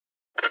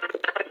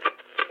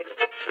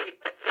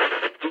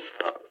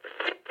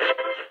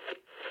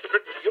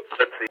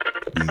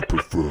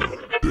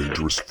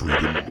dangerous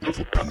freedom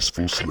over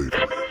peaceful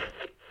slavery.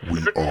 We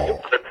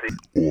are the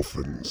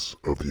orphans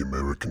of the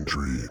American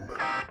dream.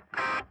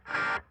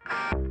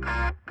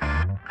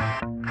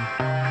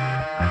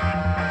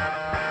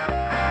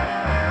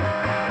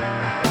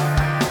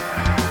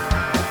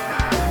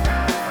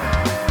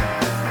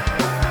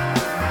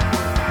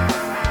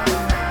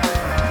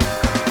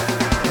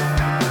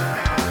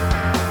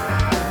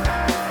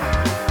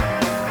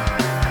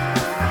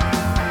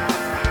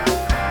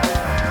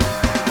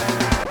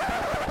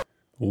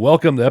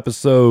 Welcome to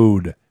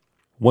episode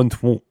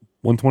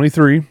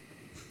 123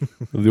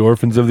 of the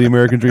Orphans of the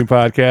American Dream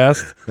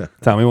podcast.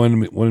 Tommy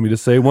wanted me to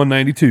say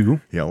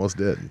 192. You almost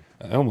did.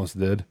 I almost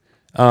did.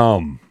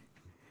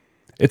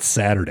 It's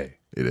Saturday.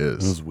 It is.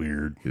 This is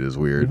weird. It is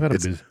weird. We've had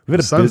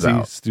a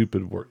busy,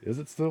 stupid work. Is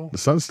it still? The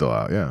sun's still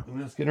out, yeah. I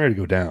mean, it's getting ready to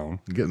go down.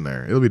 Getting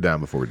there. It'll be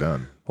down before we're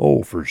done.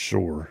 Oh, for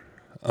sure.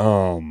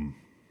 Yeah,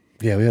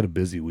 we had a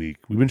busy week.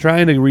 We've been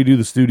trying to redo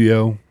the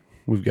studio.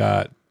 We've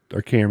got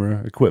our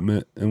camera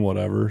equipment and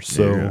whatever.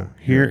 So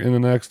here in the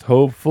next,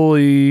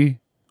 hopefully,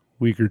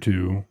 week or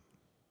two,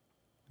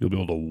 you'll be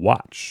able to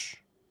watch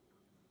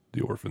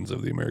the Orphans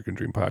of the American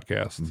Dream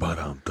podcast. And That's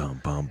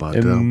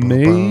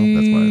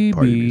my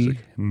party music.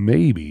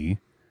 Maybe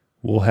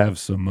we'll have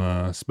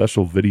some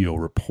special video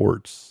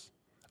reports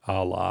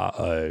a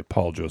la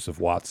Paul Joseph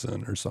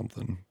Watson or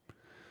something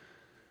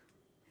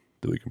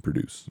that we can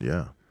produce.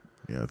 Yeah.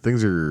 Yeah.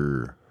 Things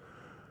are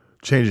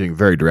changing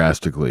very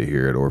drastically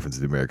here at Orphans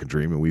of the American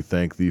Dream, and we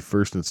thank the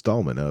first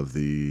installment of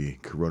the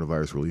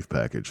coronavirus relief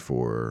package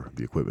for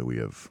the equipment we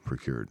have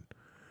procured.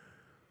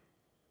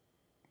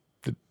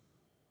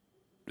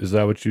 Is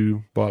that what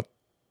you bought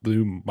the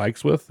new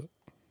mics with?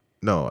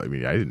 No, I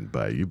mean, I didn't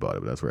buy it. You bought it,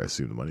 but that's where I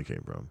assumed the money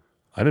came from.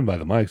 I didn't buy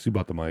the mics. You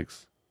bought the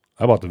mics.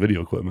 I bought the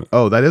video equipment.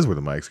 Oh, that is where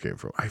the mics came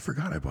from. I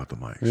forgot I bought the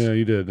mics. Yeah,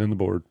 you did, and the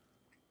board.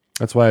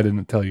 That's why I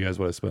didn't tell you guys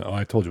what I spent. Oh,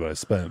 I told you what I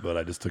spent, but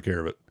I just took care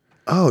of it.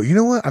 Oh, you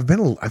know what?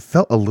 I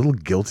felt a little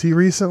guilty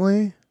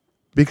recently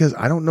because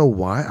I don't know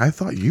why. I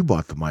thought you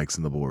bought the mics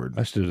and the board.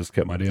 I should have just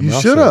kept my damn You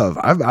mouth should shut.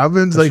 have. I've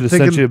been like thinking,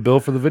 sent you a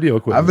bill for the video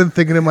equipment. I've been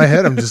thinking in my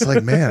head. I'm just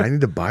like, man, I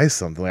need to buy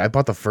something. Like, I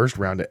bought the first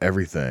round of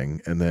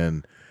everything, and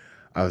then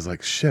I was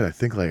like, shit. I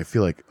feel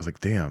like I was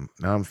like, damn.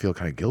 Now I'm feeling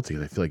kind of guilty.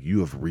 I feel like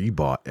you have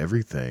rebought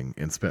everything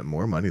and spent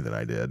more money than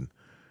I did,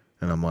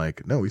 and I'm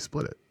like, no, we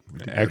split it.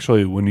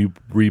 Actually, when you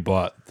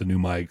rebought the new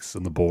mics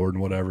and the board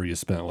and whatever, you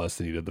spent less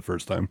than you did the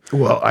first time.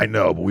 Well, I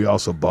know, but we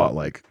also bought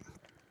like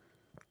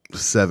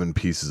 7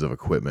 pieces of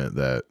equipment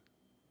that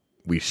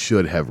we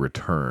should have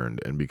returned,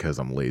 and because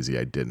I'm lazy,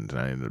 I didn't,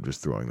 and I ended up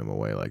just throwing them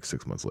away like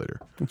 6 months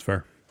later. That's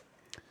fair.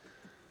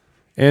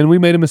 And we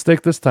made a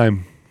mistake this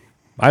time.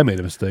 I made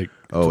a mistake.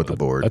 Oh, with the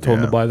board. I told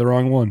him to buy the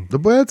wrong one.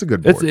 That's a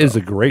good board. It is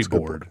a great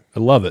board.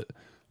 I love it.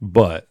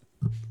 But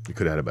you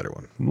could have had a better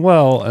one.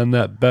 Well, and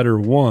that better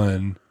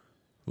one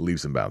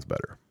leaps and bounds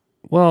better.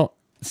 Well,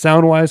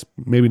 sound wise,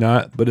 maybe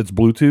not, but it's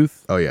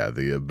Bluetooth. Oh yeah,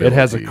 the ability. It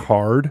has a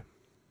card.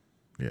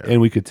 Yeah.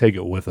 And we could take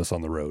it with us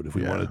on the road if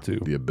we wanted to.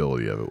 The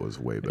ability of it was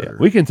way better.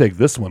 Yeah, we can take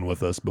this one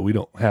with us, but we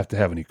don't have to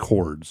have any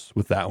cords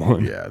with that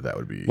one. Yeah, that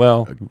would be.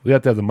 Well, we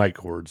have to have the mic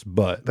cords,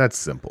 but that's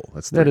simple.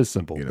 That is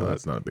simple. You know,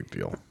 that's not a big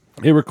deal.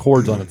 It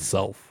records on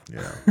itself.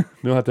 Yeah, you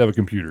don't have to have a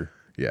computer.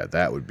 Yeah,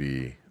 that would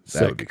be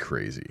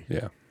crazy.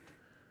 Yeah.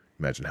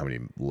 Imagine how many,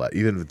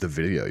 even with the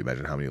video,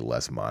 imagine how many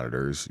less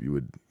monitors you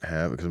would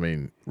have. Because, I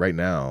mean, right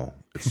now,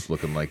 it's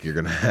looking like you're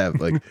going to have,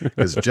 like,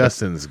 because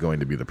Justin's going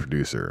to be the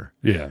producer.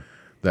 Yeah.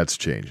 That's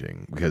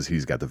changing because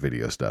he's got the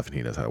video stuff and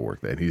he knows how to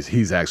work that. And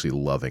he's actually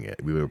loving it.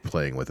 We were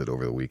playing with it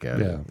over the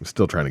weekend. Yeah. I'm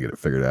still trying to get it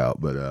figured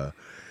out, but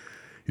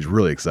he's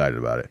really excited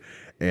about it.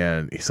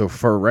 And so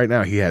for right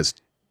now, he has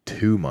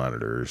 2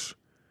 monitors,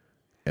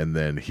 and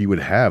then he would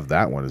have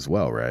that one as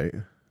well, right?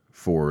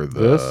 For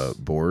the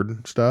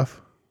board stuff.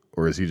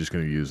 Or is he just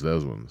going to use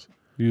those ones?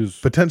 Use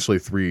potentially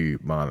 3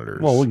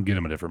 monitors. Well, we can get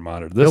him a different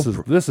monitor.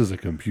 This is a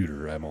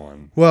computer I'm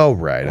on. Well,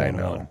 right, I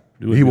know.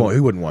 He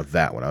wouldn't want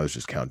that one. I was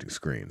just counting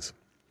screens.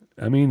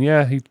 I mean,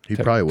 yeah, he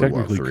probably would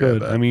technically want 3,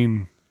 could. I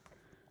mean,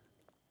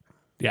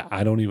 yeah,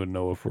 I don't even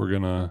know if we're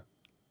gonna.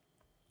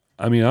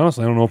 I mean,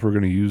 honestly, I don't know if we're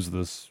gonna use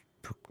this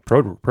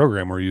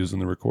program we're using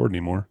to record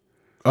anymore.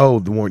 Oh,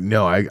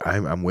 no,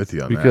 I'm with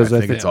you on that. I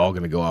think it's all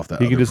going to go off that.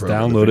 You can just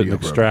download it and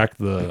extract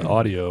the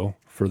audio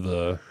for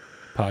the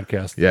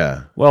podcast.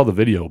 Yeah. Well, the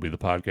video will be the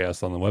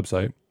podcast on the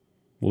website.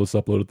 We'll just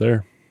upload it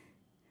there.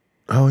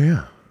 Oh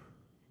yeah.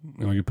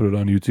 And we can put it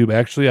on YouTube.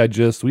 Actually,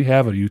 we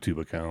have a YouTube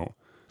account.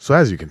 So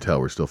as you can tell,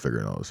 we're still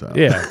figuring all this out.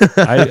 Yeah.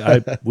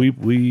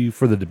 we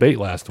for the debate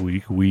last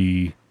week,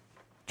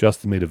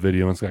 Justin made a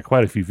video and it's got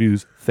quite a few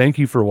views. Thank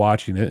you for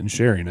watching it and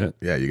sharing it.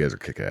 Yeah, you guys are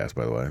kick ass,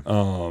 by the way.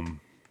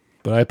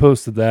 But I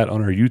posted that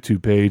on our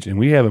YouTube page, and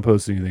we haven't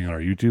posted anything on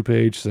our YouTube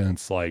page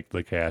since like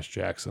the Cash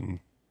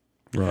Jackson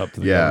run up to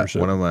the governorship.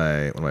 One of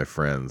my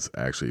friends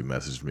actually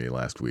messaged me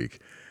last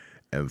week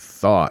and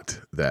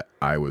thought that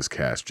I was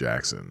Cash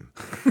Jackson.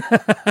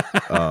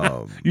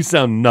 You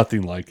sound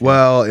nothing like him.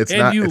 Well, it's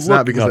not because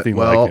nothing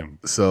like him.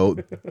 So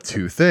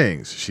 2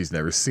 things: she's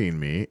never seen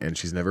me, and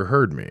she's never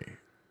heard me.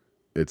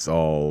 it's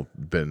all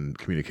been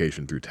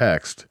communication through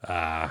text.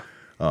 How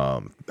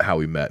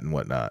we met and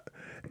whatnot.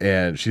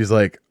 And she's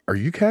like, "Are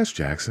you Cash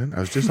Jackson? I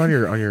was just on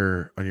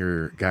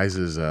your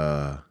guys's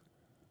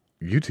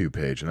YouTube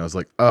page." And I was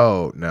like,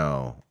 "Oh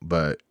no,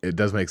 but it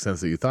does make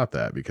sense that you thought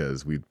that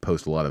because we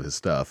post a lot of his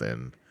stuff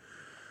and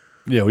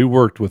yeah, we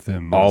worked with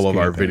him. all of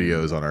our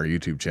videos on our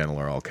YouTube channel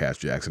are all Cash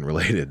Jackson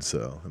related,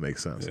 so it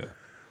makes sense." Yeah.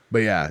 But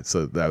yeah,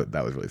 so that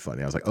was really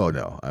funny. I was like, "Oh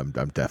no, I'm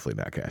definitely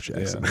not Cash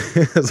Jackson."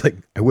 Yeah. I was like,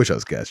 "I wish I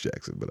was Cash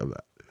Jackson, but I'm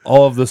not."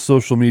 All of this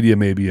social media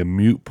may be a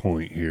mute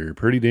point here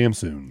pretty damn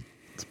soon.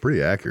 It's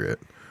pretty accurate.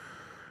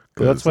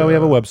 But that's why we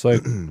have a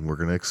website. We're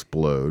gonna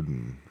explode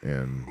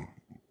and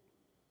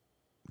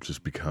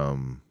just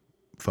become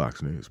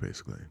Fox News,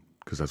 basically,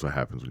 because that's what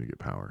happens when you get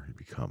power. You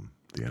become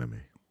the enemy.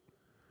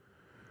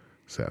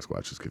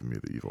 Sasquatch is giving me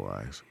the evil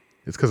eyes.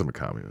 It's because I'm a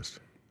communist.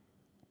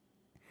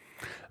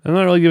 I'm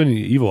not really giving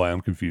you evil eye.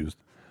 I'm confused.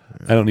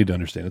 Yeah. I don't need to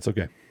understand. It's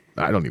okay.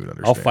 I don't even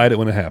understand. I'll fight it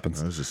when it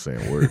happens. I was just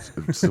saying words.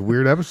 It's a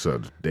weird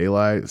episode.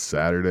 Daylight,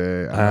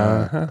 Saturday.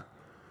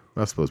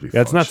 Not supposed to be.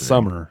 Yeah, it's not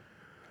summer.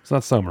 It's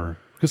not summer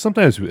because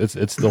sometimes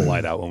it's still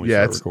light out when we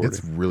start recording.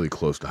 It's really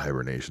close to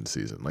hibernation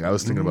season. Like I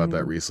was thinking about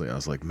that recently. I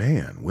was like,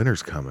 man,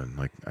 winter's coming.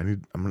 Like I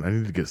need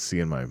to get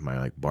seeing my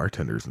like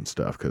bartenders and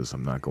stuff because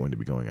I'm not going to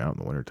be going out in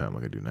the wintertime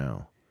like I do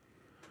now.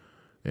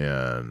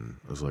 And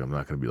I was like, I'm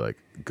not going to be like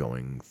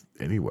going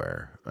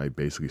anywhere. I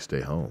basically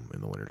stay home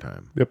in the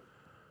wintertime. Yep.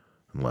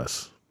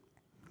 Unless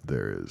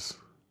there is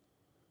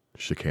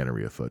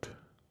chicanery afoot.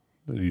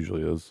 It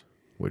usually is.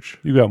 Which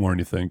you got more than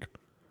you think.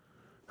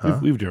 Huh?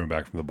 We've driven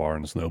back from the bar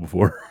in the snow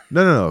before.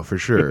 No, for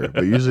sure.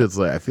 But usually it's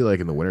like, I feel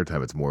like in the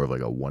wintertime it's more of like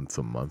a once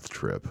a month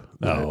trip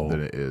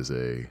than it is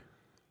a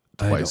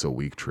twice a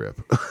week trip.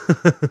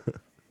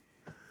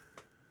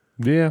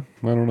 Yeah,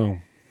 I don't know.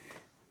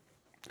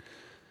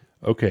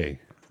 Okay.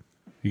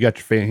 You got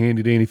your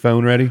handy dandy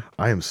phone ready?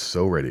 I am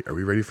so ready. Are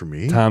we ready for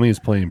me? Tommy is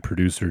playing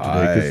producer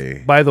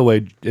today. By the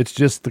way, it's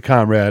just the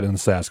comrade and the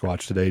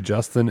Sasquatch today.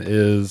 Justin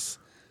is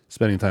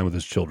spending time with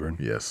his children.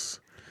 Yes.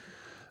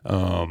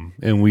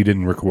 And we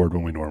didn't record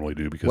when we normally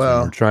do because we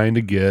were trying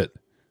to get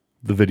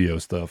the video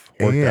stuff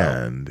worked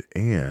out.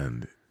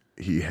 And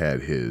he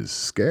had his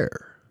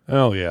scare.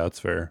 Oh, yeah, that's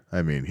fair.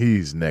 I mean,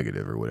 he's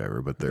negative or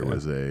whatever, but there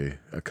was a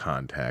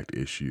contact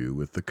issue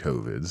with the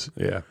COVIDs.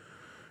 Yeah.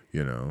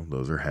 You know,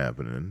 those are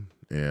happening.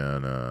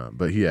 And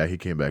but yeah, he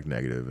came back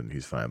negative and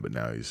he's fine, but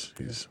now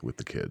he's with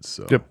the kids,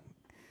 so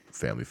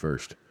family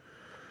first.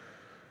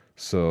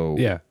 So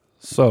yeah.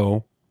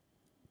 So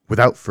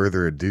without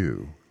further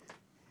ado,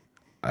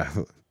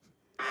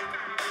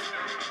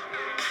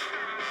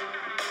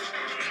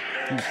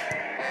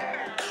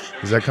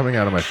 is that coming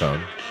out of my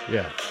phone?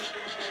 Yeah.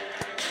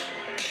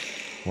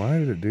 Why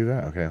did it do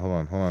that? Okay,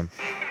 hold on.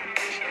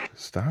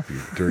 Stop, you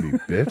dirty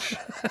bitch.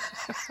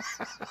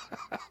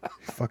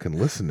 You fucking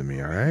listen to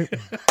me, all right?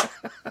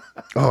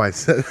 Oh, I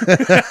said...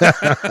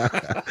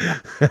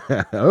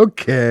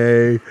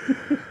 Okay.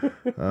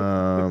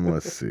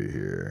 Let's see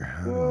here.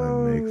 How do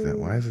I make that?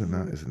 Why is it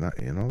not... Is it not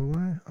in all the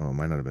way? Oh, it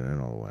might not have been in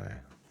all the way.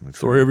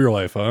 Story of your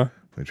life, huh?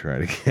 Let me try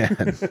it again.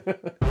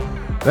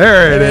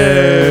 There it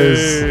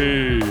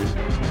is.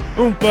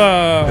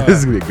 Oompa! This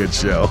is going to be a good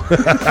show.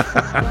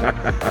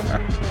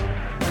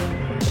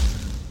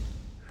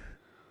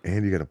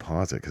 And you got to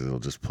pause it because it'll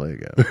just play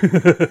again.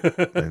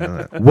 I know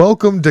that.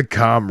 Welcome to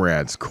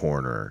Comrades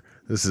Corner.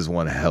 This is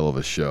one hell of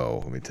a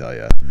show, let me tell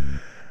you.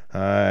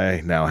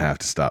 I now have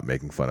to stop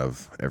making fun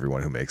of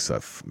everyone who makes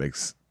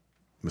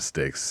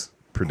mistakes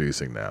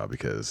producing now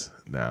because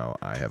now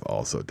I have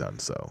also done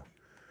so.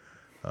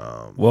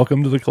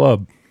 Welcome to the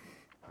club.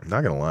 I'm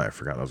not going to lie, I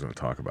forgot what I was going to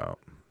talk about.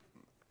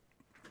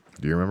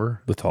 Do you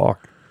remember? The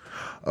talk.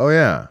 Oh,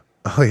 yeah.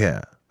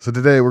 So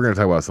today we're going to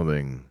talk about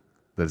something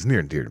that is near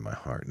and dear to my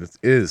heart. This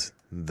is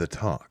the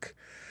talk.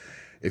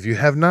 If you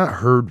have not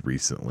heard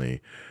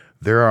recently,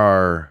 there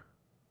are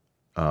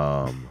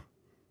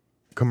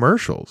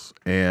commercials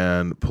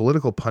and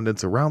political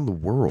pundits around the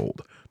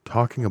world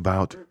talking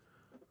about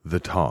the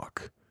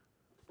talk.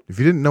 If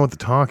you didn't know what the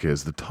talk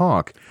is, the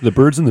talk... The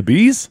birds and the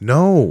bees?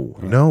 No.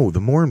 The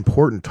more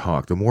important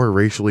talk, the more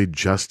racially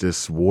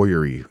justice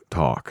warrior-y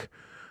talk,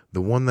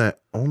 the one that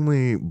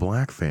only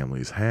black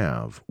families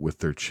have with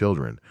their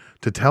children,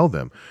 to tell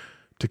them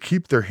to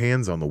keep their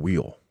hands on the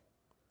wheel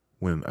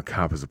when a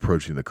cop is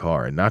approaching the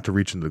car and not to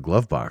reach into the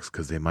glove box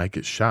because they might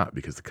get shot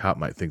because the cop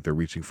might think they're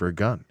reaching for a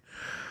gun.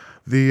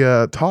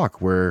 The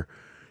talk where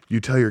you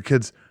tell your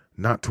kids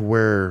not to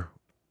wear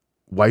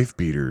wife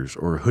beaters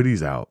or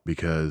hoodies out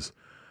because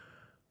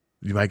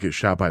you might get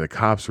shot by the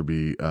cops or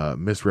be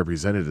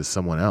misrepresented as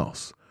someone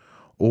else.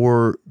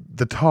 Or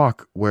the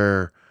talk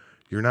where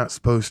you're not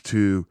supposed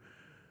to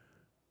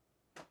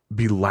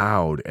be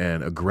loud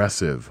and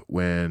aggressive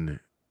when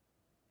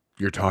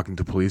you're talking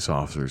to police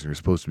officers and you're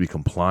supposed to be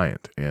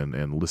compliant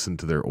and listen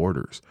to their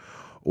orders.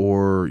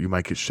 Or you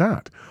might get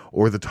shot.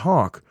 Or the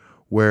talk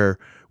where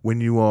when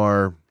you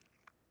are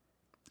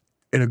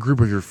in a group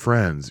of your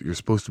friends, you're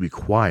supposed to be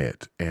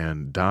quiet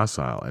and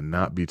docile and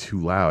not be too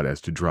loud as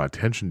to draw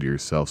attention to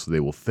yourself so they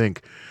will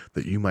think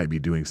that you might be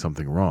doing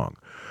something wrong.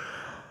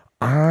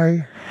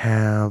 I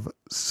have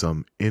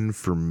some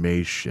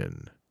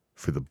information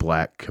for the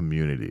black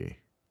community.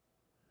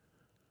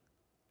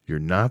 You're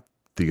not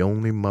the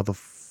only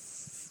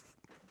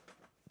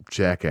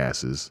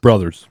jackasses,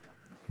 brothers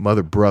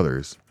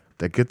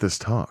that get this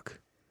talk.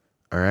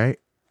 All right?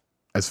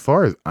 As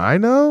far as I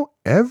know,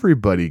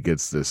 everybody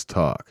gets this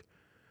talk.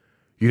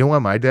 You know why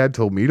my dad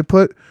told me to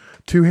put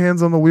 2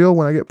 hands on the wheel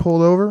when I get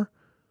pulled over?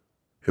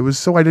 It was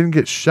so I didn't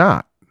get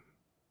shot.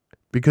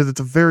 Because it's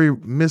a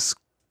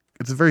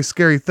very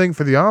scary thing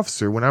for the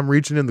officer when I'm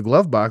reaching in the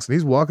glove box and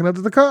he's walking up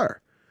to the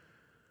car.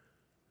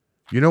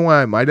 You know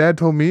why my dad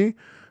told me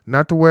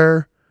not to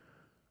wear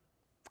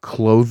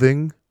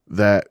clothing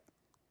that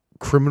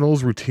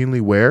criminals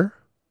routinely wear?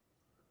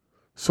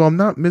 So I'm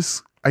not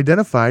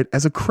misidentified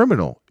as a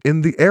criminal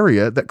in the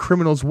area that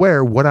criminals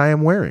wear what I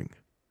am wearing.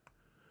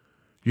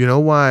 You know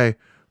why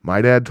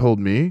my dad told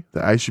me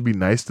that I should be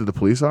nice to the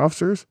police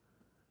officers?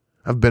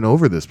 I've been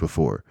over this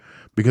before.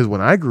 Because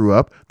when I grew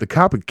up, the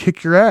cop would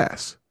kick your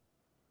ass.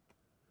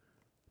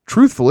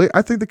 Truthfully,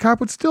 I think the cop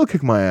would still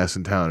kick my ass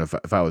in town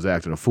if I was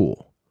acting a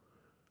fool.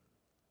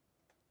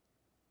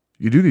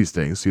 You do these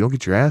things so you don't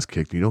get your ass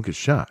kicked and you don't get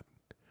shot.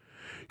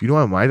 You know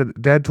why my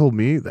dad told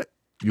me that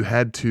you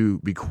had to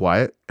be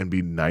quiet and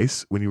be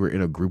nice when you were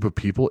in a group of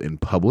people in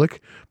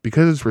public?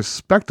 Because it's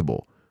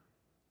respectable.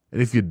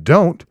 And if you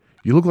don't,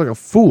 you look like a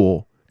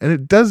fool and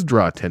it does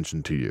draw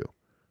attention to you.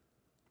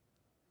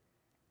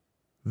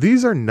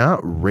 These are not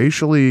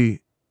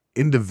racially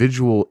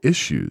individual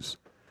issues.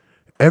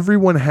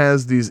 Everyone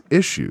has these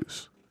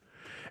issues.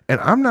 And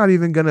I'm not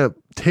even going to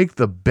take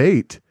the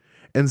bait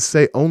and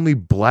say only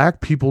black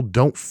people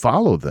don't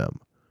follow them.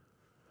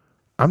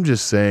 I'm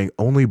just saying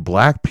only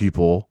black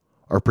people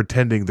are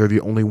pretending they're the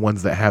only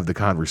ones that have the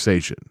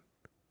conversation.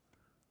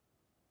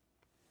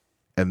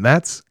 And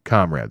that's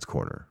Comrade's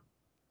Corner.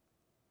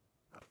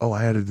 Oh,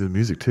 I added the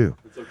music too.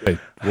 It's okay.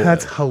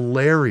 That's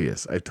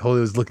hilarious. I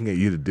totally was looking at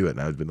you to do it,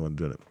 and I've been the one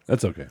doing it.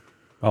 That's okay.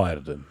 I'll add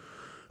it in.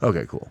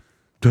 Okay, cool.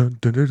 Hey.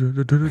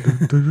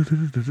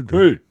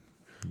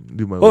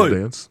 Do my little Hey.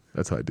 dance.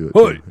 That's how I do it.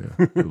 Hey. Too.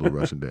 Yeah, the little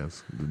Russian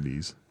dance, the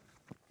knees.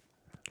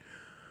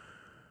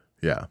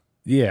 Yeah.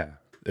 Yeah.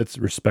 It's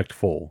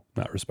respectful,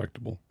 not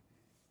respectable.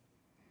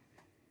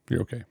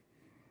 You're okay.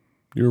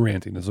 You're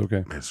ranting. It's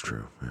okay. That's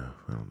true. Yeah.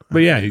 I don't know. But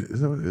yeah,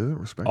 Is it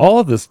respectful? all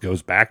of this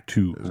goes back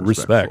to It's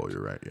respect. respectful,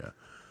 you're right, yeah.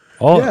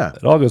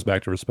 It all goes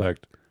back to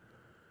respect.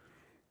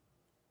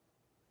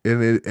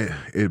 And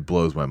it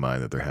blows my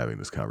mind that they're having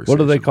this conversation.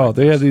 What do they call like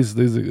it? They this.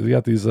 have they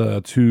got these 2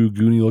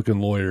 goony looking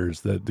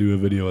lawyers that do a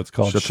video. It's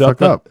called Shut the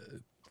fuck up.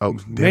 Oh,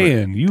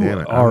 Man, you Damn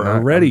it. are I'm not-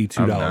 already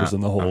I'm $2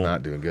 in the hole. I'm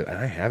not doing good. And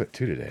I have it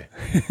too today.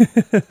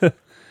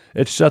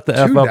 It's Shut the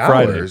F Up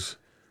Friday. $2?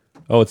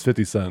 Oh, it's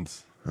 50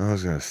 cents. I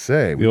was gonna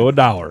say You owe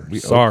 $1.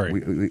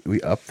 Sorry.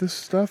 we up this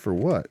stuff or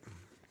what?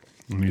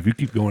 I mean, if you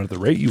keep going at the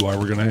rate you are,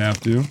 we're going to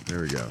have to.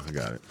 There we go. I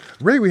got it.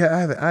 Ray,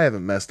 I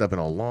haven't messed up in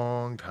a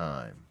long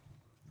time.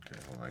 Okay,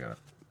 hold on, I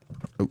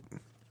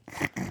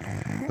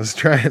gotta. Let's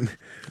try and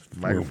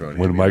microphone. When hit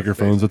me in the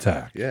microphones face.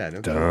 attack. Yeah, no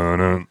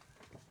Dun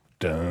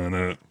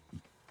dun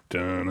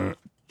dun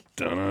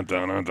dun dun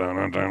dun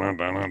dun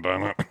dun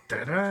dun.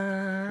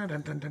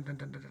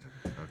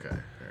 Okay, all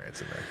right,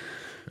 it's in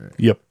there.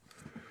 Yep.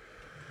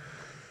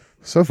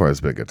 So far,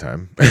 it's been a good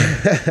time.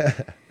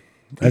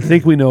 I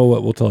think we know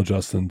what we'll tell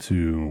Justin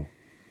to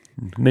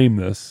name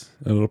this.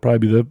 It'll probably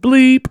be the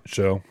Bleep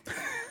Show.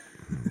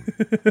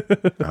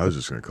 I was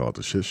just gonna call it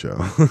the shit show.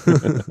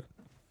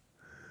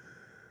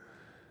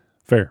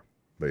 Fair.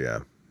 But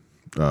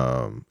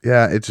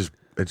yeah, it's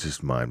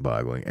just mind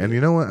boggling. And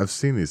you know what? I've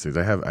seen these things.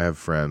 I have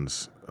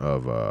friends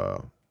of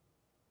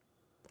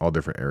all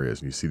different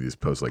areas, and you see these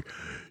posts like,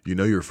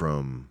 you're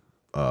from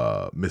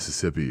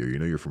Mississippi, or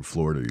you're from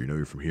Florida, or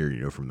you're from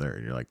here, from there,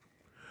 and you're like,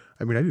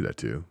 I mean, I do that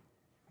too.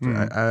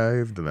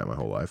 I've done that my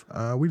whole life.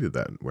 We did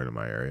that when in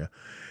my area.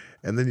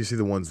 And then you see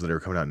the ones that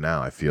are coming out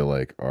now, I feel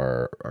like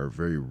are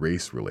very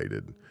race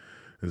related.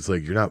 And it's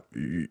like, you're not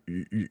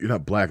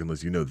black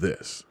unless you know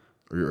this.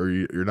 Or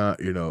you're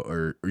not,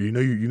 or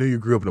you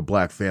grew up in a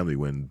black family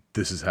when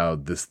this is how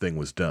this thing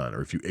was done,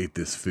 or if you ate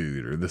this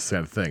food or this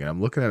kind of thing. And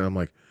I'm looking at it and I'm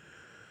like,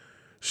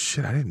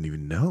 shit, I didn't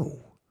even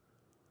know.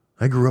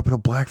 I grew up in a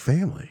black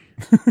family.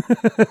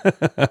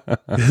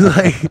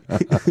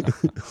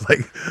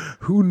 like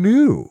who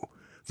knew?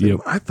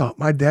 Yep. I thought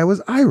my dad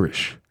was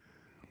Irish.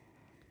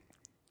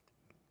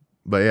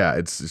 But yeah,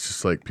 it's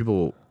just like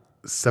people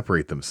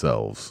separate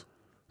themselves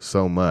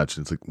so much.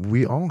 It's like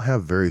we all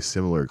have very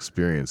similar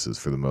experiences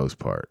for the most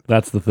part.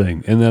 That's the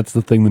thing. And that's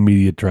the thing the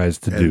media tries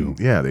to do. And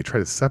yeah, they try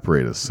to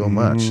separate us so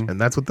much.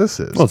 And that's what this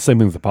is. Well, it's the same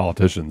thing with the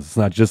politicians. It's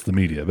not just the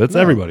media, but it's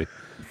everybody.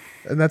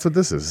 And that's what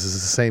this is. This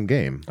is the same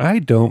game. I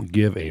don't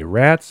give a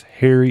rat's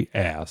hairy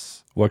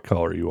ass what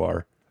color you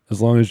are,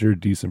 as long as you're a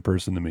decent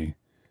person to me.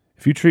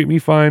 If you treat me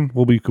fine,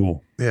 we'll be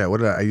cool. Yeah, what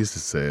did I used to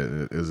say?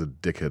 It was a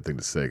dickhead thing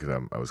to say because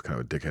I was kind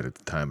of a dickhead at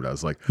the time, but I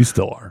was like, You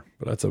still are,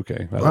 but that's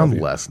okay. I'm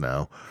less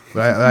now.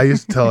 But I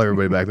used to tell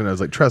everybody back then, I was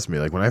like, trust me,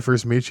 like when I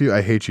first meet you,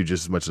 I hate you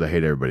just as much as I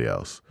hate everybody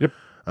else. Yep.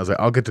 I was like,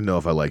 I'll get to know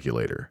if I like you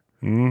later.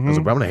 I was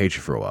like, but I'm going to hate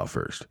you for a while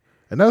first.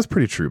 And that was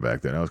pretty true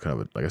back then. I was kind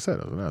of, like I said,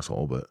 I was an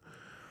asshole, but,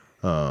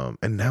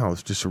 and now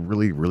it's just a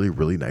really, really,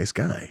 really nice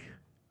guy.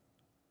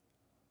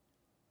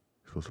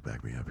 You're supposed to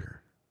back me up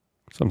here.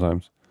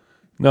 Sometimes.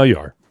 No, you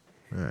are.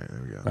 All right,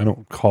 there we go. I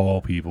don't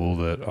call people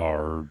that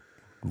are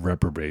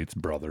reprobates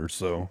brothers,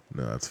 so.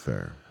 No, that's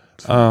fair.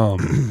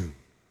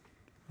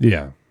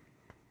 Yeah.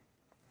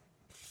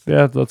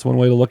 Yeah, that's one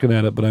way to looking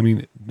at it. But I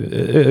mean,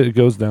 it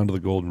goes down to the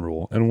golden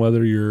rule. And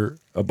whether you're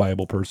a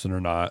Bible person or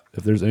not,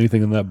 if there's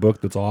anything in that book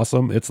that's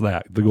awesome, it's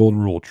that. The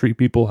golden rule. Treat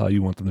people how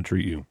you want them to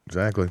treat you.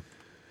 Exactly.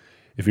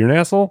 If you're an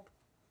asshole,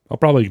 I'll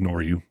probably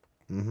ignore you.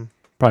 Mm-hmm.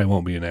 Probably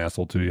won't be an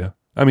asshole to you.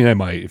 I mean, I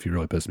might if you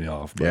really piss me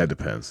off. Yeah, it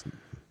depends.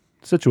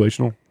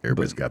 Situational.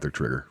 Everybody's got their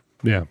trigger.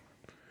 Yeah.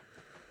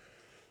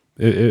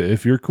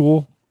 If you're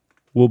cool,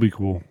 we'll be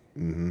cool.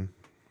 Mm-hmm.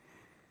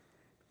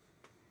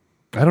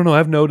 I don't know.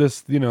 I've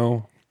noticed,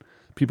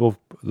 people,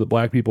 the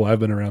black people I've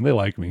been around, they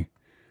like me.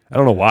 I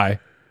don't know why,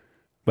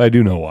 but I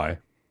do know why.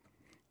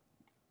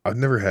 I've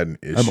never had an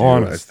issue. I'm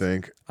honest. I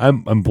think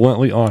I'm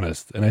bluntly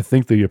honest, and I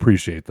think they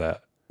appreciate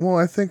that. Well,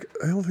 I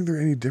don't think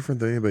they're any different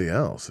than anybody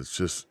else.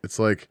 It's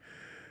like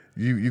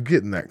you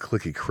get in that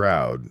cliquey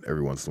crowd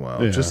every once in a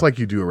while, just like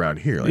you do around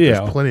here. Like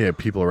there's plenty of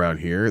people around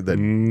here that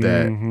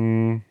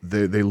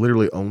they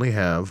literally only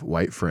have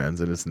white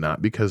friends, and it's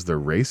not because they're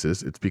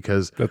racist. It's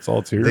because that's all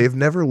it's here. They've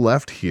never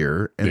left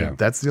here, and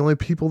that's the only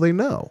people they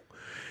know,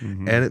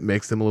 and it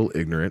makes them a little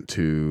ignorant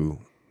to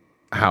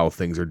how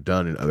things are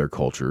done in other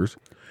cultures.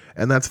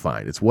 And that's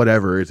fine. It's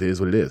whatever. It is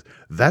what it is.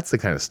 That's the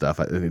kind of stuff,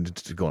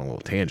 to go on a little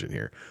tangent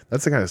here,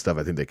 that's the kind of stuff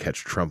I think they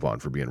catch Trump on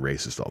for being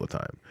racist all the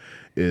time,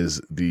 is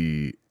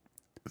the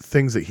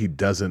things that he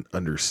doesn't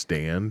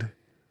understand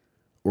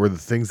or the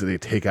things that they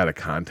take out of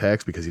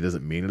context because he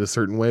doesn't mean it a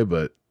certain way,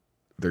 but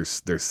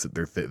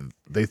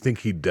they think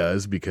he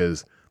does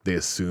because they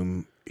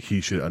assume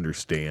he should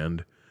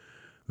understand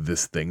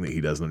this thing that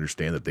he doesn't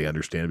understand, that they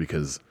understand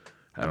because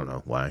I don't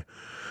know why.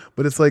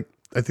 But it's like,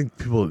 I think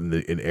people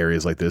in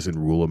areas like this in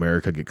rural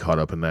America get caught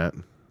up in that.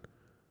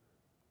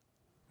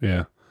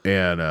 Yeah.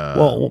 And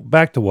well,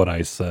 back to what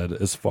I said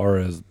as far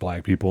as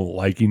black people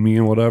liking me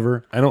and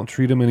whatever, I don't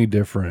treat them any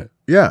different.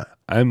 Yeah.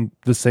 I'm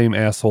the same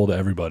asshole to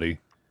everybody.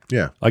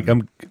 Yeah. Like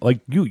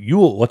you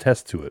will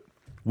attest to it.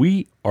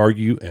 We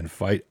argue and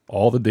fight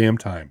all the damn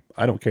time.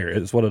 I don't care.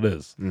 It's what it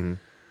is. Mm-hmm.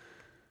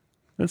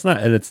 That's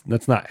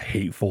not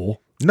hateful.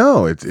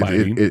 No, it's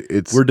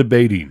we're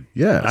debating.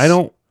 Yes.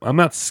 I'm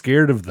not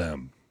scared of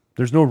them.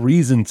 There's no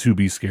reason to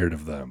be scared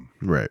of them.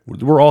 Right.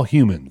 We're all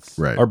humans.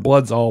 Right. Our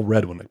blood's all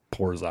red when it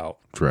pours out.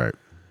 That's right.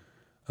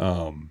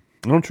 I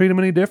don't treat them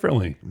any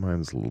differently.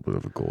 Mine's a little bit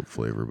of a gold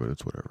flavor, but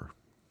it's whatever.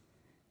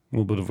 A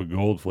little bit of a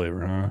gold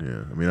flavor, huh?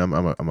 Yeah. I mean, I'm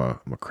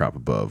a crop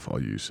above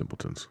all you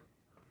simpletons.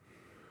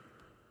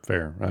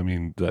 Fair. I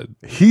mean,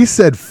 he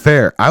said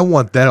fair. I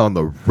want that on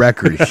the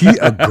record. He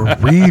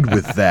agreed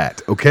with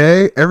that.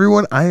 Okay,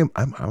 everyone. I'm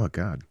a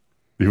god.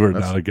 You are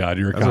not a god.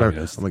 You're a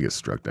communist. I'm gonna get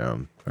struck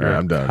down. All right,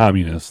 I'm done.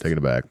 Communist. Taking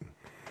it back.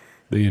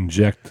 They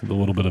inject a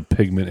little bit of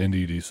pigment into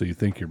you so you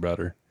think you're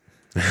better.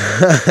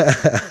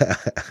 A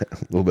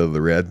little bit of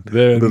the red. A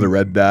little bit of the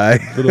red dye.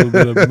 A little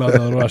bit of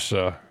Mother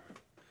Russia.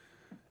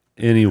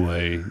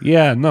 Anyway,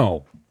 yeah,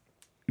 no.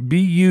 Be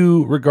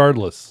you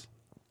regardless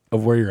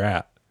of where you're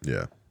at.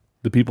 Yeah.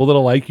 The people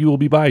that'll like you will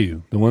be by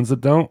you. The ones that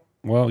don't,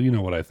 well, you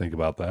know what I think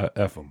about that.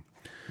 F them.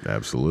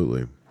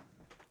 Absolutely.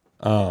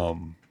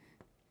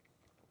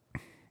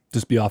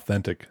 Just be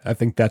authentic. I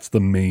think that's the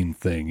main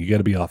thing. You got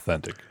to be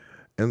authentic.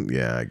 And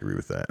yeah, I agree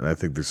with that. And I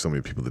think there's so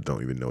many people that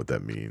don't even know what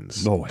that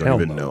means. No,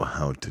 don't even know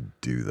how to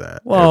do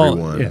that. Well,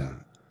 everyone, yeah.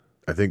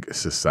 I think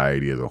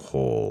society as a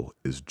whole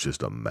is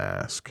just a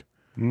mask.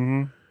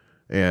 Mm-hmm.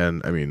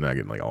 And I mean, not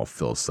getting like all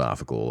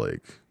philosophical,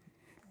 like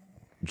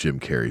Jim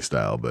Carrey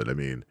style, but I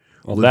mean,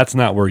 well, that's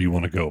not where you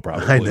want to go,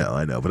 probably.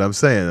 I know, but I'm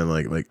saying, I'm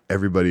like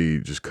everybody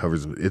just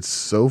covers. It's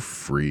so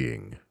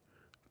freeing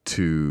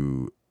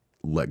to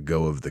let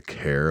go of the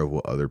care of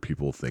what other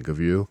people think of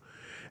you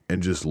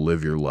and just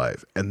live your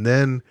life. And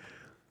then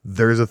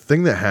there's a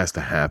thing that has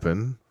to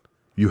happen.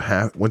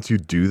 Once you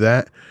do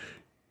that,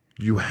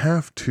 you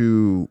have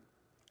to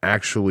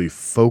actually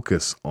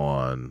focus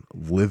on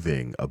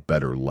living a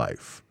better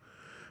life.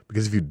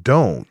 Because if you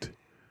don't,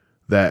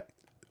 that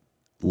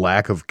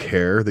lack of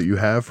care that you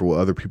have for what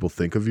other people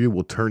think of you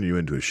will turn you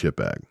into a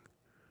shitbag.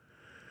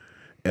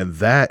 And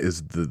that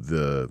is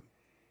the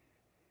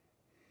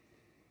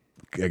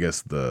I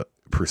guess the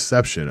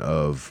perception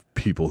of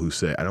people who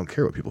say, I don't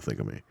care what people think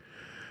of me.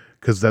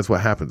 Because that's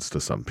what happens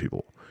to some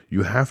people.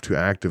 You have to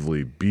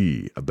actively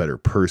be a better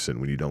person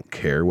when you don't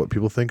care what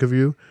people think of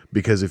you.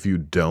 Because if you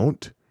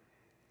don't,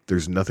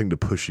 there's nothing to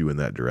push you in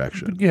that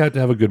direction. You have to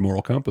have a good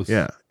moral compass.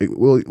 Yeah.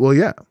 Well,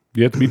 yeah.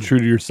 You have to be true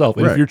to yourself.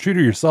 And Right. if you're true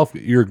to yourself,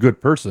 you're a good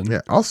person.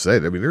 Yeah, I'll say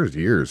it. I mean, there's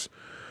years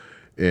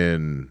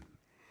in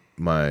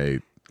my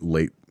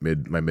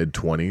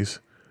mid-20s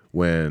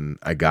when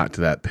I got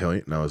to that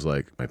point and I was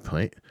like, I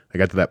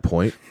got to that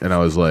point and I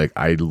was like,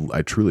 I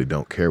truly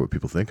don't care what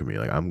people think of me.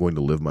 Like, I'm going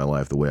to live my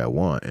life the way I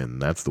want,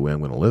 and that's the way I'm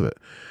going to live it.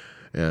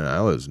 And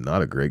I was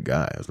not a great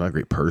guy. I was not a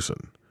great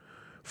person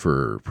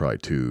for probably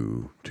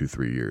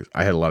 3 years.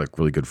 I had a lot of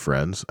really good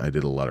friends. I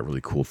did a lot of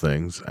really cool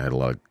things. I had a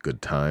lot of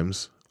good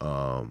times.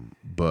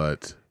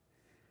 But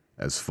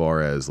as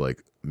far as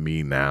like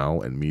me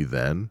now and me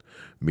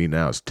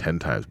now is 10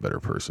 times better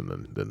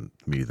person than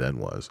me then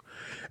was.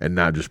 And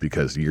not just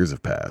because years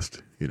have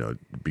passed,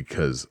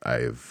 because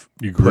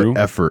You grew?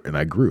 put effort and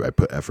I grew. I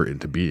put effort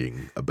into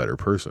being a better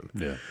person.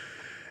 Yeah.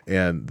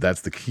 And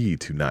that's the key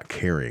to not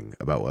caring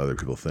about what other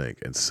people think.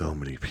 And so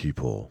many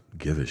people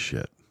give a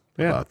shit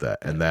about that.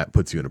 And that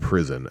puts you in a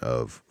prison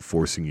of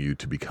forcing you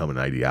to become an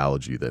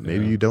ideology that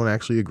maybe you don't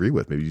actually agree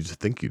with. Maybe you just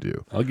think you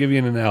do. I'll give you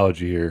an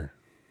analogy here.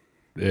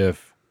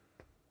 If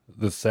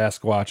the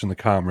Sasquatch and the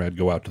comrade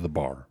go out to the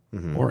bar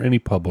or any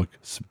public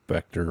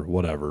specter,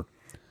 whatever,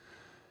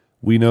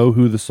 we know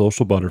who the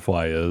social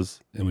butterfly is,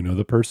 and we know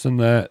the person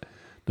that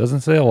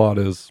doesn't say a lot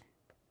is.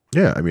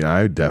 Yeah, I mean,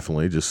 I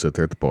definitely just sit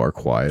there at the bar,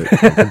 quiet and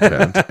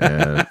content,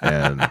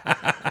 and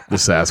the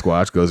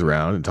Sasquatch goes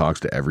around and talks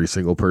to every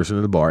single person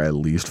in the bar at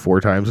least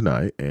 4 times a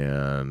night,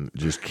 and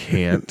just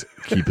can't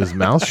keep his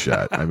mouth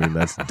shut. I mean,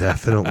 that's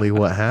definitely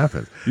what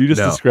happens. You just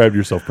described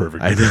yourself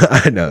perfectly.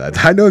 I know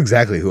that. I know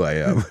exactly who I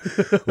am.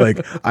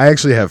 Like, I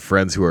actually have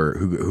friends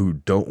who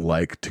don't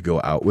like to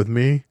go out with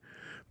me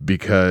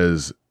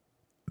because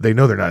they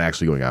know they're not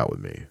actually going out with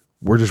me.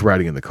 We're just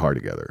riding in the car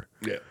together.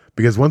 Yeah.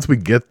 Because once we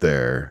get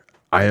there,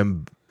 I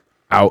am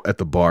out at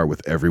the bar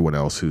with everyone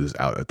else who's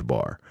out at the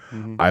bar.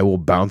 I will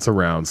bounce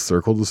around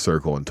circle to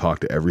circle and talk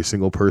to every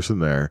single person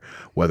there,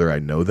 whether I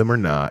know them or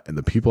not. And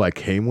the people I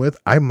came with,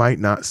 I might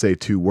not say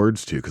 2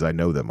 words to because I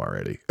know them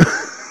already.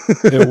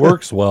 It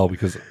works well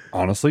because,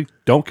 honestly,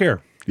 don't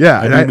care.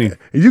 Yeah, and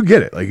you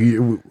get it. Like,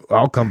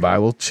 I'll come by,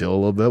 we'll chill a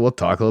little bit, we'll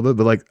talk a little bit.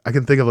 But like, I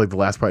can think of like the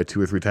last probably 2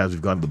 or 3 times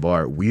we've gone to the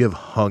bar, we have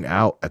hung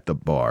out at the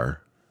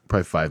bar,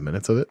 probably 5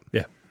 minutes of it.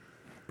 Yeah,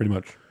 pretty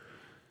much.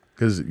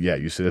 Because,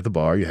 you sit at the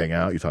bar, you hang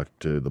out, you talk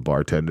to the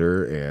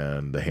bartender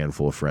and a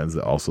handful of friends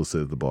that also sit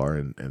at the bar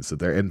and sit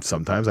there. And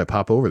sometimes I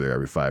pop over there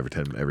every 5 or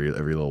 10, every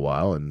little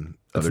while. And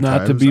It's other not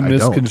times to be I don't.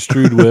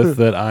 misconstrued with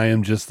that I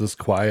am just this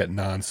quiet,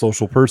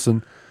 non-social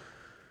person.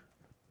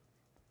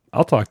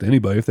 I'll talk to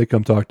anybody if they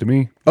come talk to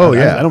me. Oh,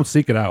 I don't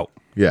seek it out.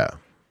 Yeah.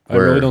 I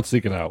really don't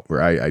seek it out.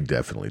 Where I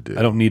definitely do.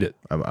 I don't need it.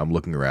 I'm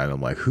looking around and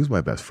I'm like, who's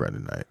my best friend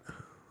tonight?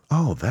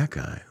 Oh, that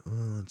guy.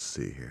 Let's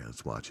see here.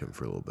 Let's watch him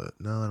for a little bit.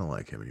 No, I don't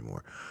like him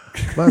anymore.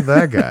 About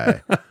that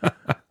guy.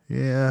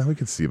 Yeah, we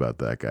can see about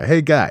that guy.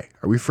 Hey, guy,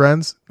 are we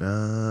friends?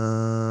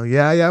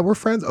 Yeah, we're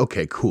friends.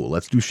 Okay, cool.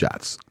 Let's do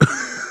shots.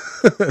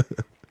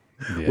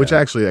 Yeah. Which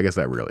actually, I guess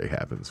that rarely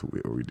happens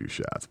where we do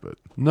shots. But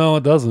No,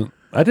 it doesn't.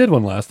 I did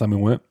one last time we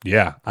went.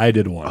 Yeah, I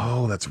did one.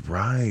 oh, that's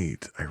right.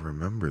 I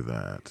remember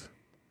that.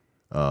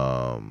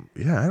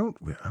 Yeah, I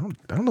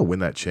don't know when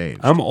that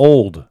changed. I'm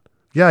old.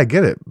 Yeah, I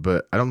get it,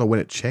 but I don't know when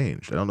it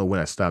changed. I don't know when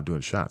I stopped doing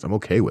shots. I'm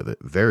okay with it.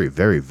 Very,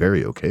 very,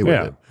 very okay with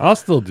Yeah, it. I'll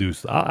still do.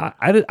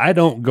 I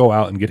don't go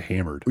out and get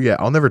hammered. Yeah,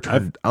 I'll never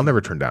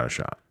turn down a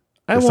shot.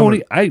 I If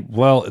won't. someone-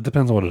 Well, it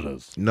depends on what it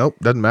is. Nope,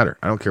 doesn't matter.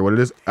 I don't care what it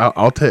is.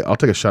 I'll take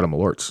a shot of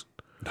Malort's.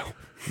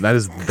 That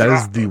is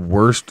the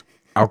worst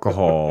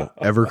alcohol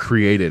ever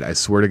created. I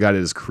swear to God,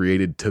 it is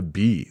created to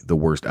be the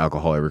worst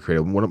alcohol ever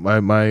created. One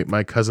of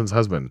my cousin's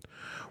husband,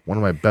 one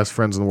of my best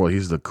friends in the world.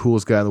 He's the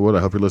coolest guy in the world. I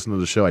hope you're listening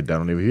to the show. I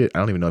don't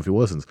even know if he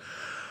listens.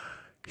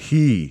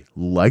 He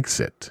likes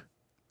it.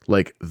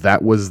 Like,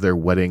 that was their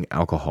wedding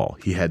alcohol.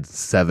 He had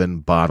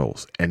 7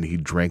 bottles and he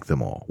drank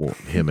them all. Well,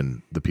 him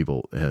and the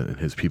people and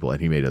his people,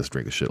 and he made us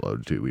drink a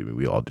shitload too.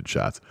 We all did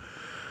shots.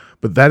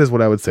 But that is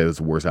what I would say is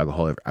the worst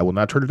alcohol ever. I will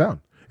not turn it down.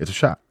 It's a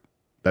shot.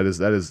 That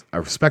is a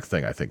respect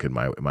thing, I think, in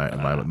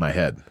my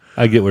head.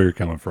 I get where you're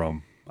coming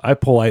from. I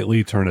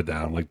politely turn it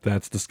down. Like,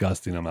 that's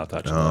disgusting. I'm not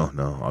touching that.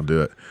 No, I'll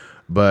do it.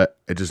 But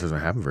it just doesn't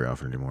happen very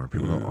often anymore.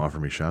 People don't offer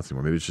me shots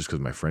anymore. Maybe it's just because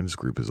my friends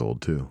group is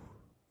old too.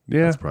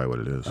 Yeah, That's probably what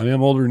it is. I mean,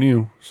 I'm older than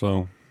you,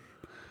 so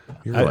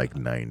You're like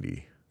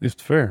 90.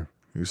 it's fair.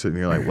 You're sitting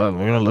here like, well,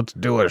 let's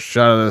do a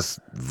shot of this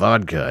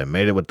vodka. I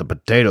made it with the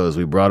potatoes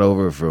we brought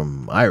over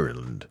from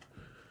Ireland.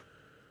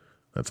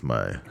 That's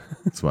my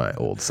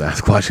old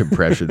Sasquatch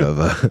impression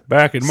of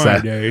Back in my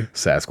day.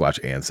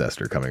 Sasquatch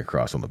ancestor coming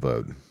across on the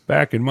boat.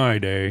 Back in my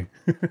day.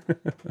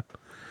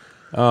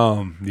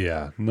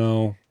 Yeah,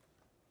 no.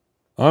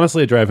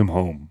 Honestly, I drive him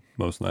home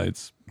most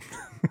nights.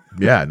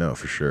 Yeah, no,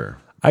 for sure.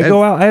 I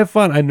go out, I have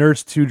fun. I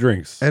nurse 2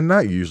 drinks. And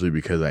not usually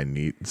because I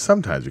need,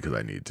 sometimes because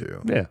I need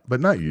to. Yeah. But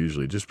not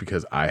usually, just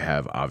because I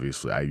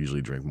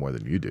usually drink more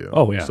than you do.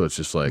 Oh, yeah. So it's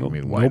just like,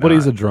 why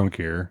Nobody's not? a drunk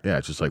here. Yeah,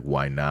 it's just like,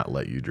 why not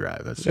let you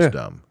drive? That's just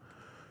dumb.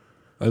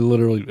 I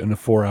literally, in a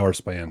 4-hour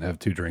span, have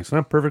 2 drinks, and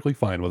I'm perfectly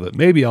fine with it.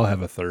 Maybe I'll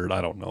have a third.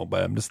 I don't know,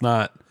 but I'm just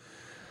not.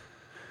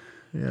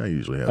 Yeah, I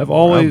usually have. I've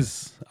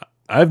always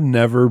I've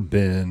never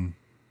been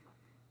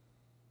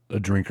a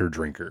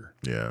drinker.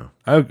 Yeah.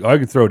 I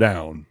can throw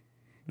down.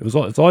 It's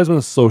always been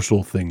a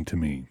social thing to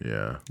me.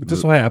 Yeah. It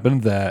just so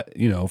happened that,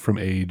 from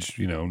age,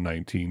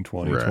 19,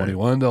 20, Right.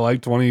 21 to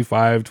like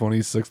 25,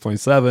 26,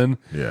 27,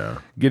 Yeah.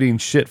 getting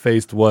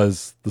shit-faced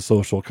was the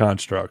social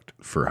construct.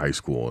 For high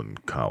school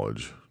and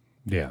college.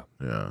 Yeah.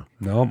 Yeah.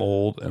 Now I'm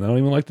old, and I don't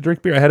even like to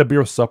drink beer. I had a beer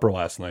with supper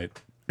last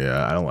night.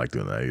 Yeah. I don't like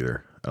doing that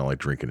either. I don't like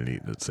drinking and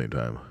eating at the same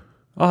time.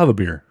 I'll have a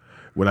beer.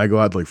 When I go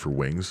out like for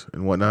wings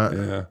and whatnot,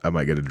 Yeah. I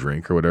might get a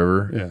drink or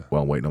whatever Yeah.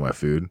 while I'm waiting on my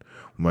food.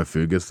 When my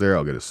food gets there,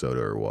 I'll get a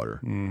soda or water.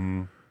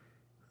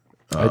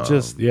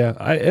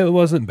 It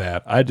wasn't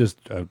bad. I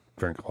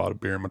drank a lot of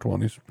beer in my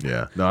 20s.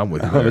 Yeah. No, I'm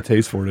with I you don't have a there.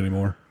 taste for it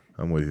anymore.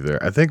 I'm with you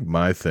there. I think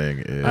my thing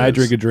is I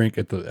drink a drink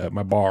at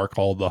my bar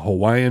called the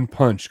Hawaiian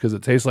Punch because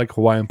it tastes like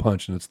Hawaiian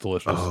Punch and it's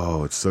delicious.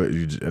 Oh, it's so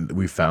and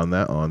we found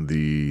that on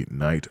the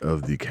night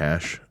of the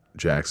Cash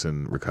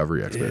Jackson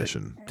recovery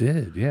expedition.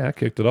 Did. Yeah, I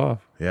kicked it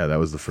off. Yeah, that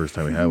was the first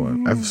time we had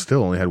one. I've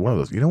still only had one of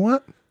those. You know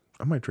what?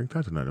 I might drink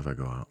that tonight if I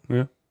go out.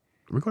 Yeah. Are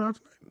we going out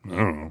tonight?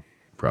 I don't know.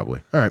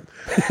 Probably. All right.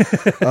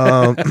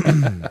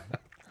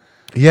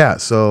 Yeah.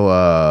 So,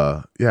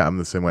 I'm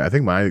the same way. I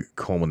think my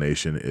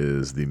culmination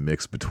is the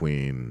mix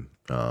between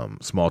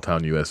small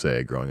town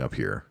USA growing up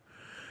here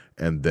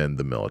and then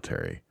the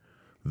military.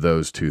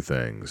 Those two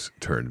things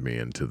turned me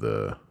into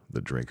the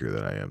drinker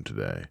that I am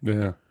today.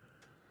 Yeah.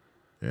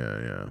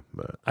 Yeah.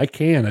 But I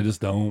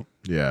just don't.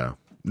 yeah.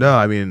 No,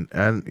 I mean,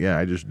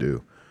 I just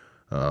do.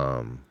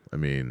 I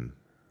mean,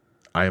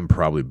 I am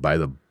probably by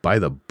the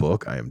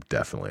book. I am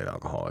definitely an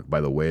alcoholic.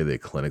 By the way, they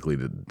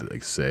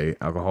clinically say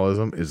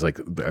alcoholism is like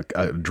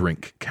a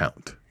drink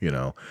count.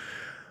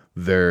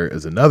 There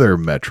is another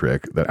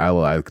metric that I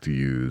like to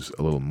use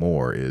a little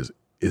more. Is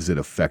it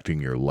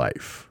affecting your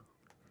life?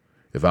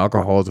 If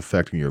alcohol is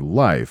affecting your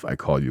life, I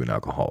call you an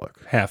alcoholic.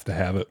 Have to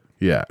have it.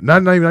 Yeah,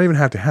 not even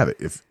have to have it.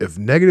 If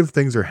negative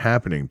things are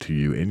happening to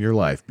you in your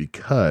life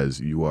because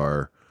you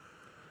are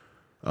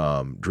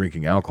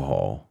drinking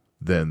alcohol,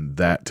 then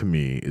that to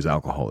me is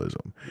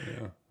alcoholism.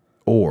 Yeah.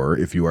 Or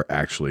if you are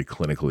actually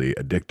clinically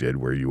addicted,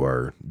 where you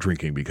are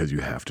drinking because you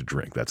have to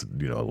drink, that's a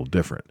little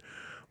different.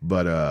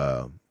 But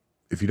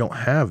if you don't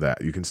have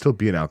that, you can still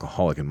be an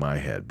alcoholic in my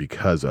head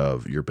because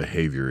of your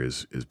behavior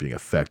is being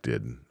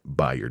affected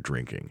by your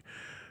drinking.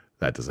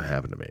 That doesn't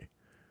happen to me.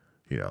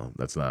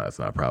 That's not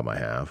a problem I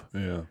have.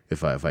 Yeah.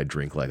 If I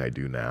drink like I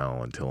do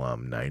now until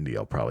I'm 90,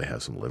 I'll probably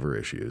have some liver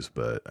issues.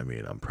 But I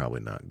mean, I'm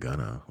probably not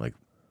gonna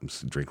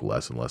drink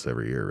less and less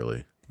every year,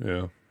 really.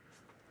 Yeah.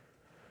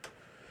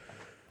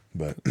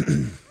 But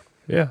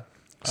Yeah.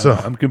 So-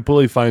 I'm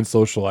completely fine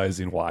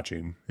socializing,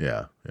 watching,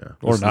 yeah.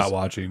 or This not is-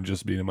 watching,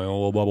 just being in my own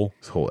little bubble.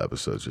 This whole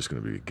episode is just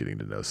going to be getting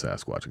to know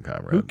Sasquatch and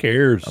Comrade. Who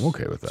cares? I'm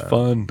okay with that. It's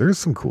fun. There's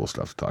some cool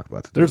stuff to talk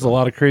about today. There's a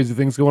lot of crazy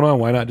things going on.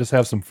 Why not just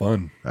have some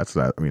fun? That's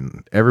not. I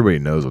mean, everybody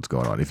knows what's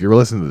going on. If you're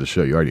listening to the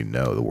show, you already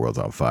know the world's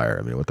on fire.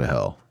 I mean, what the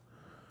hell?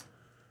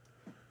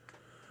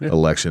 Yeah.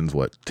 Elections,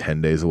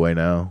 10 days away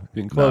now?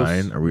 Getting close.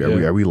 9? Are we?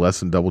 Yeah. Are we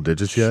less than double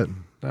digits yet?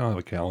 I don't have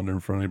a calendar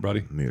in front of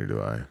anybody. Neither do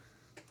I.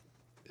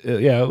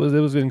 Yeah, it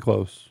was getting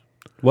close.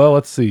 Well,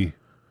 let's see.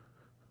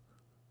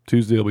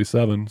 Tuesday will be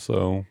 7,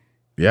 so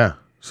Yeah.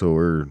 So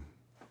we're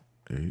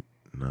 8,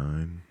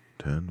 9,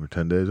 10. We're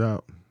 10 days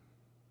out.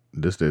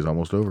 This day's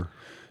almost over.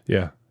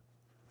 yeah.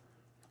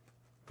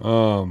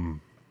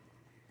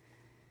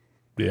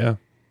 Yeah.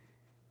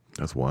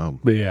 That's wild.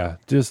 But yeah,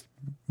 just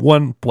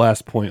one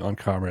last point on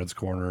Comrade's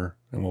Corner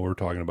and what we're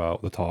talking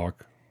about, the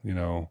talk, be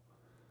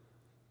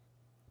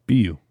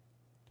you.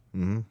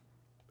 Mm-hmm.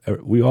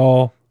 We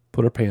all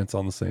put our pants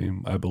on the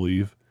same, I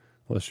believe,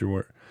 unless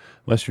you're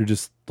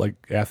just like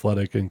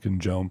athletic and can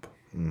jump.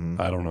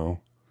 Mm-hmm. I don't know.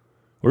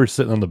 Or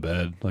sitting on the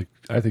bed. Like,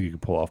 I think you can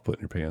pull off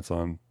putting your pants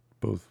on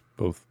both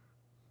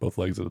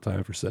legs at a time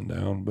if you're sitting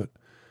down, but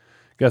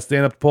you got to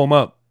stand up to pull them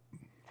up,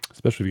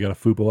 especially if you got a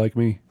fupa like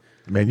me.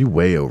 Man, you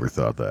way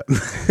overthought that.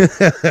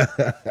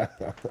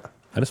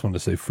 I just wanted to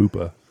say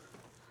fupa.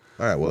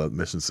 All right, well,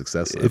 mission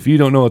success. Then. If you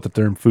don't know what the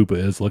term fupa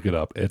is, look it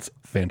up. It's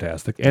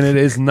fantastic. And it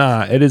is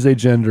not. It is a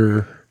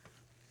gender,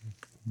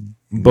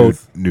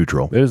 both.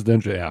 Neutral. It is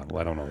gender. Yeah,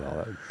 well, I don't know all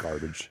that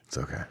garbage. It's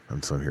okay.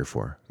 That's what I'm here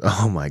for.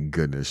 Oh my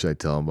goodness. Should I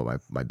tell him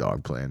about my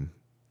dog playing?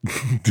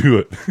 Do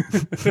it.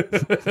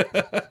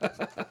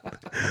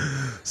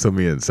 So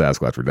me and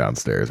Sasquatch were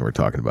downstairs and we're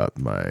talking about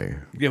my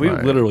Yeah, we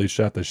literally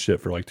shot this shit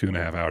for like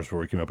 2.5 hours before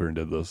we came up here and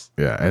did this.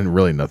 yeah, and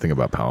really nothing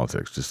about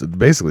politics. Just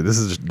basically this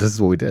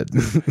is what we did.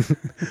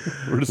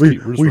 We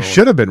we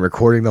should have been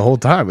recording the whole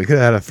time. We could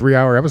have had a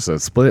 3-hour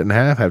episode, split it in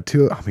half, have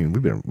two. I mean,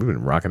 we've been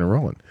rocking and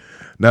rolling.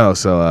 No,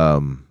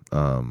 so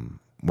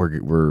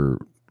we're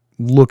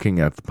looking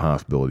at the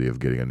possibility of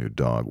getting a new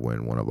dog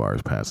when one of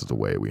ours passes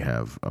away. We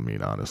have, I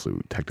mean, honestly,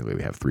 technically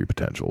we have 3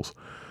 potentials.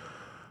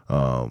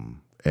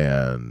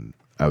 And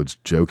I was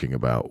joking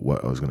about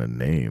what I was going to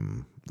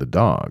name the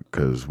dog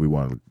because we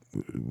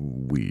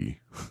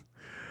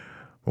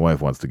My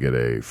wife wants to get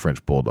a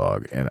French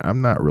bulldog, and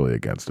I'm not really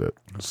against it.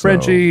 So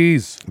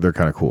Frenchies. they're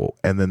kind of cool.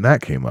 And then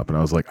that came up, and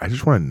I was like, I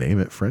just want to name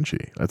it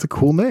Frenchie. That's a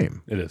cool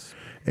name. It is.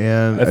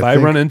 And If I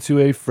run into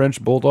a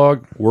French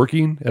bulldog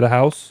working at a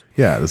house,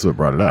 yeah, this is what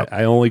brought it up.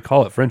 I only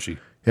call it Frenchie.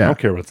 Yeah. I don't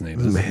care what its name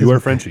is. You are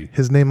Frenchie.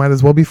 His name might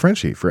as well be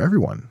Frenchie for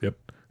everyone. Yep.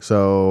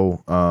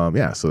 So,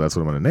 so that's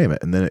what I'm going to name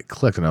it. And then it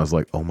clicked, and I was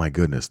like, oh my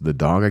goodness, the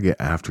dog I get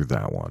after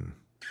that one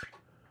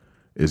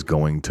is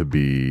going to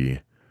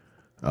be,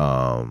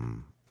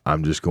 I'm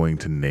just going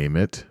to name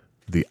it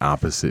the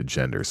opposite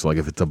gender. So, like,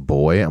 if it's a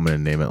boy, I'm going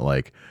to name it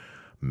like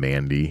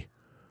Mandy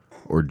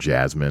or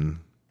Jasmine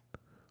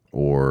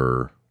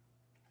or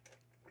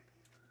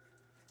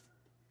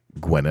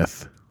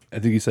Gwyneth. I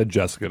think you said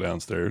Jessica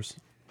downstairs.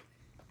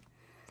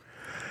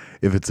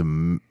 If it's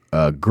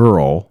a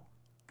girl,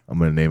 I'm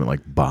going to name it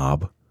like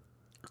Bob.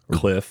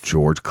 Cliff.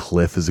 George.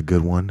 Cliff is a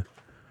good one.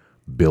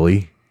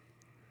 Billy.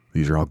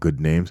 These are all good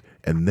names.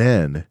 And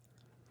then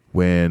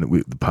when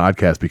the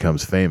podcast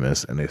becomes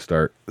famous and they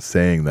start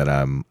saying that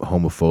I'm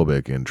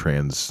homophobic and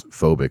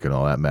transphobic and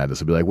all that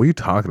madness, I'll be like, what are you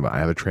talking about? I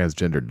have a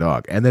transgender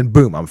dog. And then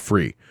boom, I'm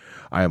free.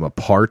 I am a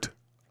part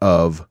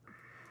of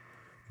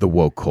the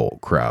woke cult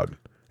crowd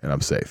and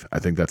I'm safe. I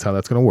think that's how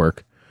that's going to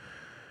work.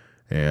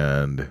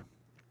 And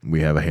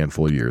we have a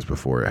handful of years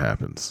before it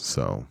happens.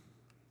 So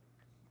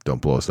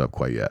don't blow us up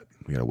quite yet.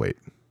 We got to wait.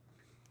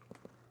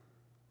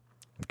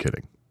 I'm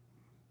kidding.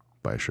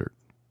 Buy a shirt.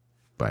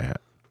 Buy a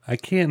hat. I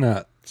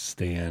cannot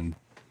stand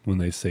when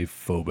they say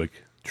phobic,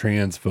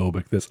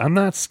 transphobic. This. I'm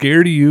not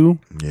scared of you.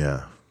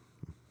 Yeah.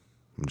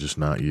 I'm just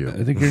not you.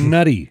 I think you're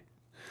nutty.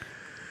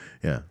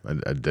 Yeah.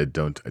 I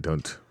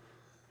don't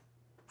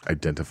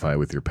identify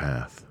with your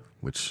path,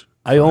 which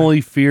I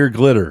only fear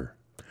glitter.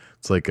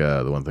 it's like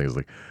the one thing is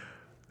like,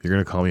 you're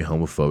going to call me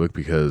homophobic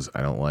because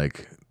I don't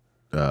like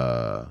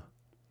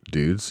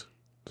dudes?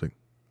 It's like,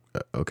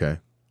 okay,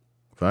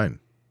 fine.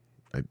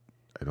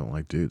 I don't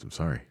like dudes. I'm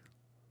sorry.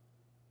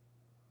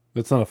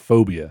 That's not a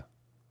phobia.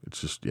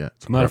 It's just, yeah,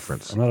 it's a I'm not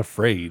preference. I'm not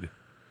afraid.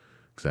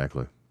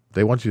 Exactly.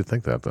 They want you to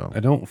think that, though. I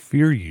don't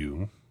fear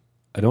you.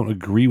 I don't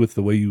agree with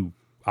the way you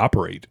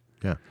operate.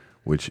 Yeah,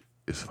 which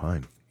is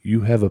fine.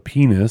 You have a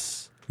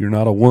penis. You're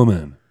not a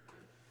woman.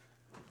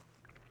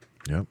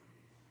 Yep.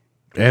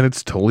 And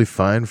it's totally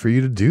fine for you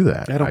to do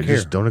that. I don't care.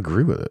 Just don't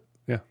agree with it.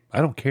 Yeah,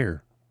 I don't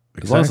care.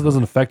 As long as it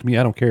doesn't affect me,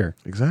 I don't care.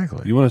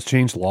 Exactly. You want to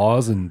change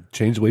laws and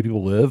change the way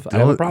people live? I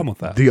have a problem with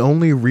that. The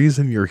only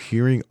reason you're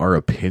hearing our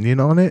opinion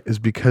on it is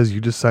because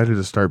you decided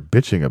to start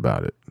bitching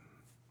about it.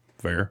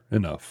 Fair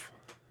enough.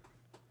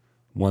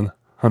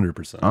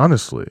 100%.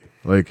 Honestly.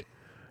 Like,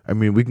 I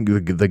mean, we can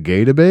the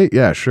gay debate.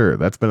 Yeah, sure.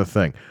 That's been a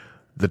thing.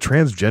 The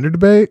transgender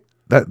debate,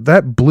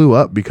 that blew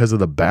up because of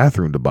the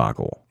bathroom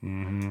debacle.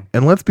 Mm-hmm.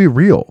 And let's be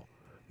real.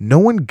 No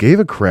one gave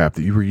a crap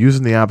that you were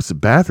using the opposite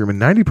bathroom,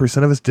 and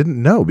 90% of us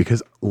didn't know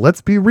because,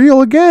 let's be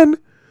real again,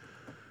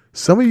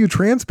 some of you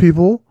trans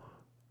people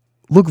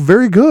look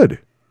very good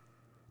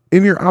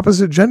in your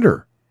opposite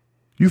gender.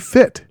 You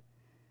fit.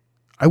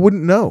 I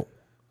wouldn't know.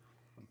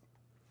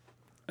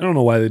 I don't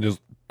know why they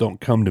just don't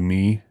come to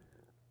me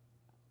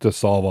to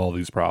solve all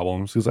these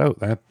problems, because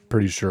I'm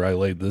pretty sure I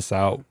laid this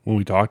out when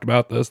we talked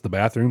about this, the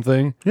bathroom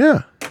thing.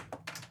 Yeah.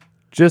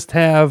 Just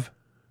have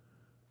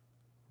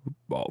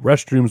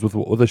restrooms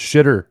with a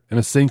shitter and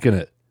a sink in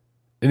it.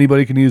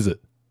 Anybody can use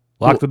it.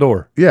 Lock the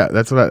door. Yeah,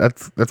 that's what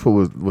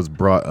was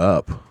brought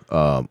up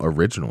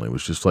originally.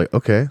 Was just like,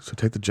 okay, so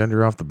take the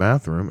gender off the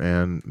bathroom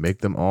and make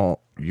them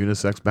all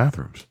unisex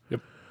bathrooms.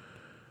 Yep.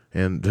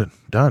 And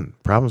done.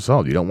 Problem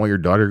solved. You don't want your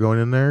daughter going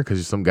in there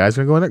because some guy's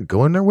going to go in there?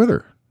 Go in there with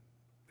her.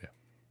 Yeah.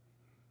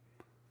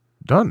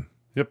 Done.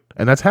 Yep.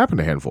 And that's happened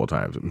a handful of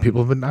times.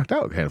 People have been knocked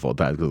out a handful of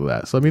times because of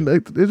that. So, I mean,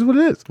 it is what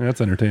it is. Yeah, that's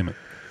entertainment.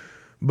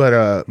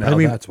 But now I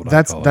mean,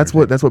 that's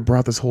what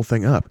brought this whole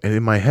thing up. And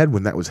in my head,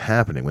 when that was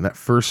happening, when that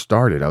first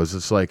started, I was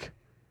just like,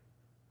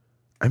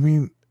 I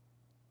mean,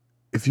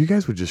 if you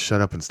guys would just shut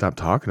up and stop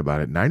talking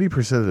about it,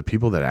 90% of the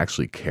people that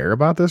actually care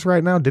about this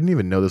right now didn't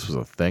even know this was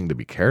a thing to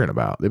be caring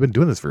about. They've been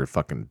doing this for a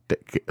fucking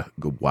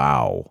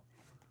wow.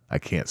 I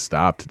can't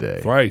stop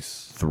today.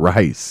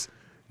 Thrice.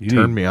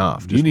 Turn me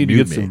off. Just you need to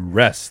get me. some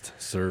rest,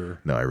 sir.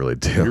 No, I really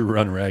do. You're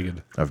run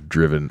ragged. I've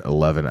driven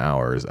 11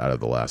 hours out of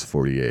the last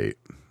 48.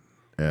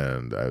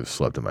 And I've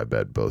slept in my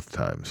bed both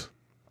times.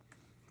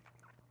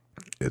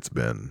 It's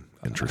been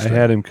interesting. I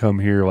had him come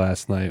here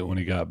last night when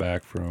he got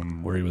back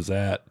from where he was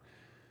at,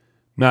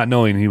 not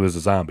knowing he was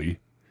a zombie.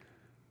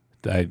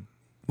 I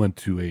went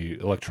to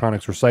a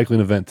electronics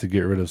recycling event to get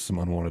rid of some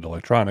unwanted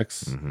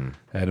electronics. Mm-hmm.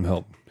 I had him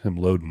help him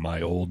load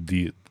my old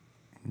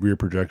rear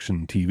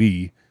projection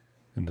TV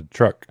in the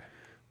truck,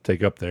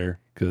 take up there,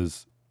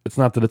 because it's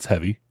not that it's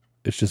heavy.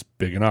 It's just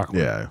big and awkward.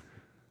 Yeah.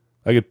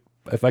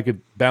 If I could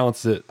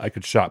balance it, I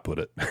could shot put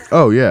it.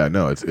 Oh yeah,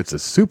 no, it's a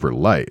super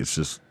light. It's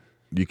just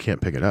you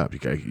can't pick it up. You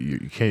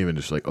can't even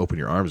just like open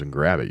your arms and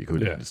grab it. You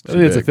could. Yeah, it's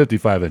a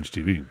 55-inch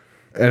TV,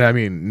 and I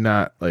mean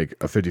not like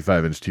a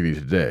 55-inch TV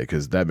today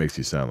because that makes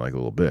you sound like a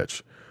little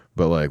bitch.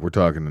 But like we're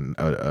talking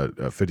a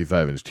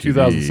 55-inch TV,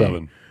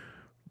 2007,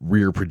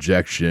 rear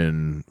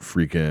projection,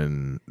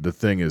 freaking, the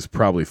thing is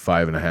probably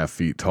 5.5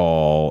 feet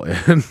tall.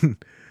 And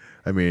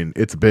I mean,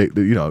 it's big,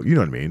 you know what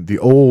I mean? The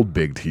old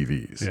big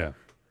TVs. Yeah.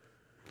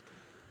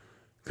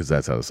 Because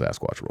that's how the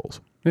Sasquatch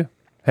rolls. Yeah.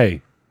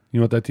 Hey, you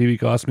know what that TV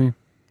cost me?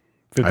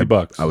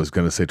 $50. I was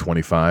going to say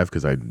 25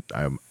 because I'm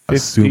 50.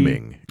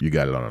 assuming you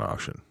got it on an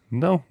auction.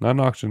 No, not an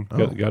auction.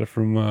 Got it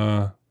from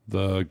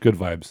the Good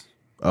Vibes.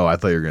 Oh, I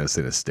thought you were going to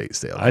say an estate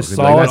sale. I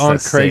saw it on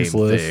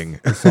Craigslist.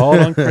 I saw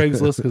it on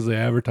Craigslist because they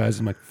advertised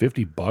them like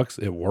 $50.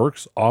 It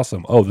works.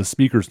 Awesome. Oh, the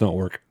speakers don't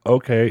work.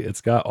 Okay, it's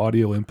got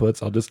audio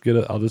inputs. I'll just get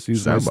it. I'll just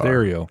use my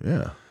stereo.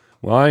 Yeah.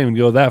 Well, I didn't even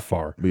go that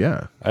far. But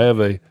yeah. I have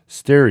a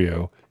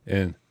stereo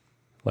and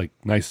like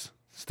nice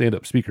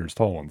stand-up speakers,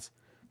 tall ones.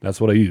 That's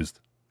what I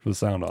used for the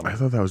sound on it. I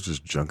thought that was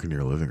just junk in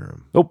your living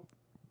room. Nope.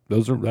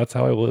 That's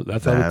how I live.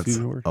 That's how the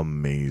TV works.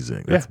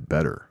 Amazing. That's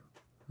better.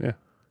 Yeah.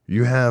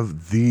 You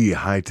have the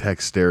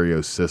high-tech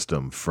stereo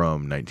system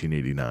from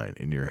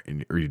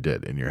 1989 or you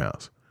did in your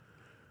house.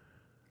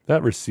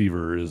 That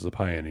receiver is a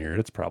Pioneer.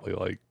 It's probably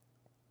like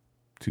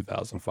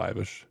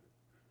 2005-ish.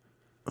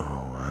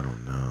 Oh, I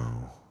don't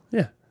know.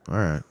 Yeah. All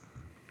right.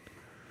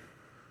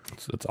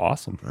 It's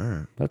awesome. All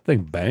right. That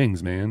thing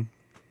bangs, man.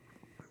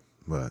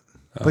 But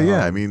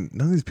yeah, I mean,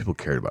 none of these people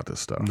cared about this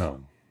stuff.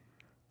 No.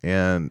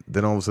 And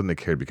then all of a sudden they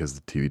cared because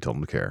the TV told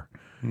them to care.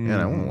 And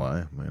I won't lie.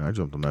 I mean, I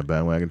jumped on that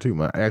bandwagon too.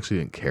 I actually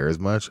didn't care as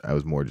much. I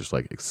was more just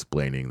like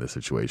explaining the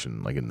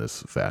situation, like in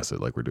this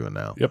facet, like we're doing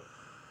now. Yep.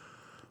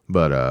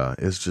 But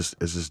it's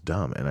just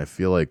dumb. And I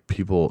feel like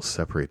people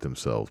separate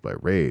themselves by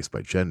race,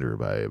 by gender,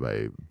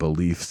 by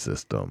belief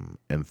system,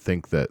 and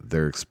think that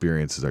their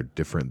experiences are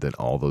different than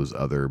all those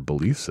other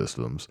belief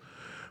systems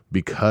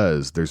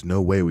because there's no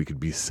way we could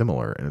be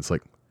similar. And it's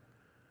like,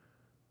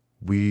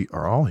 we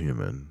are all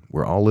human.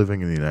 We're all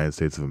living in the United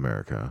States of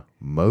America.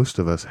 Most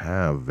of us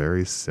have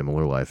very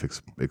similar life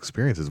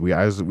experiences. We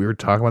were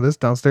talking about this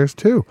downstairs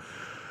too,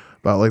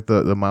 about like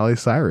the Miley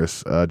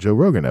Cyrus Joe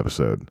Rogan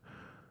episode,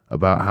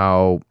 about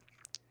how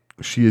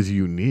she is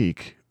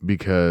unique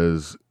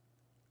because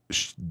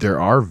there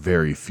are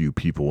very few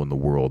people in the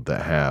world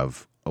that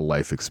have a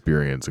life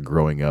experience, a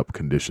growing up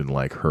condition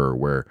like her,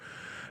 where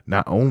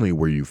not only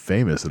were you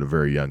famous at a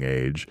very young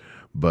age,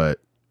 but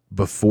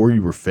before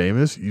you were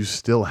famous, you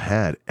still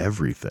had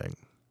everything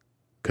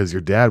because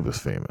your dad was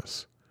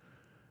famous.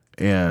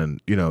 And,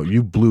 you know,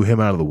 you blew him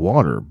out of the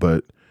water,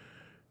 but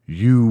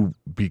you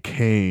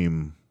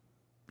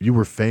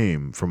were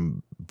fame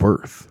from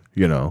birth,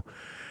 you know?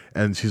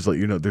 And she's like,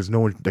 you know, there's no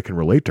one that can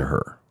relate to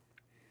her.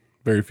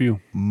 Very few.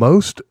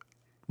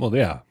 Well,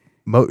 yeah.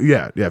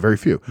 Very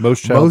few.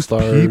 Most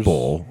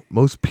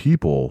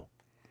people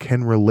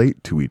can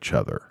relate to each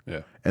other.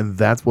 Yeah. And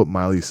that's what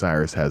Miley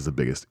Cyrus has the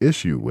biggest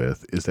issue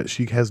with, is that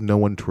she has no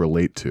one to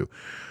relate to.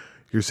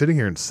 You're sitting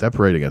here and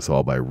separating us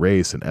all by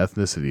race and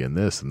ethnicity and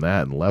this and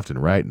that and left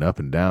and right and up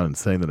and down and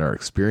saying that our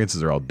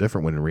experiences are all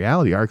different, when in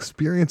reality our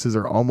experiences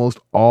are almost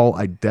all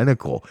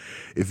identical.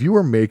 If you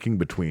are making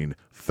between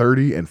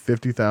 $30,000 and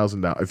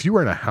 $50,000, if you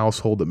were in a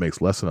household that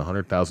makes less than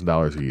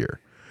 $100,000 a year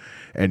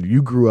and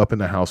you grew up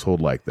in a household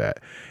like that,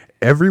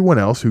 everyone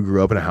else who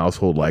grew up in a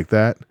household like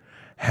that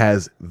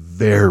has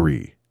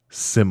very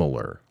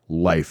similar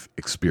life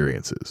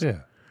experiences. Yeah.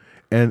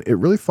 And it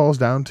really falls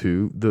down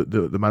to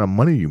the amount of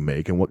money you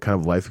make and what kind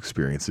of life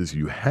experiences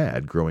you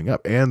had growing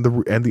up, and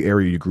the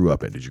area you grew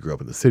up in. Did you grow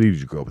up in the city? Did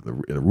you grow up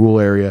in a rural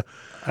area?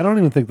 I don't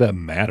even think that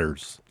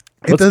matters.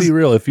 Let's be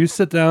real. If you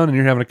sit down and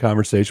you're having a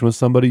conversation with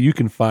somebody, you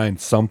can find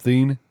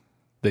something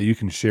that you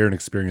can share an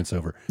experience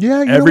over. Yeah,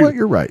 you know what?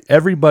 You're right.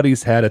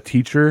 Everybody's had a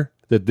teacher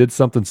that did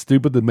something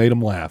stupid that made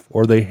them laugh,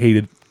 or they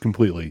hated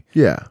completely.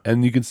 Yeah.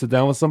 And you can sit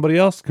down with somebody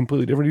else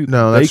completely different.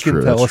 No, that's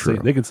true.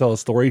 They can tell a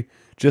story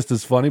just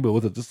as funny, but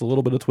with just a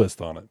little bit of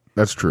twist on it.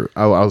 That's true.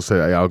 I'll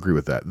agree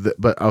with that.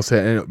 But I'll say,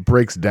 and it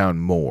breaks down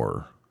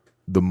more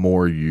the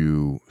more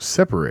you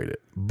separate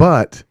it.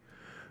 But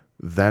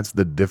that's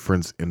the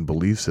difference in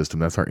belief system.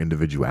 That's our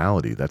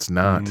individuality. That's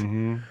not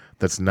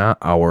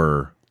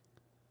our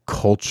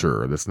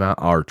culture. That's not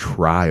our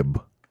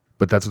tribe.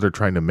 But that's what they're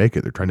trying to make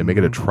it. They're trying to make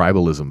it a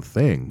tribalism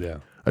thing,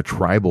 a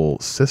tribal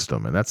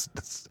system. And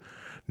that's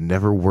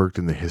never worked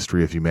in the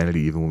history of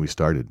humanity, even when we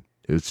started.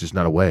 It's just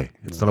not a way.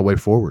 It's not a way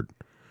forward.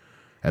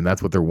 And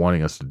that's what they're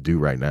wanting us to do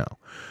right now.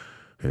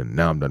 And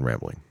now I'm done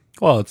rambling.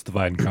 Well, it's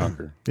divide and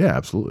conquer. Yeah,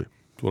 absolutely.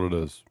 That's what it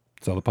is.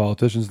 That's how the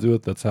politicians do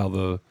it. That's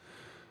how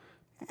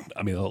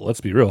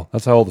let's be real.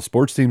 That's how all the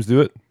sports teams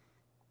do it.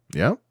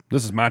 Yeah.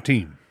 This is my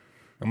team.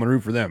 I'm going to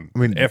root for them. I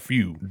mean, F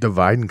you.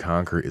 Divide and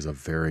conquer is a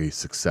very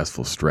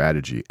successful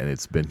strategy, and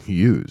it's been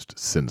used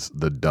since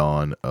the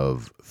dawn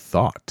of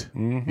thought.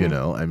 Mm-hmm. You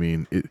know, I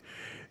mean,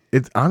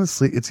 it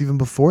honestly, it's even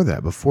before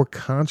that, before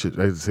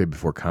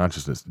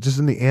consciousness, just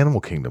in the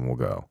animal kingdom we'll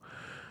go.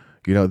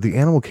 You know, the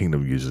animal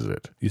kingdom uses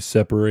it. You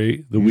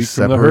separate the weak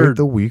from the herd.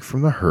 the weak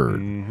from the herd.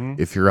 Mm-hmm.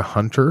 If you're a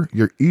hunter,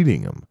 you're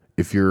eating them.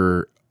 If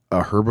you're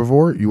a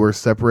herbivore, you are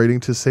separating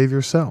to save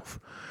yourself.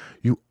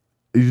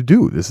 You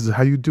do. This is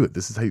how you do it.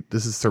 This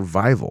is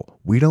survival.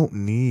 We don't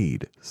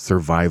need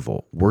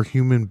survival. We're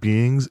human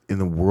beings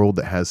in a world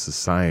that has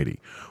society.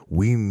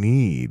 We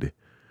need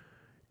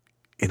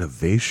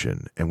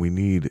innovation, and we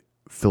need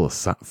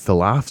philosophy.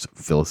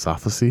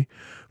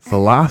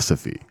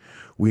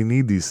 We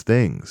need these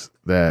things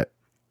that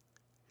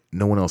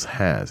no one else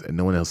has and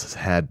no one else has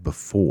had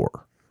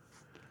before.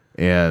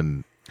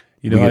 And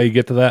you know how you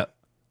get to that?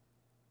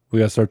 We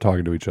got to start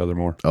talking to each other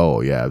more.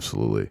 Oh yeah,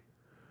 absolutely.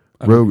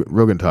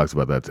 Rogan talks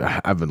about that.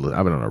 I've been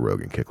on a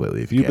Rogan kick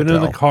lately. If You've been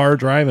in the car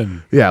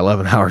driving. Yeah,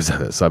 11 hours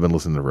of it. So I've been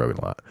listening to Rogan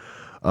a lot.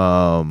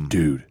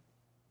 Dude.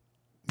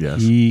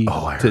 Yes. He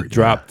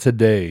dropped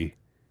today.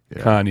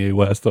 Yeah. Kanye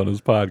West on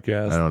his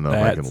podcast. I don't know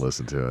if I can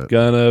listen to it.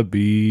 Gonna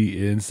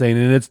be insane,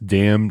 and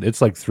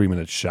it's like 3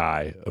 minutes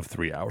shy of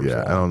 3 hours. Yeah,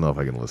 long. I don't know if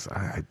I can listen.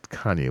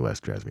 Kanye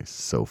West drives me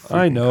so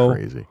freaking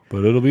crazy.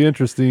 But it'll be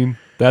interesting.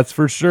 That's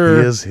for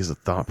sure. He's a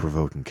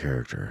thought-provoking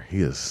character.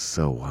 He is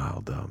so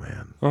wild, though,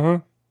 man. Uh-huh.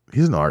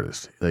 He's an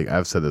artist. Like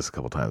I've said this a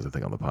couple times, I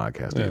think on the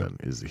podcast. Yeah.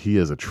 He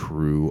is a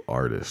true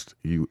artist.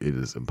 It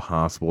is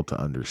impossible to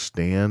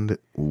understand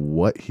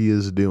what he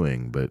is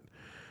doing, but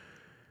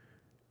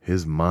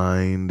his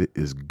mind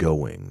is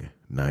going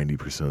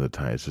 90% of the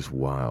time. It's just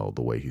wild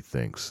the way he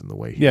thinks and the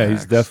way he acts.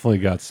 He's definitely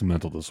got some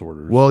mental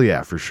disorders. Well,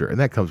 yeah, for sure. And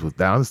that comes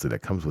with, honestly,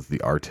 that comes with the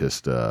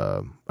artist,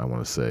 I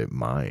want to say,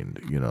 mind.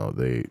 You know,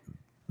 they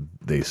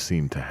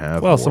seem to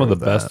have some of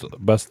the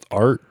best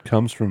art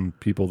comes from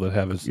people that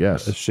have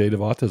a shade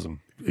of autism.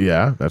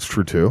 Yeah, that's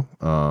true too.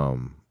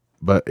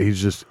 But he's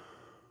just,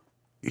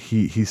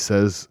 he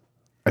says,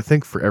 I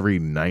think for every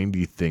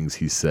 90 things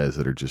he says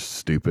that are just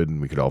stupid and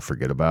we could all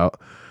forget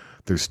about,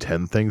 there's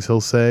 10 things he'll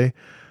say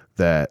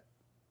that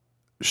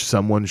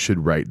someone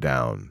should write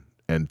down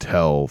and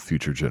tell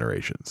future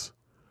generations.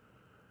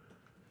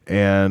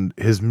 And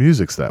his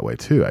music's that way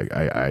too.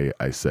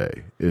 I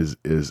say is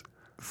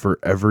for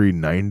every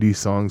 90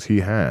 songs he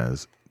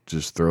has,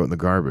 just throw it in the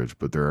garbage.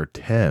 But there are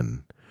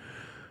 10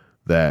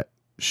 that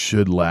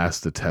should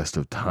last the test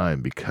of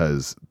time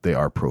because they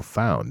are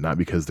profound, not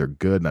because they're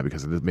good, not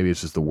because maybe it's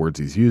just the words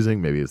he's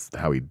using, maybe it's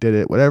how he did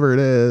it, whatever it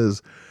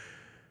is.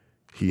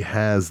 He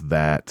has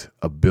that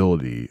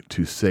ability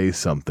to say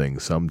something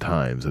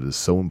sometimes that is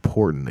so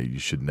important that you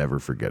should never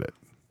forget it.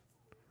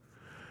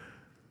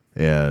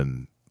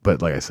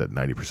 But like I said,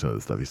 90% of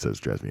the stuff he says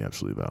drives me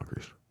absolutely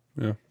bonkers.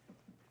 Yeah.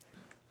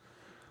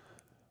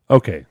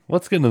 Okay,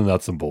 let's get into the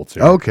nuts and bolts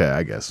here. Okay,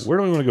 I guess. Where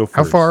do we want to go first?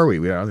 How far are we?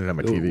 I don't even have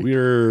my TV.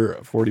 We're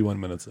 41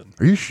 minutes in.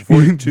 Are you sure?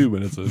 42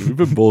 minutes in. We've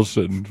been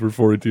bullshitting for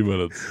 42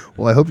 minutes.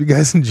 Well, I hope you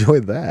guys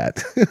enjoyed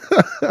that.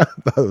 I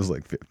thought it was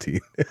like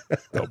 15.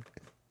 Nope.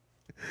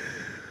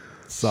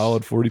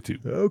 Solid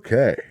 42.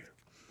 Okay.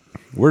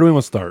 Where do we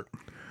want to start?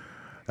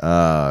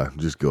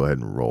 Just go ahead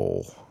and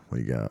roll. What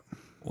you got?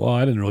 Well,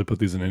 I didn't really put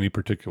these in any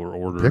particular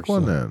order. Pick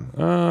one then.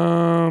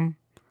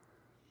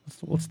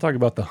 Let's talk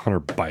about the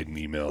Hunter Biden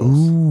emails.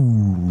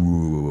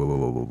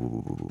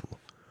 Ooh.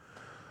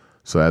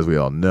 So as we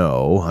all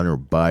know, Hunter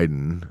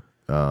Biden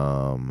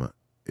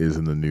is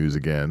in the news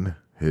again.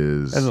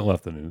 Hasn't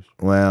left the news.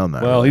 Well,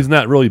 not really. He's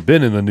not really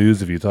been in the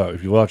news if you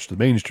watch the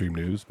mainstream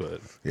news,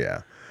 but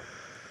yeah.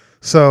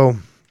 So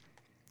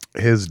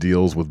his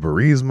deals with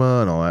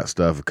Burisma and all that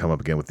stuff have come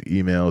up again with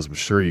the emails. I'm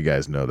sure you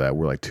guys know that.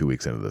 We're like 2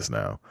 weeks into this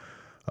now.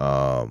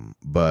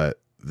 But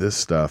this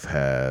stuff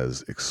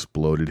has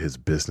exploded. His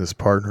business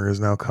partner has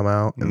now come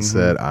out and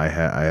said, I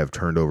have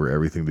turned over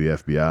everything to the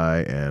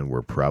FBI and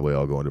we're probably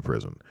all going to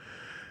prison.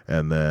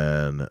 And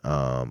then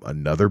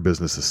another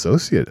business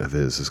associate of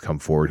his has come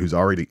forward who's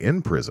already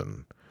in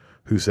prison,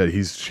 who said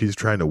he's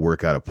trying to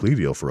work out a plea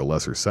deal for a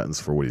lesser sentence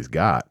for what he's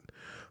got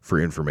for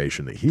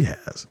information that he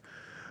has.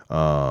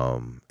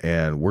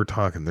 And we're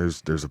talking,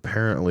 there's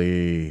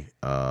apparently,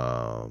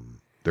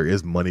 there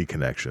is money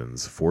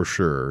connections for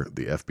sure.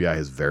 The FBI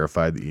has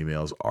verified the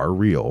emails are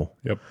real.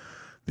 Yep.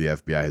 The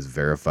FBI has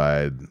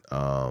verified,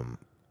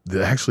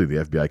 actually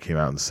the FBI came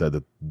out and said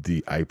that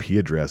the IP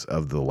address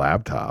of the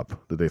laptop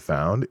that they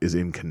found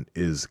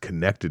is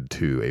connected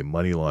to a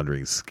money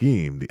laundering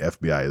scheme the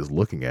FBI is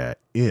looking at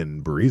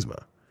in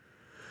Burisma.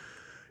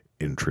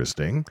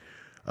 Interesting.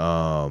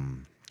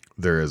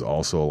 There is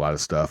also a lot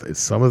of stuff.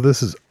 Some of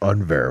this is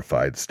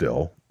unverified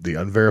still. The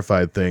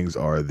unverified things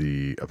are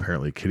the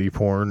apparently kitty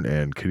porn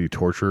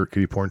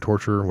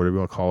torture, whatever you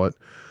want to call it,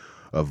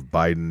 of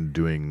Biden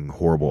doing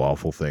horrible,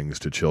 awful things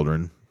to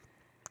children.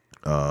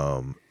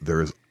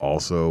 There is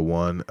also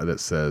one that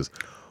says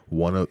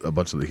he has a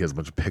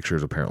bunch of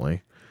pictures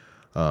apparently.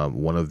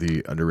 One of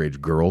the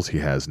underage girls he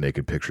has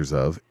naked pictures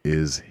of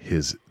is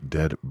his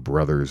dead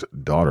brother's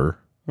daughter.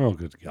 Oh,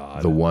 good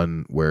God. The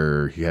one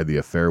where he had the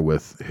affair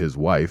with his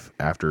wife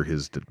after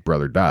his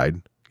brother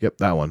died. Yep,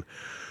 that one.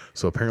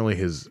 So apparently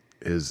his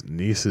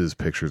niece's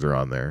pictures are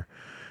on there.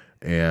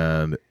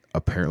 And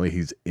apparently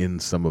he's in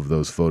some of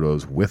those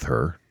photos with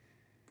her.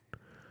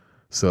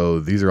 So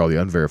these are all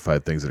the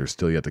unverified things that are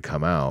still yet to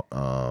come out.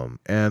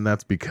 And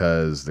that's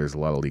because there's a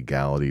lot of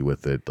legality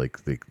with it. Like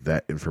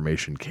that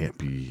information can't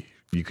be...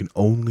 You can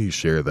only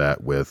share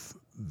that with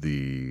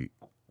the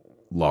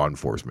law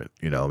enforcement.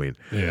 You know, I mean,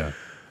 Yeah.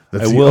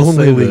 that's I the will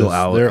only say legal this,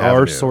 out. there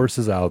are avenue.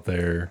 sources out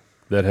there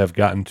that have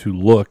gotten to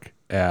look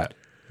at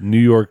New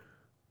York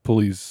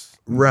police,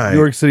 Right. New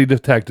York City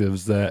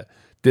detectives that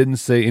didn't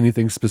say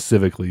anything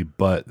specifically,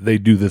 but they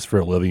do this for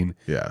a living,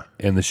 Yeah,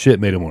 and the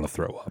shit made them want to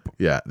throw up.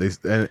 yeah.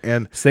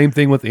 And Same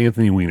thing with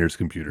Anthony Weiner's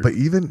computer. but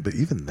even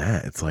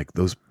that, it's like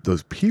those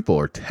people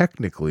are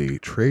technically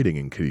trading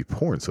in kiddie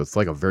porn, so it's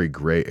like a very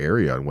gray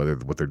area on whether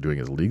what they're doing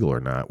is legal or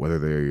not. Whether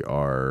they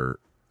are,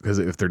 because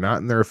if they're not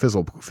in their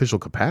official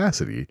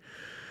capacity,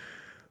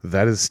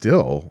 that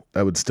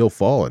would still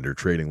fall under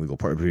trading legal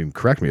porn. I mean,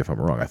 correct me if I'm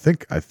wrong. I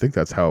think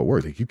that's how it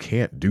works. Like, you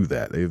can't do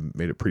that. They've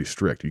made it pretty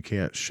strict. You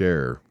can't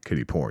share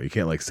kiddie porn. You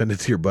can't like send it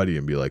to your buddy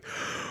and be like,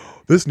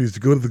 this needs to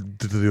go to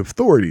the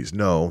authorities.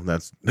 No,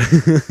 that's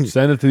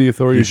Send it to the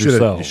authorities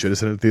yourself. You should have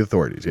sent it to the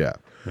authorities. Yeah.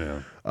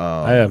 Yeah.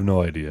 I have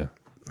no idea.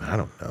 I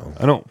don't know.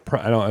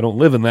 I don't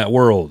live in that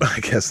world.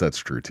 I guess that's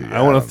true too. Yeah,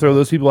 I want to throw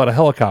those people out of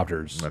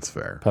helicopters. That's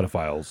fair.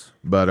 Pedophiles.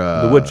 But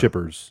The wood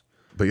chippers.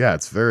 But yeah,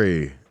 it's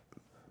very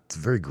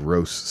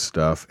gross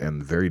stuff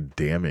and very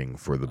damning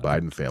for the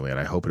Biden family. And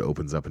I hope it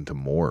opens up into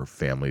more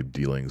family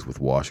dealings with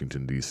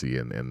Washington D.C.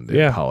 and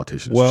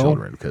politicians'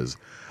 children. Because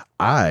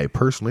I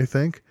personally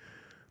think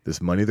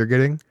this money they're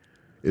getting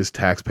is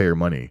taxpayer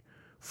money,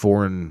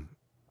 foreign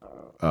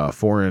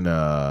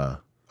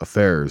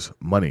affairs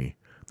money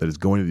that is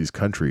going to these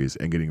countries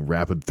and getting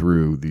rapid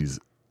through these,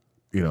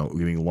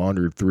 getting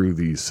laundered through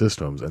these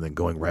systems and then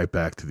going right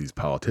back to these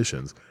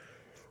politicians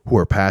who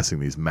are passing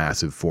these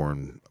massive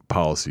foreign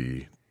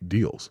policy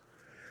deals.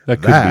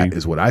 That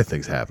is what I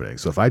think is happening.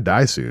 So if I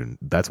die soon,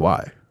 that's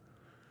why.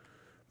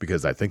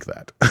 Because I think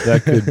that.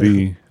 That could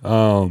be.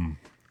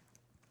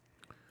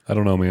 I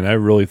don't know, man. I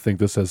really think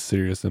this has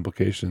serious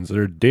implications.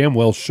 There damn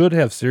well should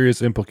have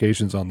serious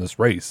implications on this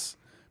race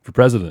for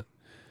president.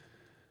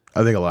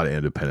 I think a lot of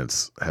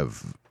independents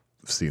have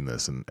seen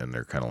this and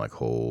they're kind of like,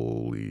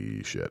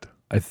 holy shit.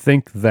 I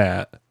think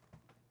that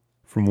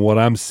from what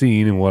I'm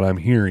seeing and what I'm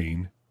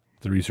hearing,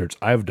 the research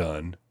I've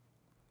done,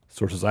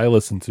 sources I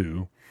listen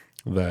to,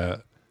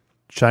 that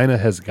China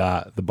has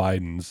got the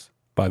Bidens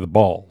by the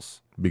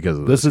balls. Because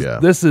of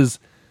This is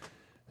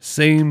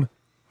same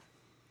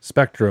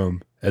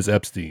spectrum as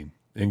Epstein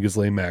and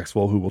Ghislaine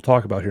Maxwell, who we'll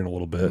talk about here in a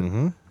little bit.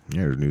 Mm-hmm.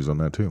 Yeah, there's news on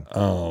that too.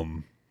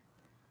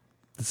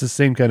 It's the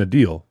same kind of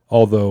deal.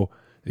 Although,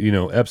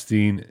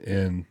 Epstein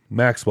and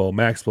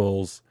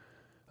Maxwell's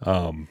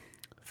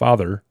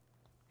father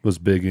was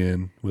big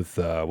in with,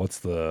 what's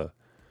the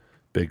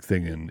big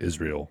thing in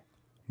Israel?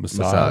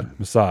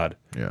 Mossad.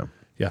 Yeah.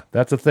 Yeah,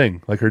 that's a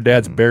thing. Like, her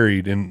dad's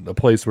buried in a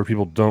place where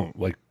people don't,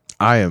 like...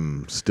 I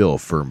am still a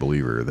firm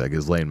believer that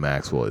Ghislaine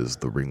Maxwell is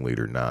the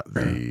ringleader, not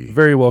the...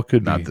 Very well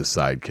could not be. the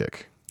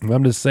sidekick.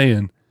 I'm just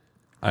saying,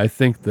 I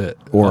think that...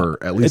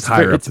 Or at least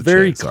higher up it's the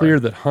very chain, clear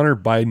that Hunter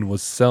Biden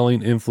was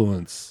selling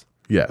influence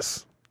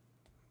yes.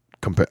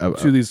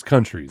 to these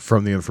countries.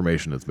 From the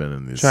information that's been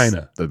in these...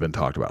 China. That's been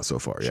talked about so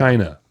far.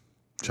 Yeah.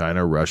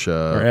 China,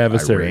 Russia, Our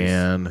adversaries.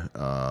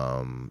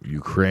 Iran,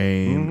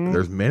 Ukraine.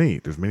 There's many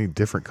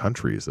different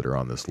countries that are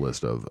on this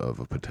list of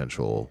a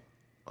potential.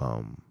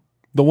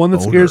 The one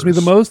that scares me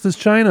the most is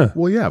China.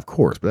 Well, yeah, of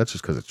course, but that's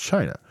just because it's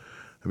China.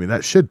 I mean,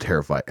 that should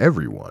terrify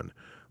everyone,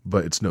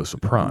 but it's no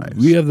surprise.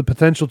 We have the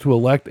potential to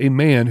elect a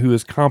man who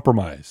is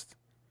compromised.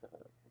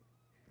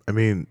 I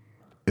mean,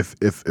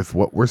 if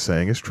what we're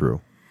saying is true,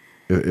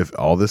 if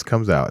all this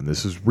comes out and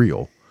this is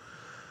real,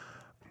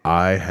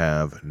 I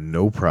have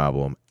no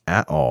problem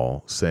at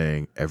all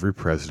saying every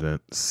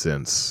president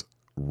since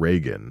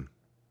Reagan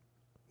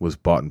was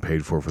bought and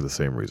paid for the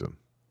same reason.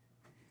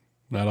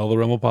 Not all the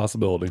realm of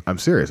possibility. I'm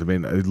serious. I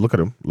mean, look at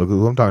them. Look at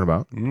who I'm talking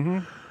about.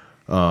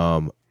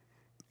 Mm-hmm.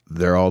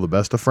 They're all the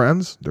best of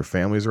friends. Their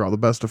families are all the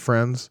best of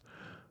friends.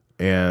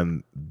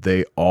 And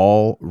they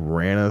all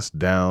ran us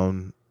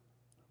down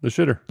The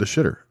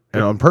shitter.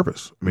 And on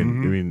purpose. I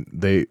mean,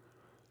 they...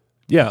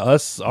 Yeah,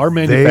 our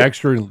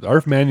manufacturing leaving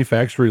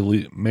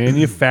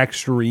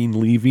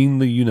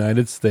the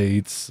United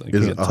States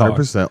is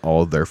 100%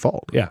 all their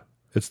fault. Yeah,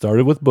 it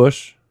started with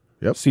Bush,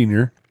 Yep.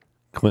 Senior.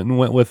 Clinton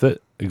went with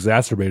it,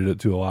 exacerbated it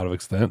to a lot of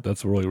extent.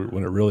 That's really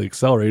when it really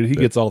accelerated. He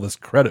gets all this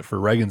credit for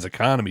Reagan's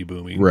economy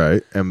booming.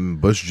 Right,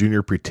 and Bush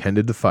Jr.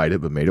 pretended to fight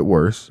it, but made it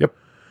worse. Yep.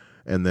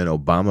 And then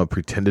Obama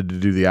pretended to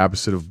do the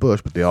opposite of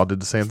Bush, but they all did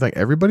the same thing.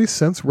 Everybody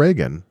since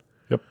Reagan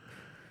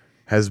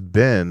has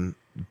been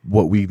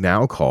what we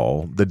now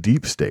call the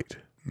deep state.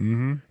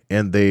 Mm-hmm.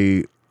 And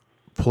they,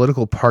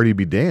 political party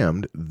be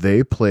damned,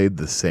 they played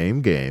the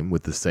same game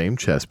with the same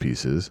chess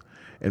pieces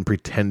and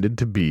pretended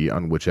to be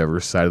on whichever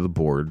side of the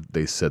board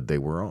they said they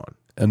were on.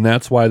 And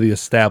that's why the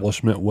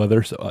establishment,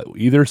 whether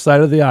either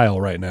side of the aisle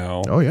right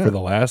now,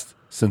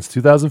 since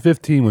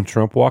 2015 when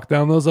Trump walked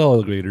down those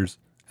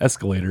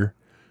escalator,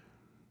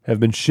 have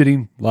been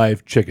shitting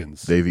live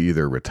chickens. They've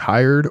either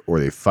retired or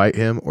they fight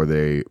him or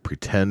they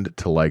pretend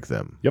to like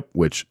them. Yep.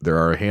 Which there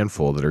are a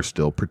handful that are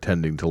still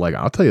pretending to like.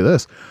 I'll tell you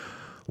this,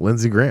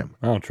 Lindsey Graham.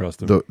 I don't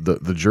trust him.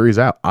 The jury's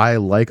out. I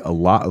like a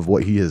lot of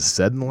what he has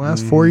said in the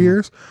last 4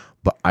 years,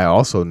 But I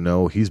also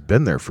know he's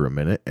been there for a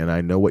minute, and I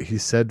know what he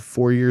said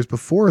 4 years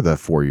before the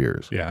 4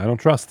 years. Yeah, I don't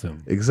trust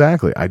him.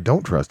 Exactly. I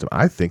don't trust him.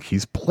 I think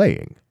he's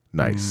playing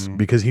nice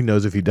because he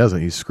knows if he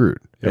doesn't, he's screwed.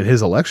 Yep. And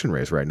his election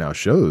race right now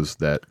shows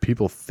that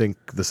people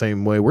think the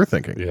same way we're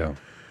thinking. Yeah.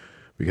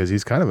 Because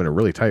he's kind of in a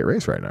really tight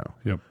race right now.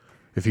 Yep.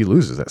 If he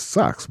loses, that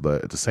sucks.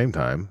 But at the same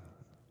time,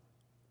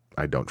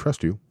 I don't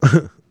trust you.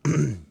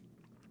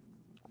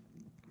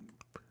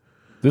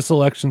 This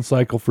election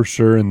cycle for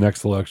sure, and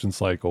next election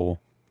cycle,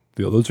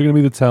 those are going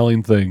to be the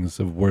telling things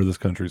of where this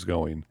country's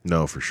going.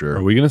 No, for sure.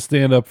 Are we going to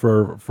stand up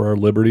for our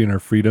liberty and our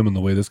freedom and the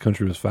way this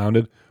country was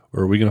founded,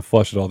 or are we going to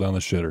flush it all down the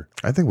shitter?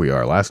 I think we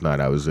are. Last night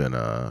I was in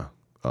where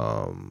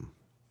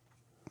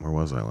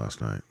was I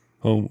last night?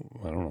 Oh,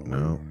 I don't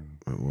know.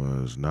 No, it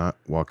was not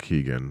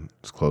Waukegan.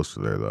 It's close to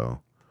there though.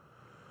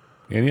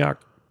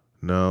 Antioch?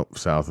 No,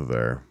 south of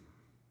there.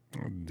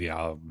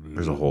 Yeah.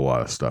 There's a whole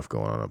lot of stuff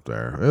going on up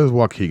there. It was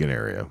Waukegan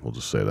area. We'll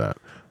just say that.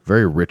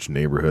 Very rich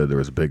neighborhood. There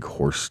was a big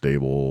horse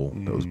stable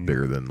that was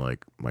bigger than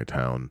like my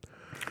town.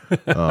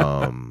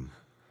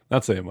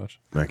 Not saying much.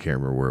 I can't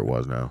remember where it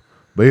was now.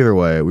 But either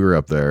way, we were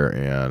up there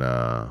and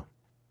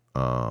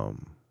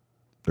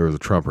there was a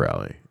Trump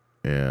rally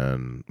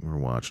and we were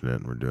watching it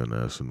and we're doing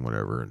this and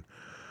whatever.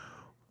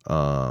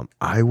 And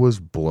I was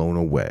blown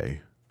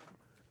away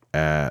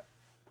at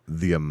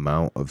the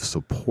amount of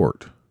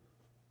support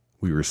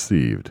we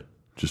received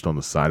just on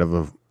the side of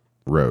a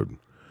road.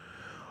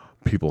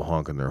 People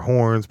honking their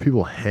horns,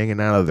 people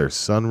hanging out of their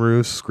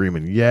sunroofs,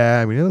 screaming, yeah.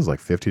 I mean, it was like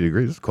 50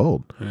 degrees. It's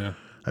cold. Yeah.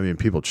 I mean,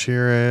 people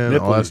cheering,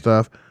 all that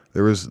stuff.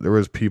 There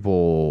was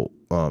people,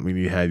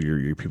 you had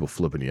your people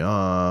flipping you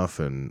off,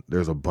 and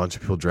there's a bunch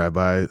of people drive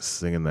by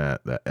singing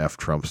that F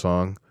Trump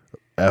song,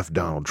 F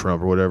Donald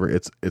Trump or whatever.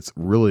 It's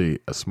really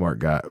a smart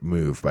guy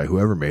move by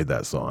whoever made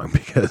that song,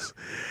 because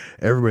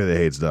everybody that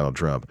hates Donald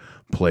Trump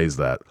plays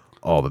that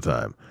all the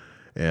time.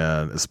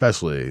 And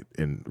especially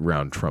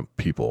around Trump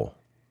people.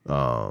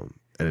 And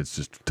it's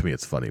just, to me,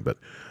 it's funny, but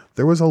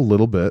there was a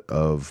little bit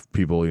of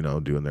people,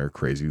 doing their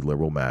crazy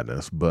liberal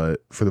madness,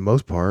 but for the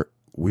most part,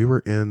 we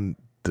were in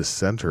the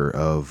center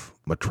of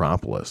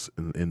metropolis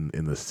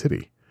in the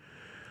city.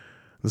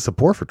 The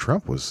support for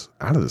Trump was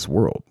out of this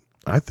world.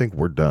 I think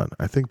we're done.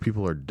 I think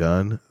people are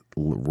done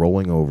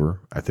rolling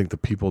over. I think the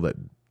people that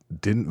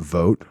didn't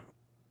vote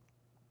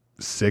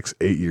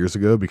 6-8 years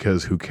ago,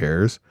 because who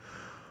cares,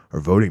 are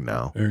voting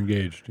now. They're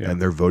engaged, yeah.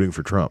 And they're voting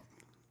for Trump.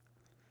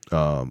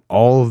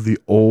 All of the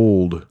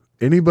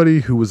anybody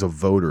who was a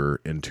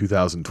voter in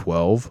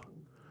 2012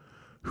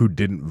 who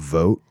didn't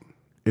vote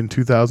in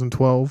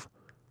 2012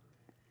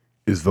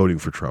 is voting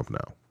for Trump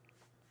now.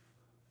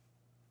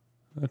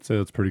 I'd say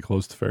that's pretty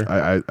close to fair.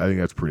 I think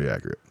that's pretty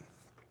accurate.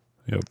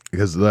 Yep.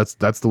 Because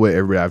that's the way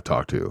everybody I've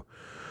talked to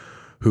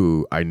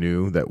who I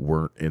knew that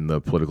weren't in the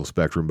political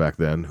spectrum back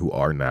then, who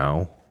are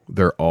now,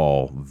 they're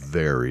all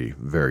very,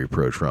 very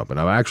pro-Trump. And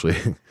I'm actually,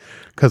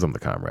 because I'm the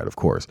comrade, of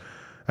course,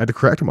 I had to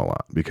correct him a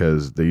lot,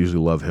 because they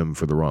usually love him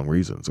for the wrong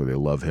reasons, or they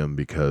love him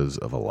because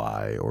of a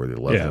lie, or they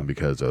love him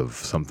because of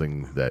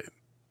something that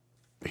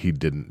he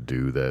didn't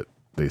do that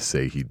they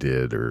say he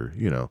did, or,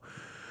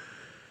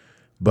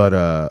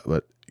 But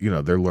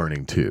they're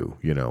learning too.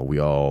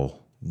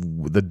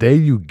 The day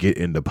you get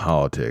into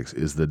politics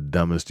is the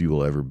dumbest you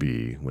will ever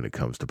be when it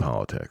comes to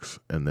politics.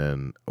 And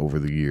then over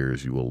the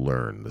years, you will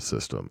learn the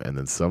system. And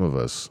then some of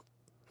us,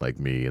 like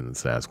me and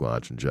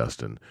Sasquatch and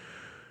Justin,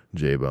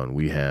 J-Bone,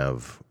 we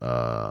have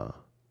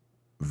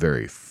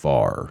very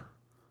far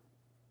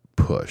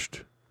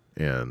pushed.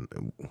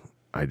 And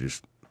I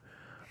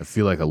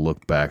feel like I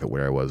look back at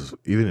where I was,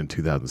 even in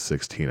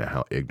 2016, at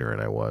how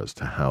ignorant I was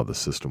to how the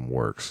system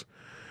works.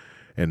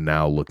 And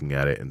now looking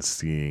at it and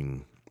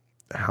seeing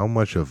how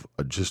much of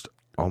just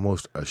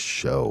almost a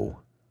show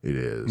it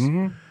is,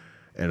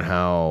 and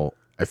how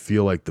I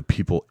feel like the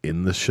people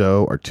in the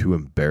show are too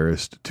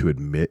embarrassed to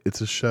admit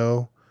it's a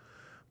show.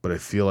 But I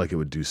feel like it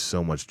would do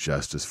so much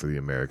justice for the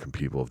American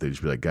people if they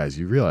just be like, guys,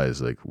 you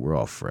realize like we're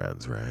all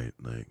friends, right?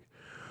 Like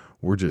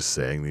we're just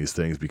saying these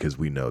things because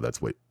we know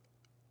that's what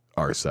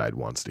our side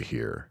wants to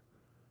hear.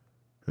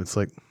 And it's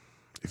like,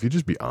 if you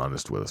just be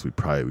honest with us, we'd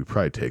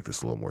probably take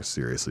this a little more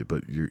seriously.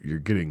 But you're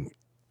getting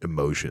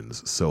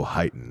emotions so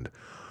heightened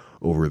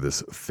over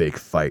this fake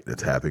fight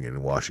that's happening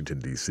in Washington,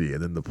 D.C.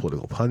 And then the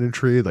political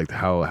punditry, like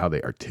how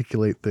they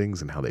articulate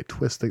things and how they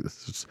twist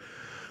things.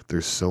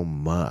 There's so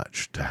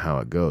much to how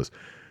it goes.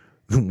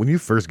 When you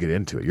first get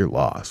into it, you're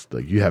lost.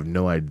 Like you have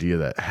no idea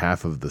that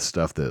half of the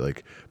stuff that,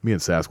 like, me and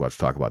Sasquatch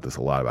talk about this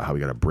a lot, about how we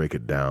got to break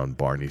it down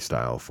Barney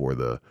style for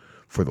the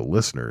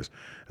listeners.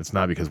 It's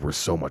not because we're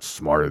so much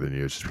smarter than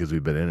you. It's just because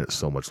we've been in it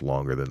so much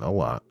longer than a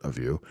lot of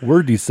you.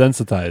 We're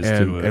desensitized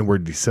to it. And we're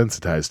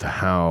desensitized to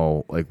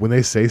how, like, when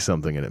they say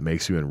something and it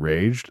makes you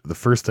enraged, the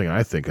first thing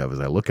I think of is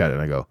I look at it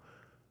and I go,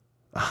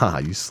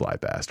 you sly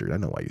bastard. I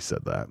know why you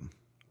said that.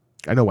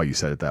 I know why you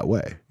said it that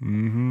way.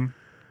 Mm-hmm.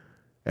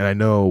 And I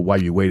know why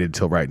you waited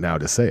till right now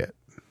to say it.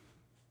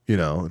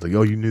 It's like,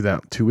 oh, you knew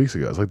that 2 weeks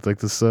ago. It's like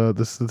this thing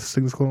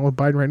that's going on with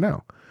Biden right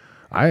now.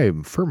 I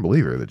am a firm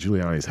believer that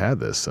Giuliani's had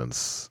this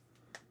since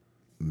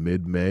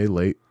mid-May,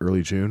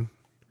 early June.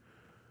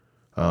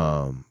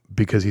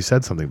 Because he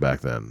said something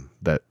back then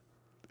that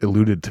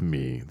alluded to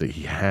me that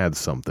he had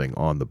something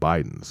on the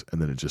Bidens,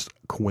 and then it just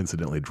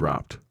coincidentally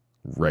dropped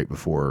right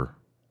before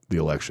the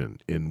election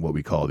in what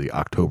we call the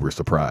October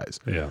surprise.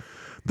 Yeah.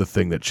 The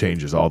thing that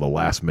changes all the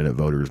last-minute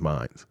voters'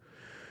 minds.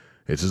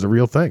 It's just a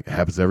real thing. It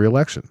happens every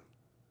election.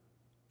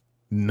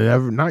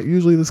 Not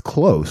usually this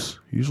close.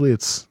 Usually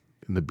it's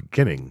in the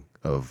beginning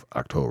of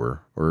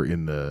October or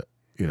in the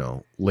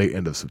late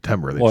end of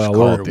September. They just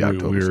call it the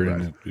October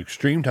surprise. In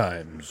extreme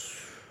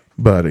times.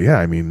 But yeah,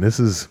 I mean, this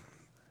is,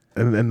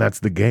 and that's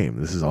the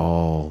game. This is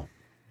all,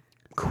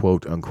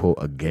 quote unquote,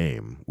 a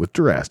game with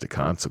drastic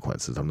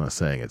consequences. I'm not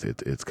saying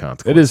it's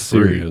consequences. It is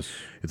serious.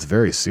 It's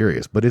very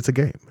serious, but it's a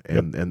game,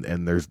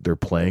 and they're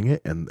playing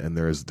it, and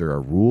there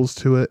are rules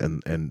to it,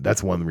 and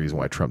that's one reason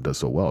why Trump does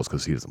so well is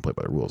because he doesn't play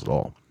by the rules at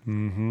all.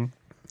 Mm-hmm.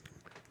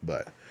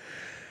 But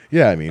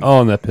yeah, I mean,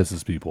 and that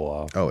pisses people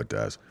off. Oh, it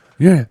does.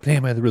 Yeah,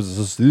 damn,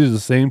 these are the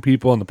same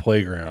people on the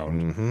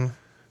playground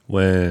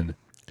when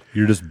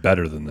you're just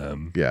better than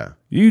them. Yeah,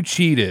 you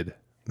cheated.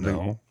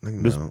 No,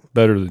 just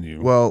better than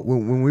you. Well,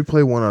 when we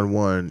play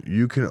 1-on-1,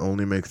 you can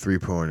only make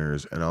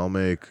 3-pointers, and I'll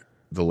make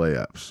the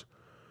layups.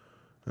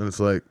 And it's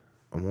like,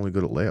 I'm only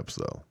good at layups,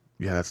 though.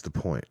 Yeah, that's the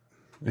point.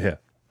 Yeah.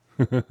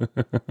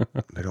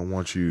 They don't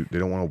want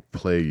to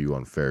play you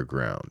on fair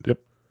ground. Yep.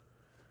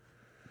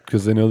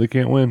 Because they know they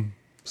can't win.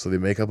 So they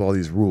make up all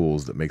these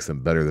rules that makes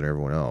them better than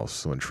everyone else.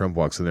 So when Trump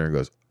walks in there and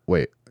goes,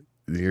 wait,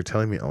 you're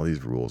telling me all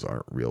these rules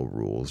aren't real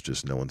rules,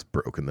 just no one's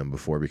broken them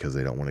before because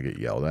they don't want to get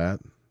yelled at?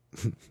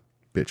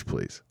 Bitch,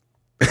 please.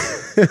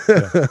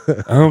 Yeah.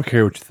 I don't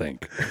care what you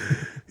think.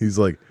 He's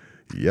like,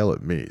 yell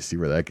at me. See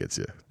where that gets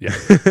you. Yeah.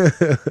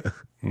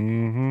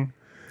 Mm-hmm.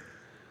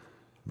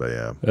 But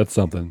yeah. That's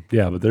something.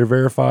 Yeah, but they're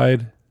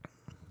verified.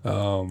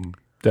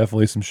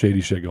 Definitely some shady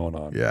shit going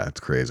on. Yeah,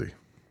 it's crazy.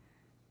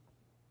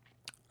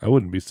 I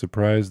wouldn't be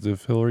surprised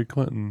if Hillary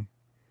Clinton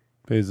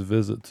pays a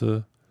visit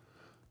to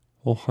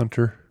old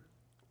Hunter.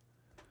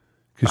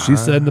 Because she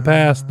said in the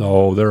past,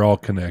 no, they're all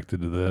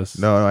connected to this.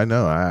 No, I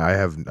know.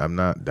 I'm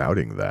not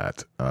doubting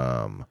that.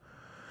 I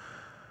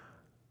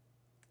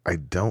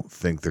don't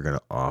think they're going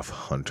to off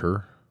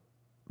Hunter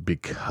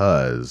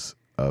because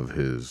of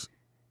his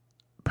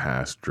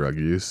past drug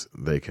use.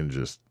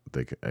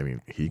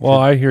 Well,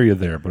 I hear you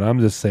there, but I'm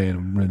just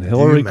saying when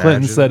Hillary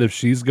Clinton said if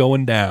she's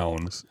going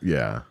down,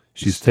 yeah,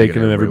 she's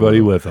taking everybody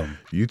with him.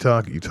 You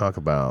talk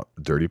about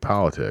dirty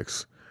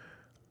politics.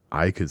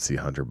 I could see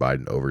Hunter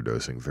Biden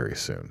overdosing very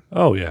soon.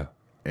 Oh, yeah.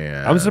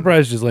 And I'm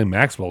surprised Ghislaine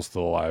Maxwell's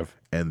still alive.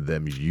 And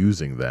them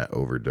using that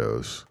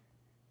overdose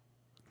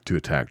to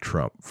attack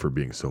Trump for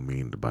being so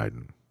mean to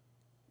Biden.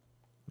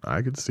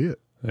 I could see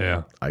it.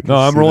 Yeah.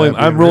 I'm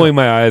rolling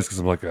my eyes because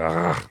I'm like,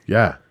 ah.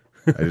 Yeah.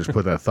 I just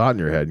put that thought in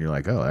your head and you're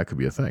like, oh, that could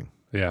be a thing.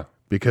 Yeah.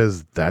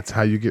 Because that's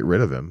how you get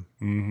rid of him.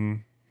 Mm-hmm.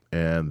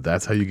 And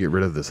that's how you get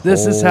rid of this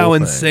This is how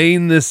thing.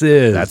 insane this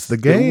is. That's the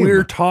game.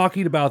 We're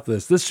talking about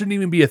this. This shouldn't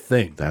even be a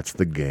thing. That's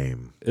the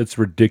game. It's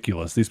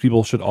ridiculous. These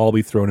people should all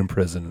be thrown in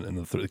prison and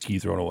the key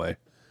thrown away.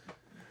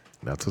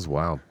 That's what's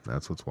wild.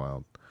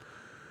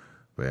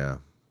 But yeah.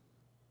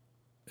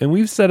 And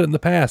we've said it in the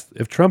past.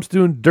 If Trump's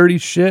doing dirty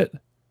shit,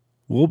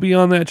 we'll be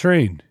on that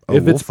train.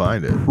 If we'll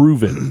find it.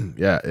 Proven.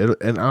 Yeah.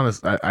 And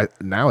honest, I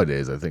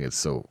nowadays, I think it's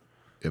so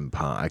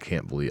I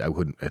can't believe,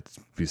 it'd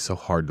be so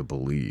hard to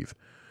believe.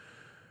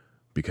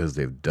 Because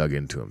they've dug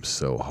into him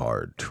so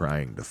hard,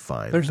 trying to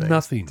find There's things.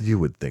 Nothing. You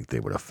would think they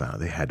would have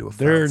found. They had to have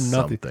There's found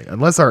nothing. something.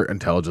 Unless our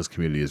intelligence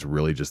community is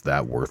really just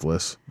that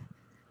worthless.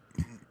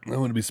 I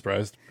wouldn't be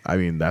surprised. I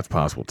mean, that's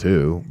possible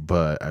too.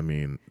 But I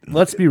mean,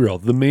 let's be real.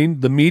 The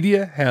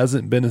media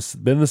hasn't been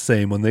the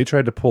same when they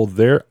tried to pull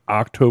their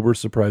October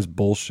surprise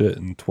bullshit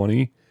in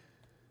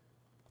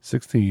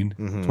 2016.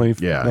 Mm-hmm. It was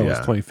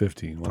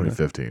 2015.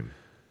 2015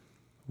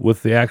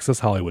 with the Access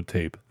Hollywood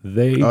tape.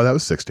 That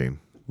was 16.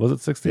 Was it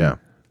 16? Yeah.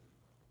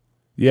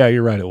 Yeah,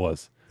 you're right. It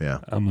was. Yeah.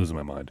 I'm losing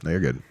my mind. No, you're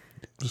good.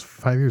 It was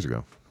 5 years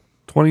ago.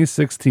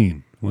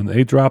 2016, when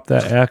they dropped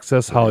that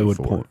Access Hollywood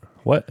point.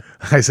 What?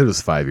 I said it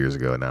was 5 years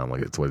ago, and now I'm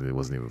like, it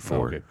wasn't even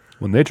 4. Okay.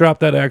 When they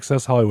dropped that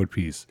Access Hollywood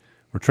piece,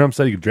 where Trump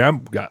said he could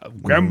grab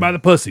him by the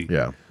pussy.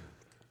 Yeah.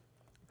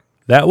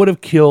 That would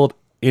have killed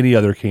any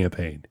other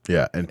campaign.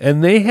 Yeah.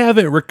 And they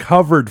haven't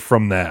recovered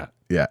from that.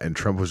 Yeah. And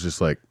Trump was just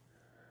like,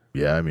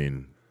 yeah, I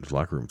mean, there's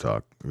locker room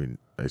talk. I mean,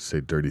 I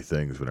say dirty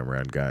things when I'm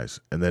around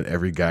guys. And then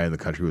every guy in the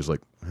country was like,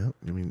 well,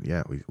 I mean,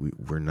 yeah,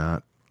 we're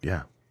not,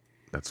 yeah,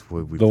 that's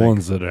what we think.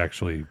 Ones that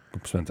actually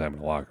spend time in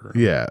the locker room.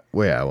 Yeah.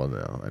 Well,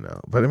 no, I know.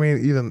 But I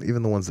mean,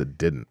 even the ones that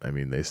didn't, I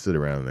mean, they stood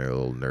around in their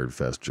little nerd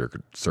fest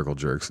circle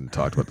jerks and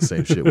talked about the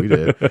same shit we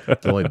did.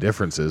 The only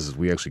difference is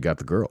we actually got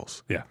the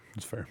girls. Yeah,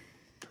 that's fair.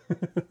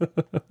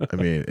 I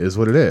mean, it is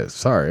what it is.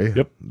 Sorry.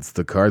 Yep. It's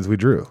the cards we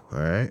drew. All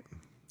right.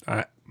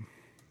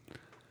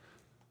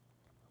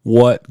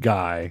 What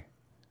guy,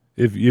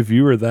 if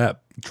you were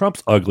that,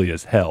 Trump's ugly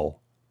as hell.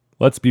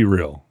 Let's be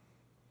real.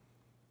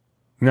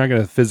 You're not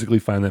going to physically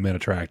find that man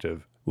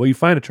attractive. What you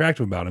find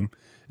attractive about him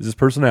is his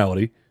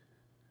personality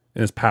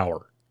and his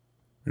power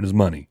and his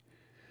money.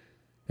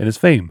 and his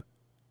fame.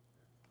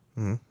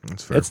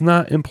 That's fair. It's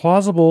not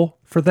implausible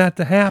for that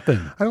to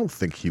happen. I don't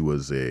think he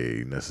was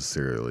a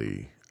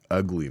necessarily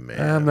ugly man.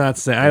 I'm not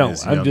saying in I don't.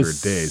 his I'm younger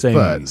just days, saying.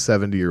 but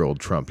 70-year-old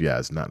Trump,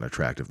 is not an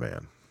attractive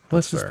man.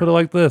 Let's just put it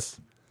like this.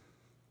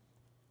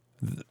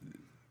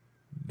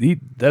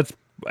 That's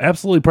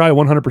absolutely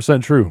probably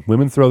 100% true.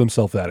 Women throw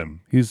themselves at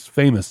him. He's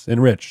famous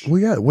and rich. Well,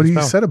 yeah. What He's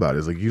he said about it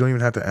is like you don't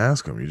even have to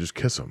ask him; you just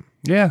kiss him.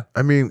 Yeah.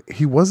 I mean,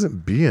 he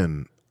wasn't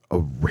being a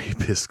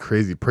rapist,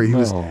 crazy. He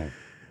was.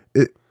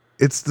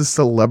 It's the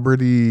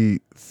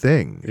celebrity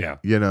thing. Yeah.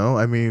 You know,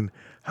 I mean,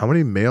 how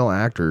many male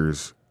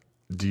actors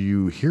do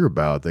you hear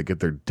about that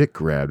get their dick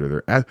grabbed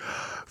or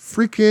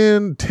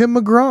freaking Tim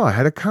McGraw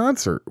had a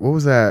concert. What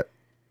was that?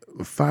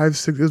 5,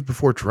 6, it was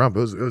before Trump. It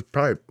was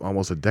probably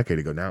almost a decade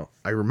ago now.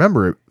 I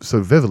remember it so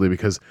vividly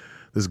because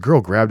this girl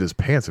grabbed his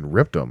pants and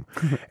ripped them,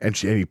 and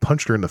he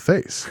punched her in the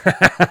face.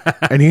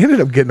 And he ended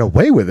up getting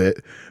away with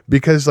it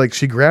because like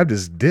she grabbed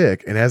his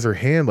dick, and as her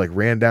hand like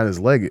ran down his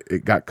leg,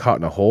 it got caught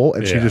in a hole,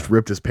 and she just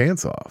ripped his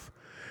pants off.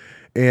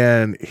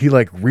 And he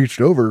like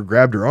reached over,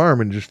 grabbed her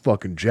arm, and just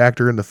fucking jacked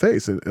her in the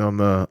face in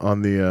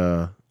the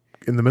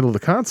middle of the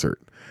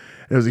concert.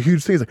 And it was a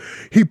huge thing. It's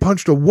like, he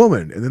punched a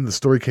woman. And then the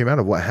story came out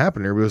of what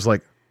happened. Everybody was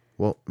like,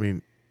 well, I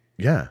mean,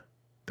 yeah,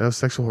 that was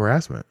sexual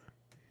harassment.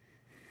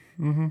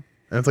 Mm-hmm. And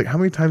it's like, how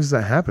many times does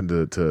that happen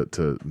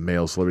to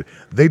male celebrities?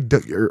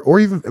 Or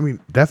even, I mean,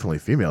 definitely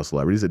female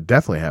celebrities. It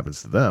definitely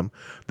happens to them.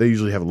 They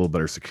usually have a little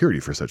better security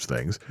for such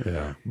things.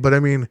 Yeah. But I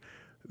mean,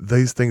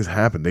 these things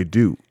happen. They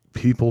do.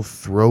 People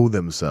throw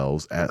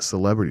themselves at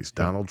celebrities.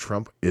 Donald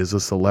Trump is a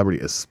celebrity,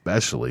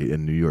 especially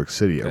in New York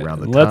City around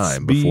the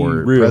time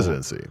before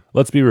presidency.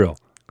 Let's be real.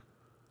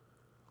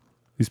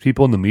 These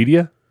people in the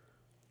media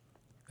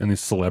and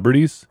these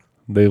celebrities,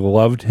 they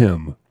loved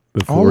him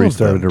before he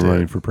started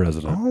running for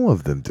president. All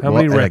of them did. How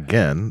many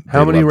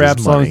rap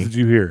songs did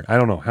you hear? I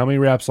don't know. How many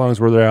rap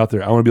songs were there out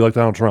there? I want to be like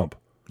Donald Trump.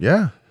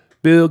 Yeah.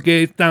 Bill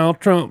Gates,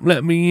 Donald Trump,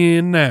 let me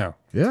in now.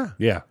 Yeah.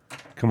 Yeah.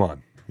 Come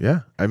on.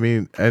 Yeah, I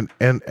mean, and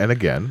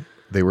again,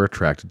 they were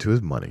attracted to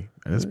his money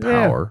and his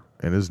power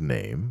and his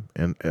name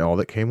and all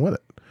that came with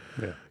it.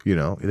 Yeah. You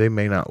know, they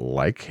may not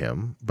like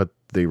him, but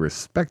they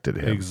respected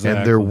him. Exactly.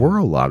 And there were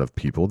a lot of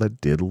people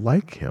that did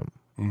like him.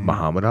 Mm-hmm.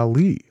 Muhammad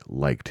Ali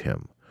liked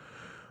him.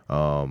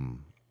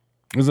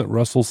 Isn't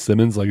Russell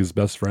Simmons like his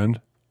best friend?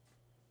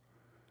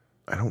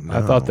 I don't know.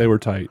 I thought they were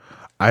tight.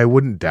 I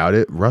wouldn't doubt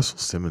it. Russell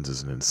Simmons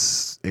is an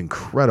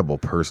incredible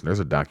person. There's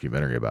a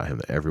documentary about him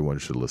that everyone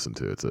should listen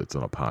to. It's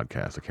on a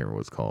podcast. I can't remember what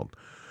it's called.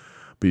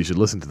 But you should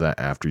listen to that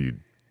after you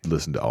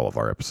listen to all of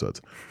our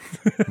episodes.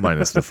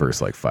 Minus the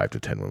first like 5 to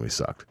 10 when we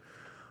sucked.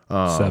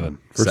 7.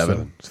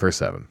 First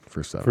seven.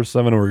 First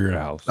 7 over your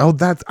house. Oh,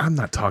 I'm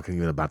not talking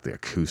even about the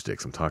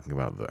acoustics. I'm talking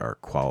about our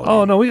quality.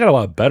 Oh, no, we got a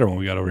lot better when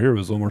we got over here. It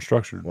was a little more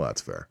structured. Well,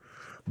 that's fair.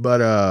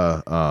 But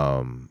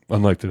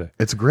unlike today,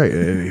 it's great.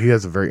 He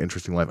has a very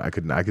interesting life. I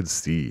could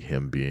see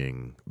him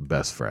being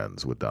best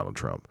friends with Donald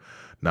Trump,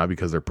 not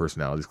because their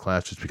personalities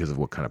clash, just because of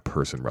what kind of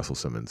person Russell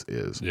Simmons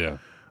is. Yeah,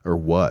 or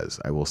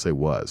was. I will say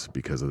was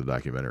because of the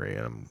documentary,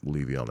 and I'm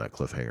leaving you on that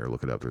cliffhanger.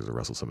 Look it up. There's a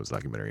Russell Simmons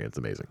documentary, and it's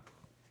amazing.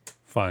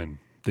 Fine,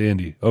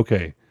 dandy.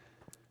 Okay,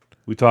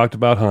 we talked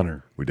about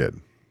Hunter. We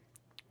did.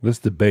 This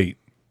debate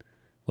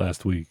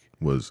last week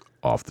was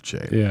off the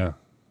chain. Yeah,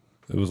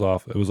 it was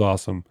off. It was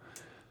awesome.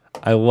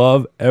 I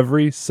love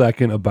every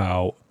second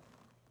about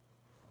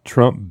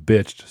Trump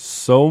bitched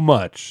so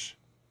much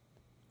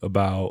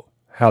about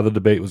how the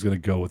debate was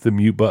going to go with the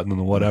mute button and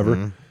the whatever.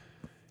 Mm-hmm.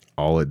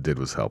 All it did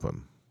was help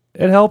him.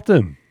 It helped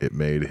him. It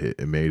made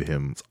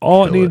him. It's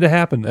all it needed to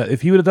happen.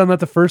 If he would have done that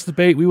the first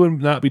debate, we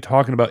would not be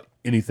talking about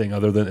anything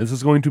other than this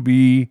is going to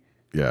be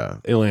a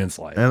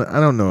landslide. And I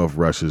don't know if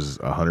Rush is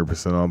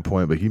 100% on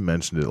point, but he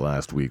mentioned it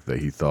last week that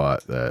he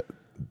thought that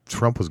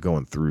Trump was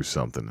going through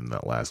something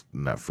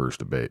in that first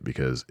debate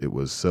because it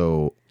was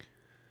so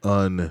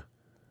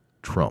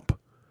un-Trump.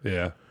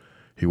 Yeah.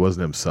 He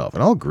wasn't himself.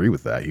 And I'll agree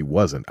with that. He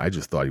wasn't. I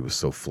just thought he was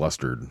so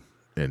flustered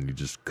and he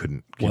just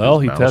couldn't keep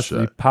his mouth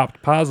shut. He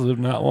popped positive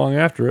not long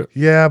after it.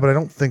 Yeah, but I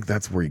don't think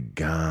that's where he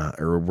got,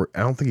 or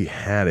I don't think he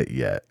had it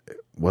yet.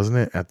 Wasn't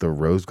it at the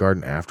Rose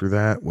Garden after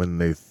that when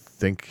they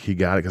think he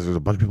got it? Because there's a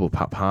bunch of people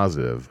pop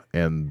positive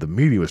and the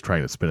media was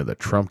trying to spin it that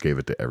Trump gave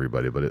it to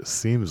everybody, but it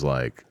seems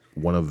like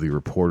one of the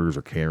reporters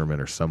or cameramen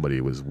or somebody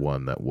was the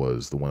one that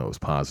was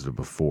positive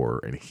before,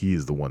 and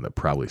he's the one that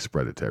probably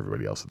spread it to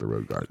everybody else at the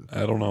Rose Garden.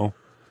 I don't know.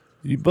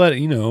 But,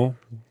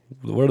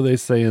 what do they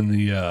say in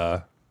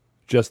the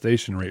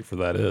gestation rate for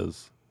that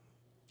is?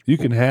 You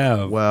can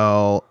have...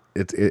 Well,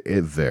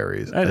 it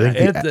varies. I think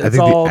it's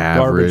all the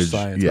average, garbage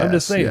science. Yes, I'm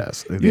just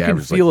saying, you can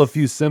feel a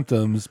few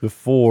symptoms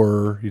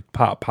before you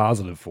pop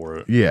positive for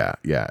it. Yeah.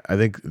 I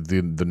think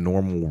the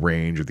normal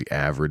range or the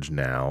average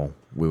now,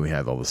 when we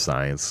have all the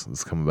science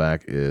that's coming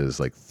back, is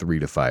like 3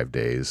 to 5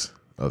 days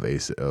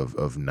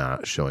of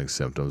not showing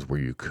symptoms where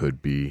you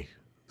could be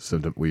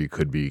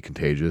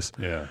contagious.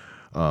 Yeah.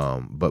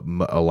 But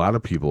a lot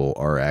of people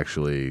are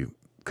actually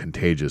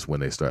contagious when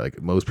they start.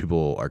 Like most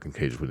people are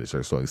contagious when they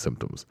start showing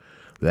symptoms.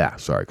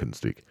 Sorry, I couldn't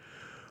speak.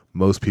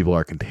 most people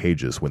are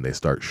contagious when they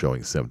start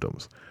showing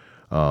symptoms.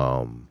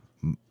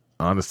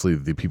 Honestly,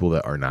 the people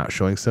that are not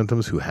showing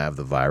symptoms who have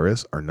the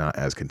virus are not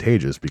as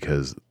contagious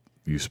because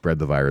you spread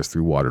the virus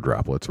through water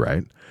droplets,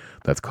 right?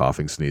 That's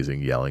coughing,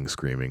 sneezing, yelling,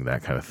 screaming,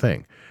 that kind of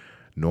thing.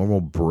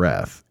 Normal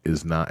breath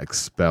is not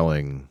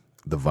expelling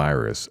the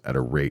virus at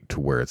a rate to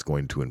where it's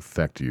going to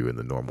infect you in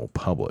the normal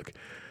public.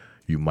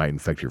 You might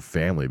infect your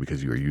family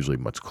because you are usually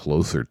much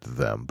closer to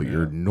them, but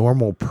your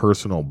normal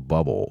personal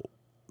bubble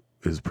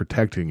is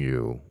protecting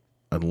you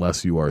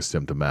unless you are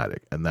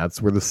symptomatic. And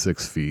that's where the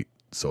 6 feet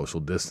social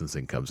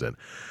distancing comes in.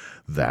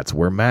 That's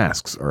where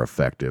masks are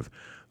effective.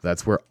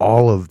 That's where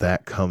all of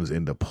that comes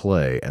into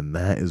play. And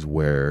that is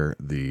where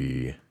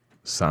the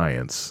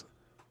science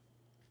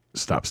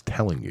stops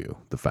telling you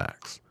the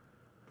facts.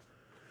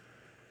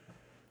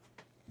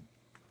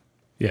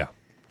 Yeah.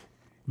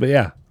 But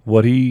yeah,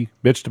 what he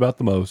bitched about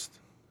the most,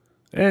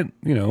 and,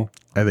 you know,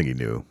 I think he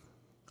knew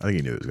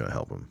it was going to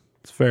help him.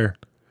 it's fair.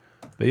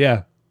 But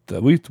yeah,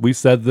 we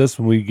said this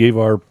when we gave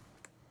our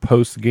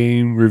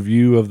post-game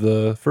review of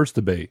the first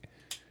debate.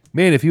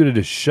 Man, if he would have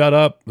just shut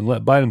up and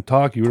let Biden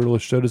talk, he would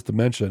have showed his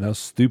dementia and how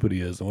stupid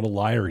he is and what a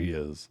liar he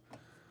is.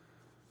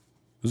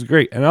 It was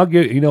great. And I'll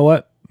get, you know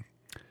what?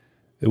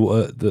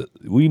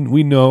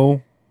 We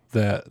know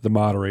that the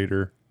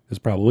moderator is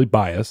probably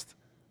biased,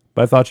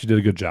 but I thought she did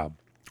a good job.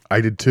 I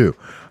did too.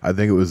 I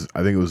think it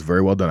was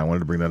very well done. I wanted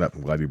to bring that up.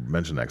 I'm glad you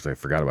mentioned that because I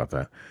forgot about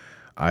that.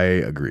 I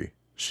agree.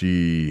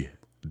 She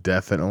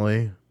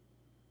definitely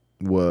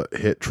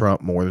hit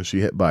Trump more than she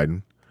hit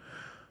Biden,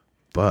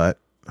 but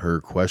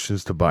her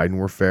questions to Biden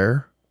were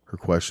fair. Her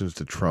questions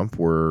to Trump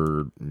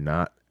were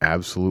not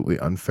absolutely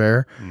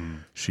unfair.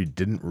 She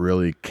didn't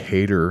really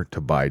cater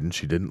to Biden.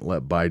 She didn't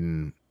let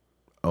Biden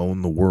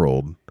own the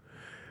world.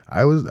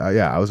 I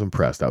was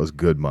impressed. That was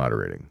good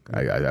moderating.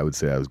 I would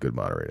say that was good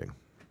moderating.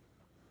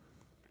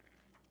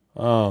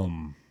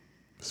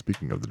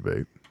 Speaking of the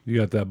debate, You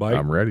got that bite?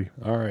 I'm ready.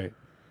 All right.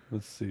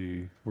 Let's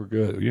see. We're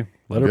good. Yeah.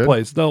 Let her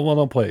play. No,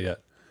 don't play it yet.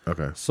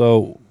 Okay.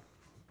 So,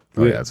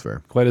 Oh yeah, that's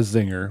fair. quite a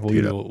zinger.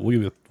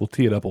 We'll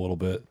tee it up a little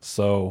bit.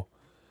 So,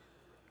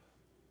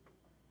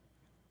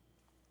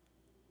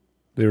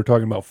 they were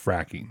talking about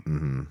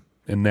fracking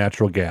and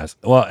natural gas.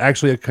 Well,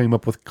 actually, it came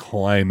up with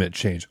climate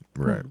change.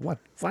 Right. What?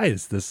 Why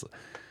is this?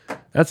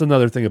 That's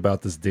another thing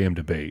about this damn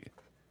debate.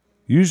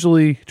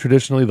 Usually,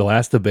 traditionally, the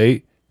last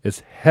debate is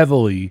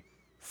heavily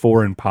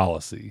foreign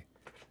policy.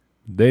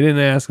 They didn't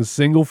ask a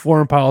single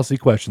foreign policy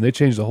question. They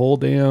changed the whole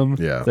damn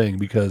thing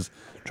because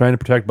trying to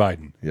protect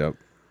Biden. Yep.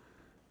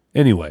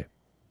 Anyway,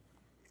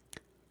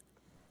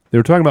 they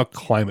were talking about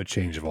climate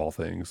change of all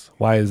things.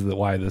 Why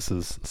this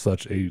is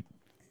such a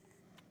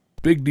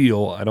big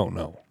deal? I don't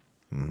know.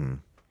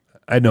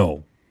 I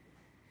know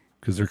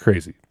because they're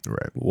crazy.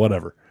 Right.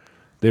 Whatever.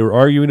 They were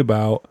arguing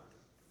about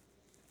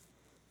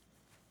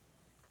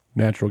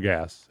natural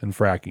gas and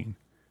fracking,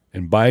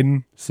 and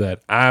Biden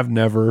said, "I've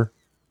never."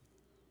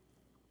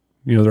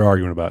 They're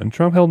arguing about it. And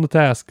Trump held him to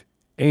task.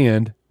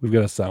 And we've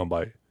got a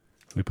soundbite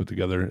we put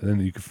together, and then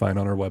you can find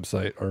on our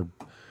website,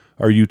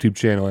 our YouTube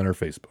channel, and our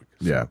Facebook.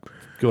 So Yeah.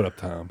 go it up,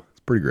 Tom. It's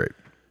pretty great.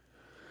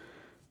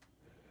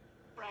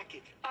 All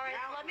right,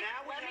 let me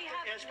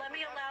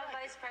allow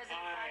Vice President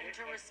Biden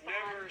to respond.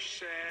 Never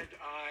said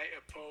I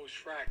oppose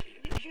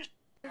fracking.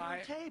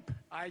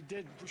 I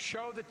did.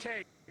 Show the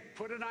tape.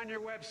 Put it on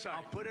your website.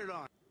 I'll put it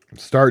on. I'm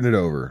starting it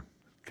over.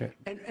 Okay.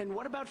 And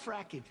what about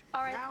fracking?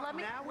 All right, let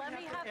me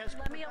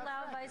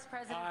allow Vice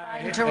President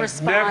Biden I to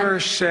respond. never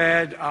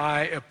said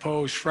I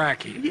oppose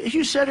fracking.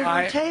 You said it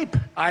on tape.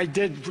 I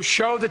did.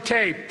 Show the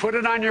tape. Put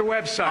it on your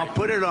website. I'll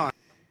put it on.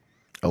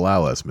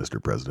 Allow us,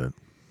 Mr. President.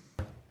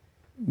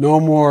 No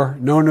more.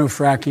 No new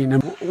fracking.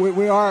 And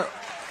we are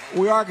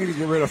going to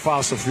get rid of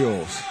fossil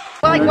fuels.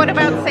 Well, like what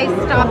about, say,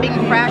 stopping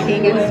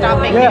fracking and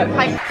stopping new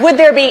pipe? Would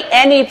there be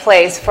any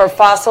place for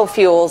fossil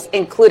fuels,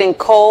 including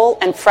coal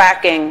and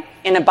fracking,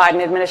 in a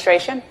Biden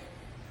administration?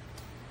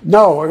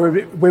 No,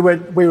 we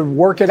would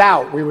work it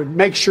out. We would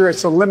make sure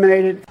it's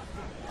eliminated.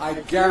 I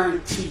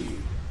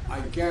guarantee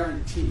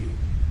you,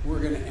 we're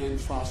going to end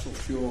fossil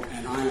fuel,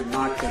 and I am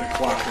not going to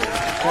cooperate.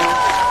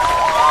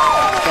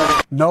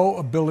 No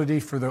ability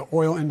for the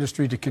oil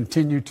industry to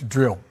continue to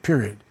drill,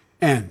 period.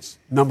 Ends.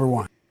 Number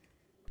one.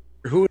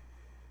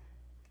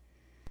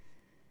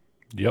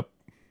 Yep.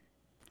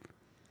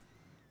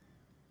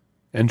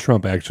 And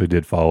Trump actually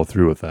did follow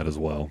through with that as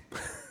well.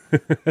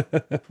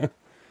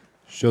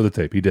 Show the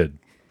tape. He did.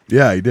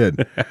 Yeah, he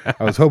did.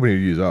 I was hoping he'd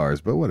use ours,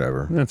 but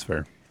whatever. That's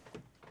fair.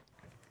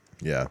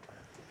 Yeah.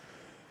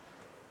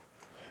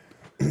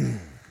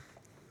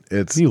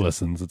 He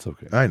listens. It's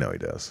okay. I know he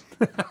does.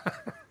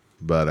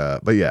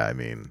 but yeah, I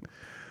mean,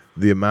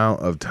 the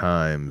amount of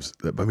times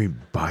that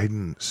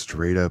Biden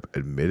straight up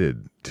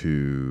admitted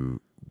to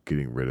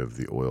getting rid of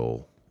the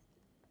oil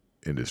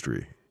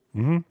industry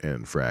and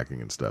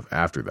fracking and stuff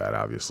after that,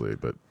 obviously.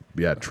 But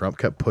yeah, Trump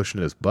kept pushing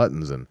his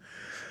buttons, and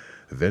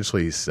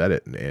eventually he said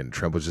it, and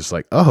Trump was just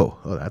like, oh,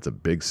 that's a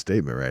big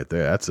statement right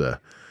there.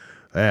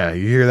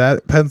 You hear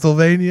that,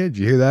 Pennsylvania? Did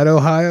you hear that,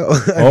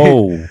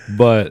 Ohio?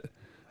 But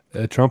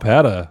Trump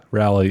had a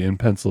rally in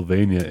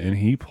Pennsylvania, and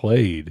he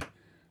played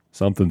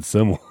something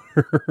similar.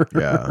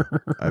 Yeah,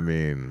 I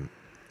mean,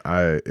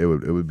 it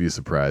would be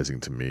surprising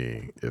to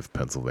me if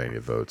Pennsylvania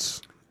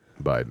votes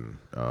Biden.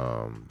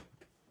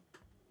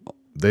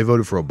 They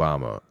voted for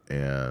Obama,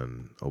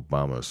 and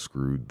Obama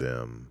screwed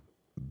them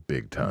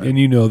big time. And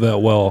you know that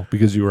well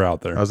because you were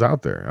out there. I was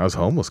out there. I was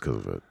homeless because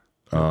of it.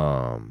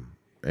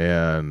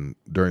 And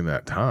during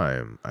that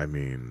time, I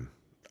mean,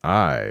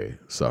 I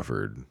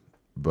suffered,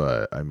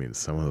 but I mean,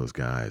 some of those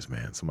guys,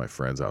 man, some of my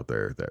friends out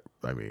there that,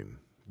 I mean,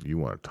 you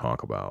want to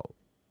talk about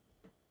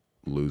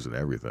losing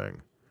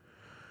everything.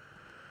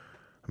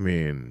 I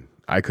mean,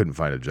 I couldn't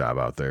find a job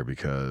out there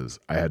because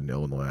I had an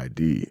Illinois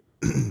ID,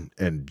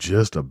 and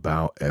just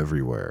about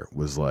everywhere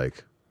was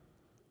like,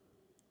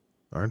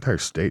 our entire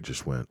state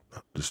just went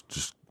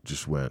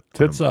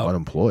Tits up.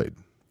 unemployed.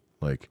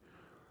 Like,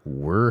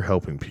 we're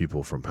helping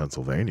people from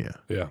Pennsylvania.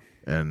 Yeah.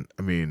 And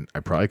I mean, I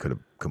probably could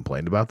have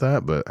complained about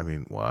that, but I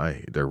mean,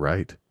 why? They're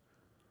right.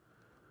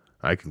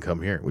 I can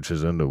come here, which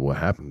is into what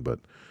happened, but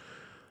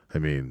I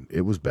mean,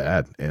 it was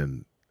bad.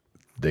 And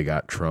they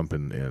got Trump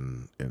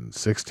in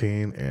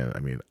 16, and I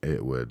mean,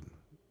 it would,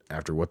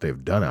 after what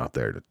they've done out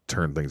there to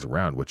turn things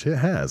around, which it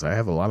has. I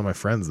have a lot of my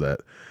friends that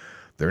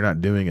they're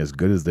not doing as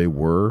good as they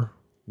were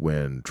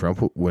when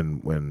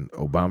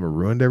Obama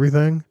ruined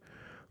everything,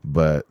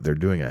 but they're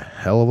doing a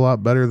hell of a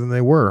lot better than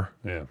they were.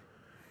 Yeah.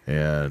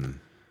 And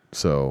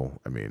so,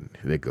 I mean,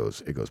 it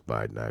goes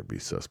Biden. I'd be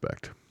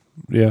suspect.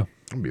 Yeah.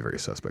 I'd be very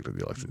suspect of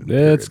the election.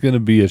 It's going to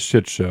be a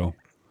shit show.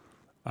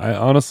 I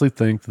honestly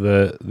think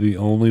that the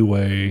only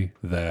way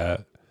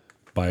that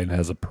Biden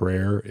has a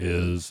prayer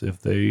is if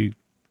they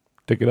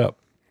tick it up.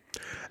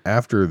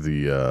 After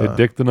the They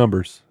dick the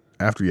numbers.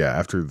 after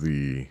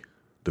the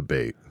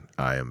debate,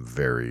 I am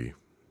very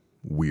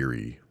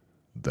weary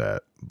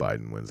that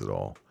Biden wins it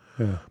all.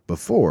 Yeah.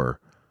 Before,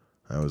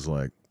 I was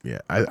like, yeah,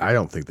 I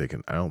don't think they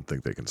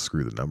can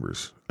screw the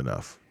numbers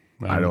enough.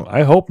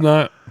 I hope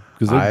not,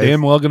 because they're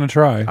damn well going to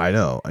try. I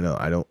know.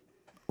 I don't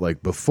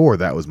like before.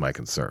 That was my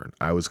concern.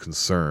 I was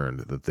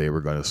concerned that they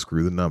were going to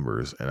screw the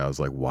numbers, and I was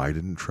like, why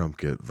didn't Trump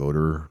get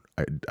voter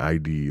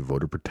ID,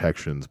 voter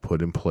protections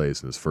put in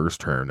place in his first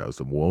term? That was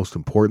the most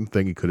important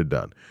thing he could have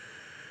done.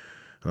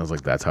 And I was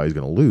like, that's how he's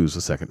going to lose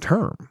the second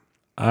term.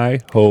 I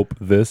hope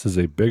this is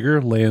a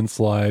bigger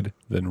landslide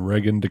than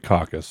Reagan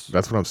Dukakis.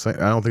 That's what I'm saying.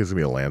 I don't think it's gonna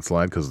be a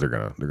landslide because they're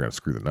gonna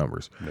screw the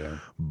numbers. Yeah.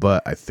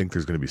 But I think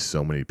there's gonna be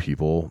so many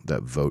people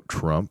that vote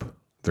Trump,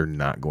 they're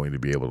not going to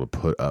be able to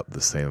put up the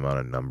same amount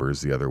of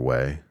numbers the other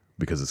way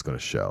because it's gonna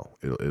show.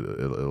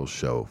 It'll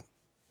show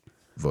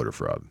voter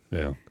fraud.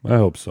 Yeah, I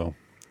hope so.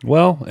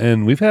 Well,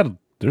 and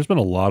there's been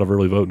a lot of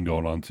early voting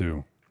going on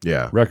too.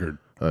 Yeah, Record.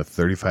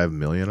 35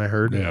 million. I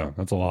heard. Yeah,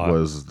 that's a lot.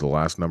 Was the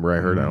last number I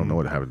heard. I don't know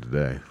what happened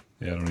today.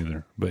 Yeah, I don't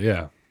either. But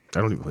yeah.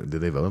 I don't even.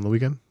 Did they vote on the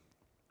weekend?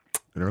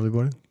 In early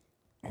voting?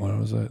 What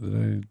was that?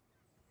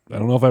 I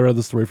don't know if I read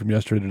the story from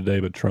yesterday to today,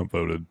 but Trump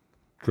voted.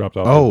 Dropped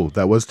off. Oh,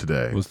 that was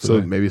today.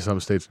 So maybe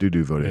some states do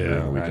voting Yeah,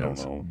 during the I don't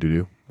weekends. know. Do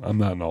you? I'm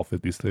not in all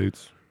 50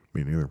 states.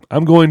 Me neither.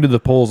 I'm going to the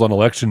polls on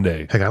election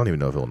day. Heck, I don't even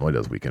know if Illinois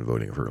does weekend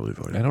voting for early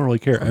voting. I don't really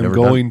care. I've I'm never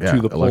going done-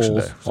 to the election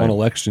polls day. on Same.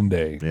 election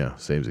day. Yeah,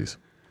 samesies.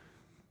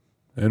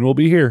 And we'll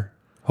be here.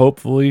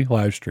 Hopefully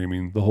live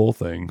streaming the whole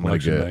thing. I'm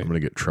election gonna night.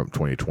 get Trump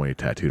 2020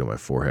 tattooed on my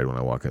forehead when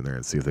I walk in there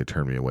and see if they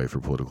turn me away for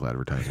political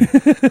advertising.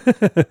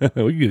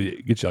 We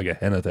could get you like a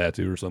henna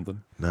tattoo or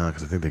something. No,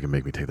 because I think they can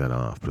make me take that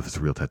off. But if it's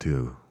a real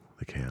tattoo,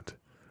 they can't.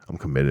 I'm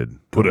committed.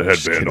 Put a I'm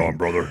just headband kidding. on,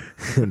 brother.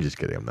 I'm just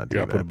kidding. I'm not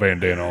doing Yeah, put a that.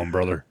 bandana on,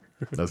 brother.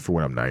 That's for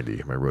when I'm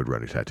 90. My road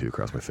running tattoo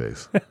across my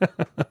face.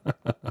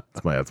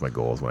 That's my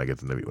goal. Is when I get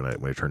to when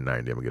I turn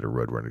 90, I'm gonna get a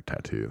road running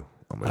tattoo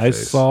on my I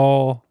face.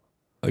 saw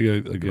my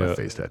a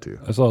face tattoo.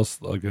 I saw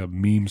like a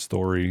meme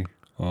story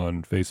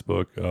on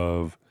Facebook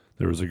of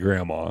there was a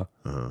grandma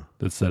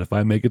that said, if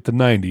I make it to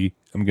 90,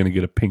 I'm going to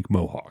get a pink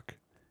mohawk.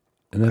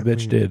 And that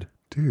bitch did.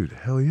 Dude,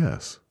 hell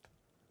yes.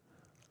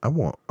 I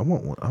want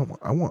one.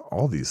 I want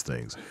all these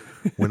things.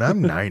 When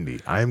I'm 90,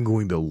 I'm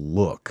going to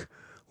look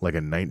like a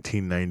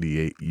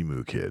 1998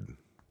 emu kid.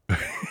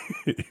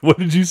 What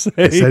did you say?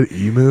 I said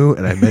emu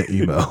and I meant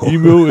emo.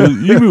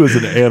 Emu is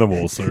an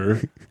animal,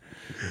 sir.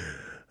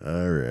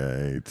 All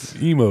right.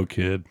 Emo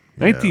kid.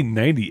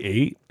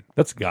 1998?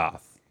 That's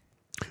goth.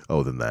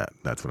 Oh, then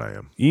that's what I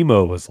am.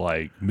 Emo was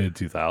like mid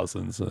 2000s,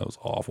 and that was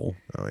awful.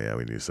 Oh yeah,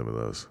 we knew some of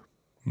those.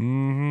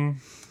 Mm-hmm.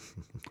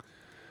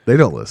 They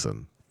don't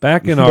listen.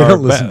 Back in They our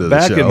don't listen to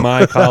the show. in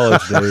my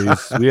college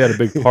days, we had a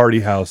big party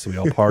house that we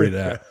all partied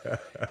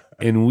at,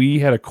 and we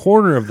had a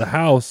corner of the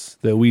house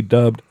that we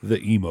dubbed the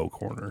emo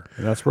corner,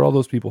 and that's where all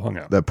those people hung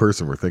out. That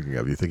person we're thinking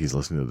of, you think he's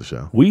listening to the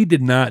show? We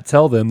did not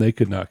tell them they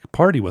could not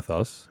party with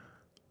us,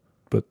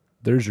 but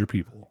there's your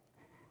people.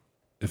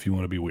 If you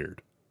want to be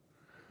weird,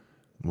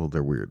 Well,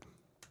 they're weird.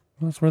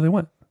 well, that's where they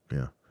went.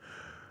 Yeah.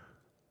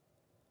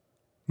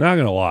 Not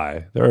gonna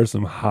lie, there are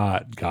some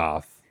hot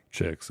goth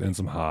chicks and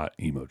some hot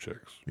emo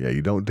chicks. Yeah,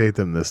 you don't date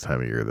them this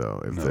time of year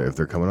though. If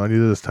they're coming on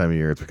you this time of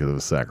year, it's because of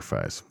a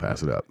sacrifice.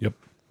 Pass it up. Yep,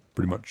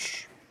 pretty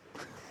much.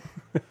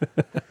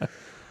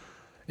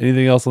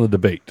 Anything else on the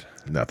debate?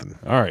 Nothing.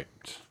 All right.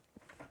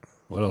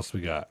 What else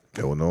we got?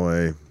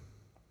 Illinois.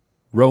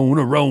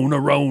 Rona.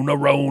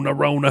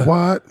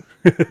 What?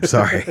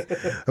 Sorry.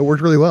 It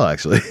worked really well,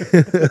 actually.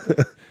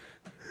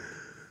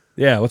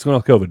 Yeah, what's going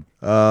on with COVID?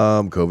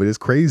 COVID is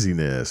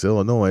craziness.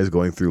 Illinois is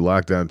going through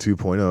lockdown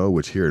 2.0,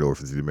 which here at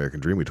Orphans of the American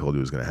Dream we told you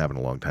was going to happen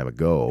a long time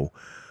ago.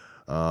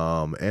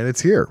 And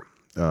it's here.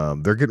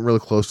 They're getting really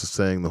close to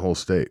saying the whole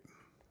state.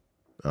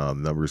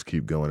 Numbers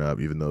keep going up,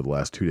 even though the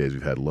last 2 days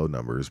we've had low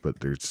numbers, but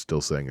they're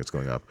still saying it's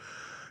going up.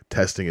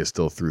 Testing is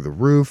still through the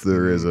roof.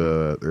 There's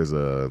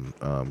a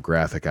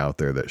graphic out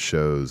there that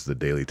shows the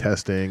daily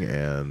testing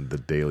and the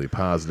daily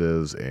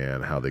positives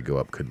and how they go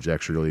up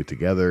conjecturally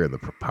together. And the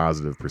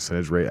positive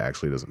percentage rate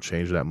actually doesn't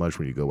change that much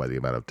when you go by the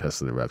amount of tests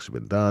that have actually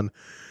been done,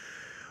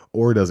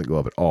 or it doesn't go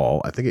up at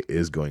all. I think it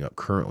is going up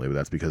currently, but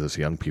that's because us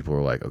young people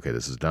are like, okay,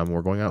 this is dumb.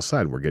 We're going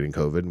outside. We're getting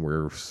COVID and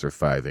we're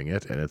surviving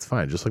it, and it's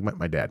fine. Just like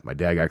my dad. My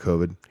dad got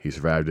COVID. He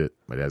survived it.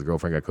 My dad's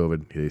girlfriend got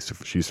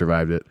COVID. She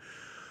survived it.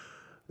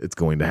 It's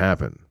going to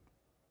happen.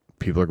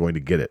 People are going to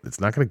get it. It's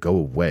not going to go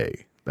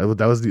away. That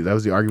was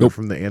the argument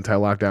from the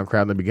anti-lockdown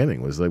crowd in the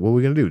beginning. Was like, what are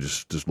we going to do?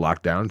 Just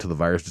lock down until the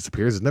virus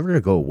disappears? It's never going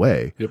to go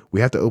away. Yep. We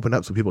have to open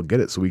up so people get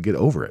it, so we get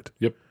over it.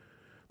 Yep.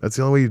 That's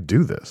the only way you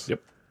do this. Yep.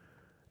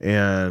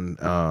 And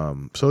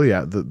so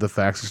yeah, the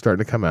facts are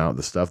starting to come out.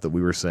 The stuff that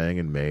we were saying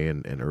in May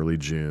and early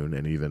June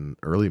and even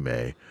early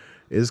May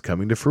is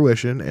coming to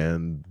fruition,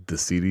 and the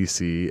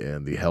CDC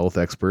and the health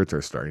experts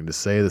are starting to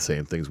say the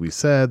same things we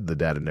said. The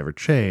data never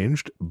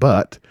changed,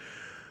 but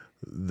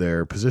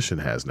their position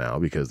has now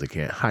because they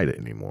can't hide it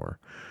anymore.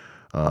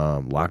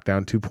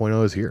 Lockdown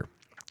 2.0 is here,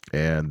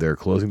 and they're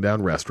closing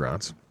down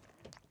restaurants,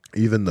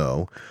 even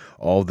though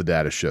all of the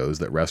data shows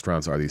that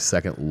restaurants are the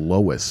second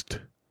lowest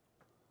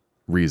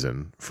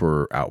reason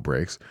for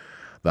outbreaks,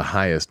 the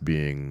highest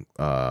being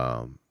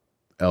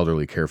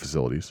elderly care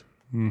facilities,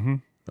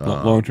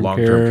 long-term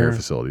care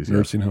facilities,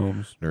 nursing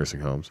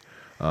homes,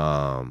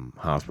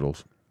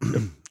 hospitals.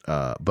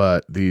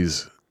 But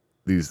these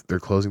they're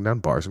closing down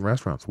bars and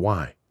restaurants.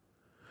 Why?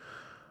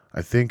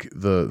 I think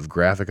the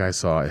graphic I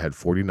saw, it had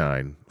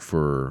 49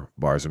 for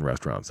bars and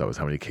restaurants. That was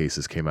how many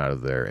cases came out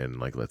of there in,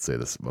 like, let's say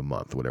a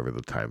month, whatever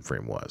the time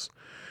frame was.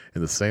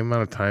 In the same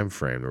amount of time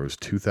frame, there was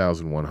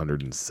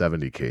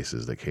 2,170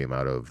 cases that came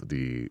out of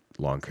the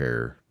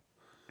long-term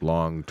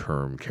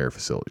care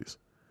facilities.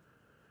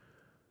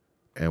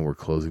 And we're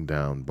closing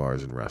down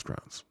bars and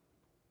restaurants.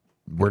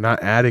 We're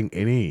not adding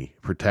any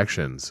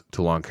protections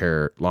to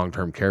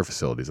long-term care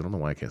facilities. I don't know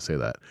why I can't say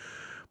that.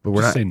 But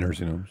we're Just not say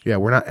nursing homes. Yeah,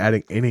 we're not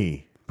adding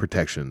any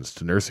protections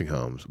to nursing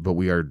homes, but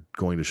we are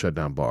going to shut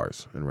down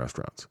bars and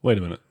restaurants. Wait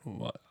a minute.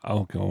 I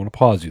want to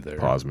pause you there.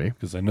 Pause me.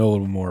 Because I know a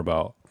little more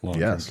about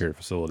long-term care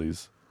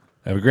facilities.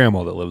 I have a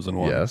grandma that lives in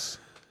one. Yes.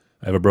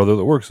 I have a brother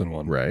that works in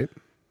one. Right.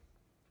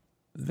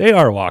 They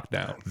are locked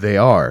down. They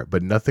are,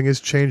 but nothing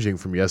is changing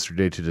from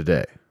yesterday to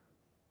today.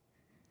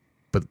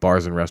 But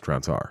bars and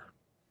restaurants are.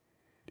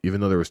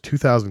 Even though there was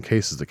 2,000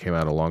 cases that came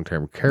out of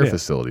long-term care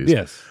facilities.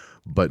 Yes.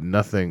 But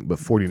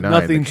 49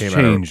 Nothing's that came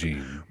changing.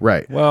 out of,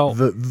 right. Well,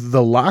 the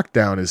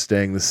lockdown is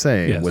staying the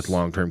same Yes. with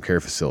long-term care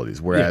facilities,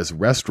 whereas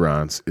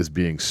restaurants is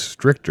being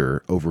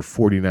stricter over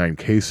 49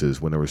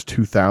 cases when there was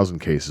 2,000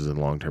 cases in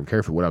long-term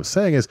care. What I'm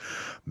saying is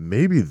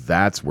maybe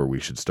that's where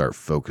we should start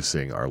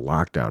focusing our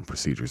lockdown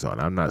procedures on.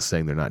 I'm not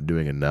saying they're not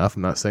doing enough.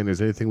 I'm not saying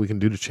there's anything we can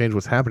do to change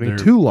what's happening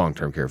to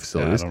long-term care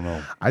facilities. I don't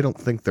know. I don't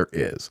think there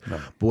is. No.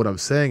 But what I'm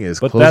saying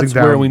is but closing that's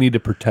down, where we need to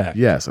protect.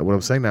 Yes. What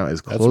I'm saying now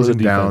is closing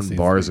down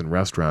bars and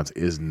restaurants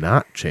is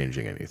not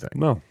changing anything.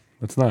 No,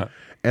 it's not.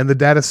 And the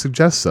data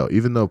suggests so,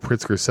 even though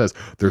Pritzker says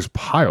there's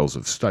piles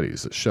of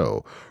studies that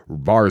show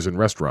bars and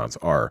restaurants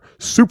are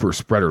super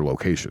spreader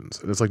locations.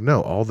 And it's like,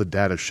 no, all the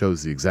data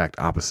shows the exact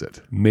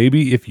opposite.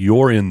 Maybe if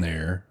you're in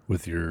there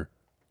with your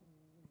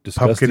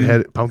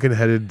disgusting...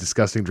 Pumpkin-headed,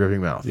 disgusting,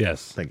 dripping mouth.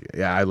 Yes. Thank you.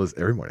 Yeah, I listen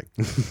every morning.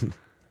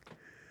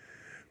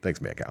 Thanks,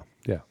 man, cow.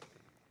 Yeah.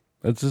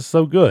 That's just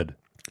so good.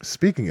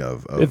 Speaking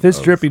of if his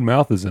dripping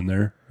mouth is in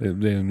there,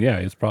 then yeah,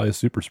 it's probably a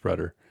super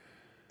spreader.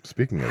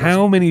 Speaking of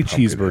how many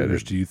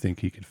cheeseburgers do you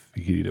think he could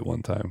eat at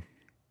one time?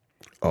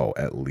 Oh,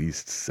 at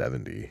least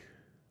 70.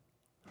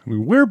 I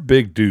mean, we're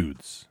big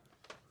dudes.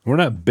 We're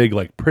not big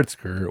like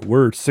Pritzker.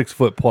 We're 6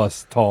 foot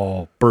plus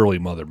tall, burly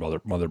mother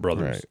brothers.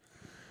 Right.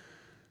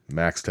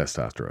 Max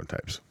testosterone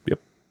types.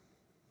 Yep.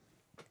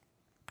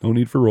 No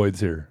need for roids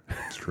here.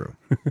 It's true.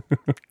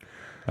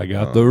 I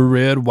got the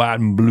red,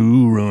 white, and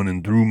blue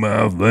running through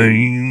my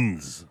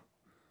veins.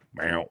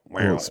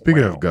 Well,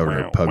 speaking of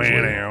Governor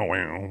Pugsley,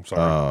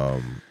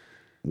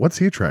 what's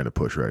he trying to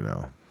push right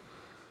now?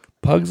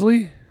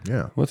 Pugsley?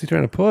 Yeah. What's he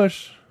trying to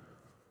push?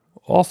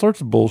 All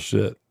sorts of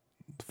bullshit.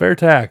 Fair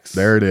tax.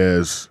 There it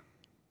is.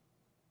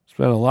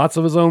 Spending lots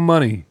of his own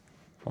money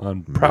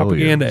on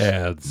propaganda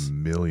ads.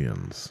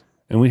 Millions.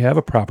 And we have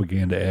a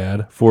propaganda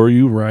ad for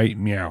you right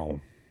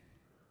now.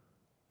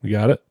 We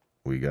got it?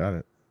 We got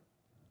it.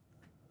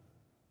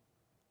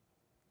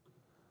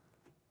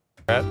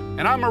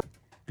 And I'm a...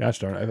 Gosh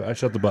darn it. I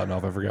shut the button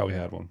off. I forgot we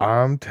had one.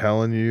 I'm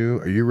telling you.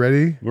 Are you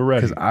ready? We're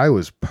ready. Because I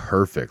was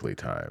perfectly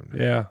timed.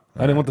 Yeah.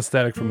 I didn't want the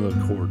static from the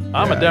cord.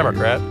 I'm a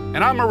Democrat,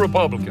 and I'm a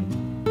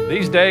Republican.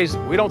 These days,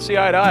 we don't see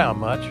eye to eye on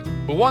much.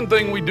 But one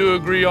thing we do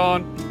agree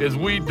on is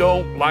we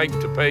don't like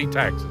to pay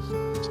taxes.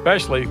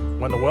 Especially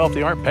when the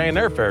wealthy aren't paying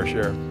their fair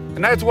share.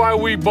 And that's why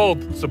we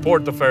both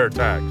support the fair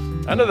tax.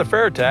 Under the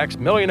fair tax,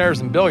 millionaires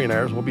and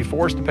billionaires will be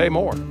forced to pay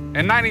more.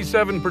 And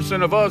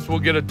 97% of us will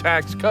get a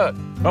tax cut.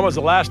 When was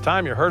the last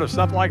time you heard of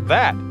something like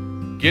that?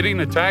 Getting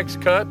a tax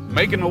cut,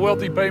 making the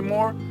wealthy pay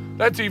more,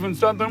 that's even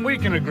something we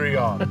can agree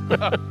on.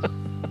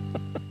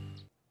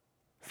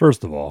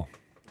 First of all,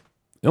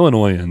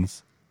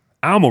 Illinoisans,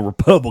 I'm a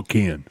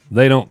Republican.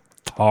 They don't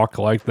talk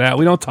like that.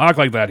 We don't talk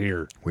like that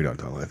here. We don't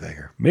talk like that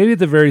here. Maybe at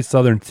the very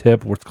southern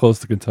tip where it's close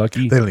to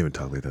Kentucky. They don't even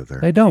talk like that there.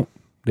 They don't.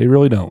 They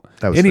really don't.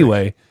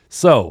 Anyway,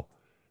 so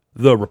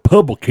the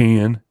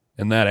Republican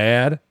in that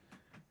ad,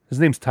 his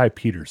name's Ty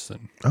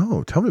Peterson.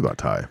 Oh, tell me about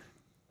Ty.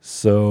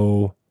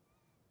 So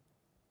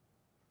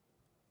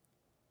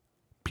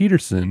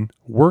Peterson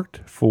worked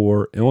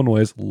for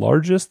Illinois'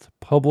 largest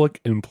public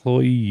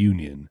employee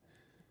union,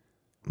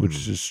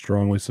 which is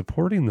strongly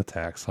supporting the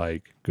tax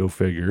hike. Go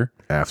figure.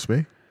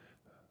 AFSCME?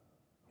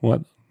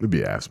 What? It'd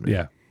be AFSCME.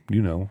 Yeah,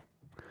 you know.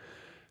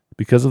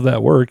 Because of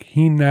that work,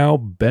 he now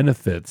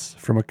benefits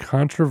from a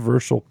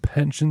controversial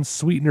pension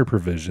sweetener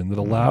provision that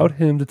allowed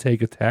him to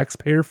take a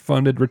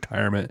taxpayer-funded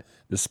retirement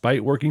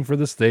despite working for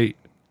the state,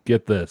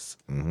 get this,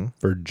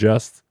 for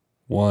just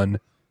 1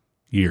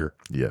 year.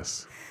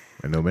 Yes.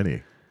 I know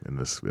many in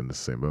this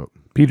same boat.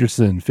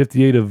 Peterson,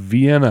 58 of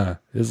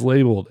Vienna, is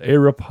labeled a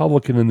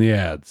Republican in the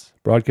ads,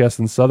 broadcast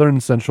in southern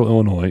and central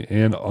Illinois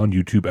and on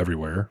YouTube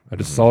everywhere. I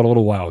just saw it a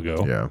little while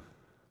ago. Yeah.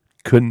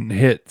 Couldn't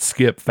hit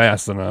skip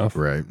fast enough.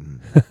 Right.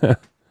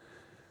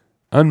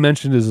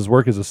 Unmentioned is his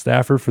work as a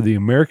staffer for the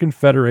American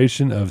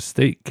Federation of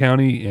State,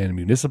 County, and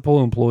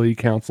Municipal Employee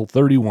Council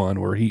 31,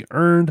 where he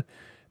earned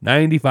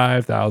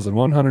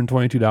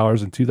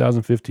 $95,122 in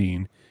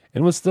 2015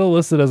 and was still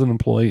listed as an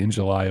employee in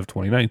July of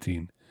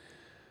 2019.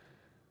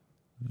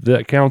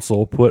 That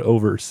council put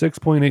over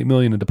 $6.8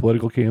 million into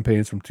political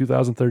campaigns from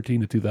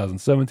 2013 to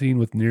 2017,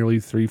 with nearly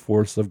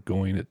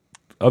 3/4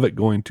 of it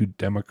going to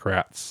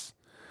Democrats.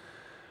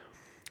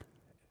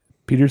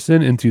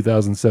 Peterson in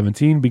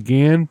 2017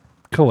 began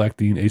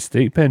collecting a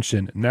state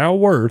pension now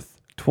worth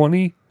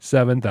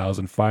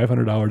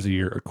 $27,500 a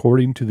year,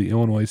 according to the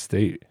Illinois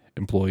State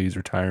Employees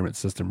Retirement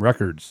System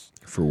records.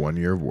 For 1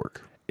 year of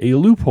work. A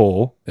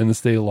loophole in the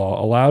state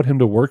law allowed him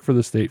to work for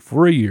the state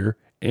for a year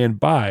and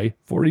buy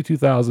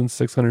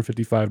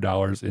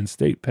 $42,655 in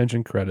state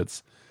pension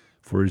credits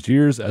for his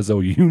years as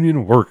a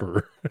union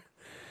worker.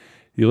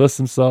 He lists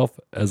himself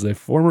as a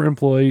former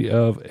employee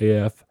of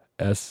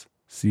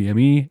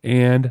AFSCME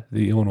and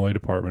the Illinois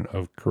Department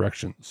of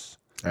Corrections.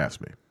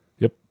 Ask me.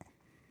 Yep.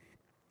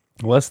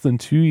 Less than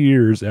 2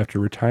 years after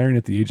retiring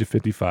at the age of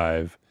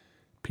 55,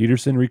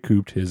 Peterson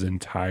recouped his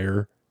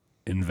entire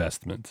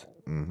investment.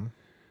 In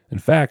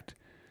fact,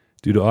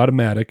 due to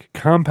automatic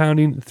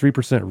compounding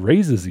 3%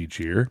 raises each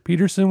year,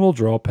 Peterson will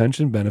draw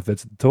pension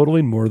benefits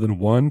totaling more than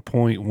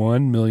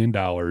 $1.1 million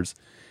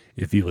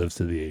if he lives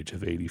to the age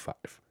of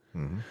 85.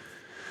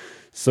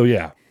 So,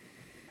 yeah.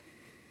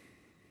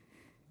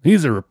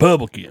 He's a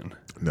Republican.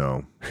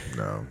 No.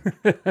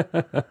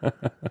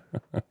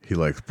 He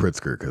likes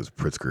Pritzker because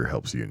Pritzker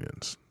helps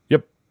unions.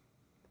 Yep.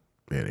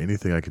 Man,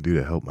 anything I can do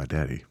to help my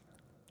daddy.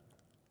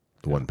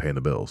 The one paying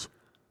the bills.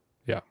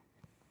 Yeah.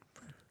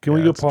 Can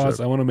we go it's a pause?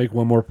 joke. I want to make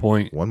one more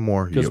point. One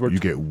more. You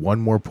get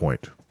one more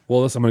point.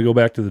 Well, listen, I'm going to go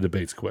back to the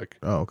debates quick.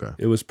 Oh, okay.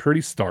 It was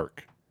pretty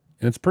stark.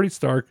 And it's pretty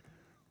stark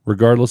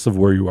regardless of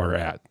where you are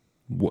at.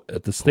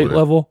 At the state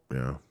level,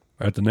 Yeah.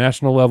 at the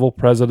national level,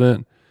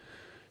 president,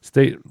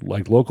 state,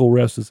 like local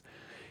races.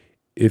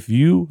 If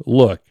you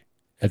look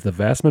at the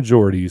vast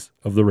majorities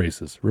of the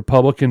races,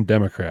 Republican,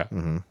 Democrat,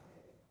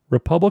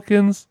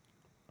 Republicans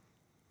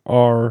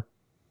are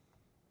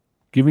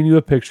giving you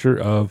a picture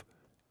of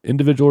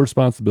individual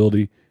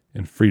responsibility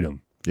and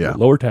freedom. Yeah.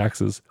 Lower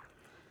taxes.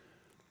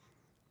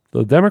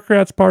 The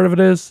Democrats part of it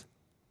is,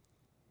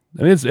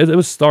 I mean, it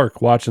was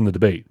stark watching the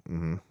debate.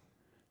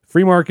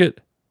 Free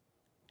market,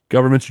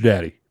 government's your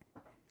daddy.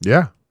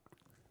 Yeah.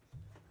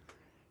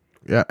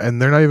 Yeah, and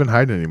they're not even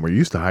hiding it anymore. You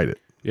used to hide it.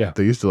 Yeah.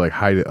 They used to like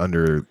hide it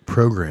under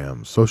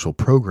programs, social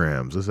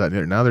programs, this, that, and the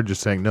other. Now they're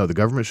just saying, no, the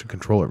government should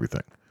control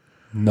everything.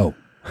 No.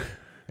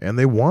 And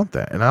they want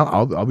that. And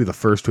I'll be the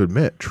first to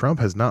admit,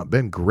 Trump has not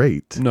been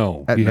great at he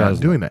not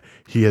hasn't. doing that.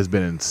 He has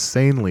been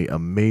insanely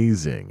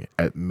amazing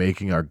at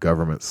making our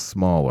government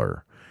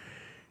smaller.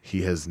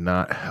 He has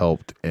not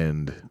helped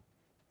end.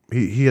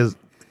 He's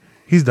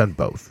done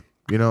both.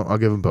 You know, I'll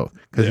give him both.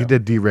 Because he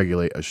did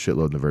deregulate a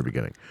shitload in the very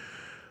beginning.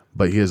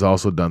 But he has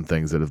also done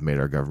things that have made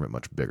our government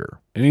much bigger.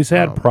 And he's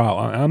had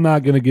I'm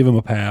not going to give him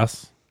a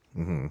pass.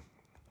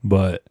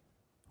 But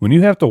when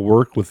you have to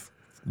work with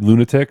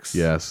lunatics,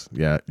 Yes,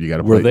 yeah, you got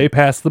to where they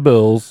pass the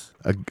bills,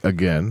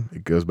 again.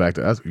 It goes back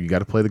to us. You got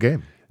to play the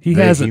game. He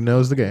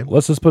knows the game.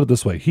 Let's just put it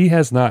this way: he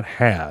has not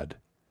had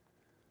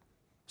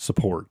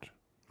support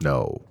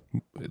No.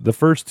 The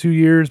first 2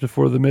 years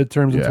before the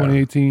midterms in Yeah.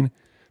 2018,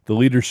 the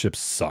leadership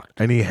sucked.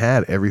 And he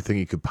had everything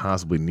he could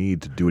possibly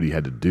need to do what he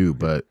had to do,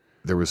 but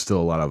there was still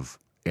a lot of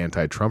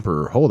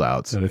anti-Trumper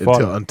holdouts Yeah, they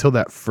fought him. until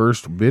that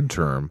first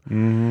midterm,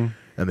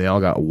 and they all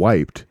got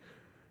wiped,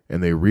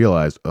 and they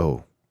realized,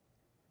 oh,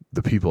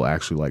 the people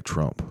actually like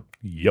Trump.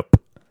 Yep.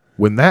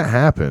 When that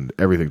happened,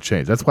 everything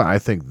changed. That's why I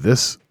think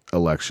this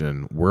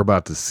election, we're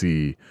about to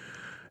see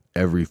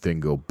everything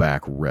go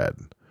back red,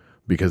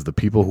 because the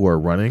people who are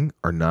running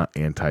are not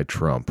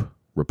anti-Trump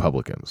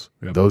Republicans.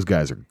 Yep. Those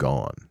guys are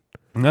gone.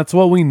 And that's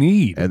what we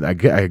need. And I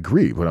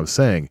agree. What I'm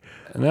saying,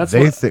 And that's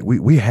they what- think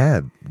we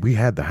had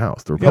the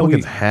House. The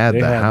Republicans had they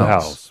the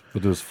House,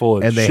 but it was full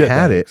of and they shit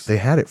had bags. it. They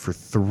had it for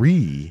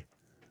 3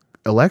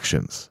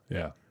 elections,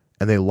 Yeah.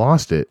 and they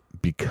lost it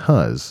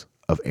because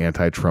of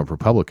anti-Trump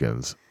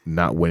Republicans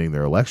not winning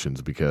their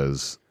elections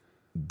because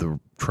the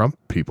Trump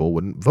people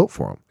wouldn't vote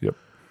for them. Yep.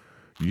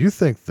 You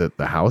think that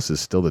the House is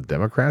still the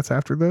Democrats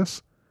after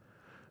this?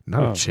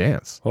 Not Oh. a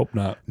chance. Hope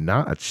not.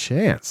 Not a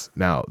chance.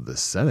 Now, the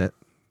Senate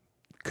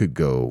could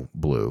go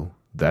blue.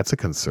 That's a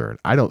concern.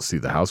 I don't see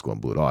the House going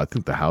blue at all. I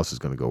think the House is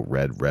going to go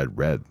red, red,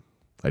 red.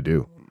 I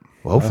do.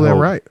 Well, hopefully I'm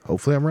hope. right.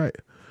 Hopefully I'm right.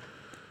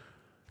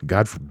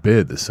 God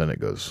forbid the Senate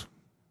goes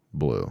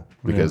blue,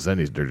 because then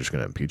they're just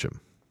going to impeach him.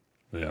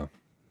 Yeah.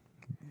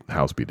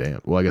 House be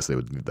damned. Well, I guess they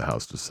would need the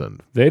House to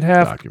send They'd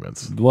have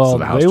documents. Well, So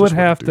the House they would just wouldn't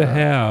have do to that.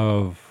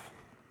 have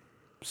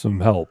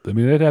some help. I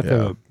mean, they'd have to Yeah.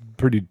 have a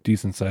pretty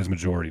decent sized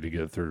majority to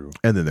get through.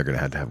 And then they're going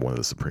to have one of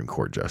the Supreme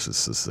Court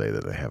justices say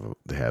that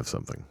they have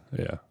something.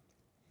 Yeah.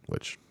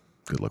 Which,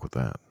 good luck with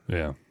that.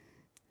 Yeah.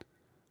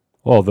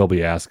 Well, they'll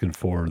be asking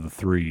for the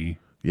 3.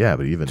 Yeah,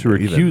 but even To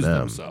recuse them,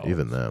 themselves.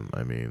 even them.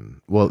 I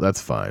mean, well,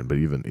 that's fine. But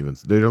even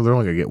they're only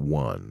going to get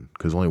one,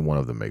 because only one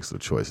of them makes the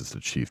choice. It's the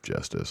Chief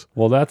Justice.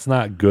 Well, that's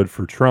not good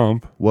for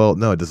Trump. Well,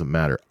 no, it doesn't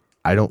matter.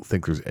 I don't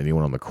think there's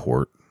anyone on the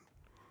court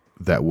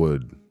that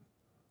would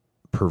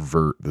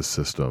pervert the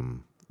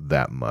system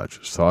that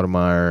much.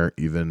 Sotomayor,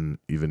 even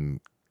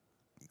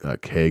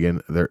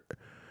Kagan,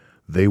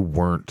 they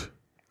weren't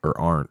or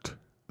aren't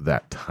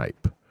that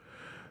type.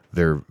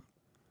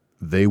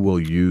 They will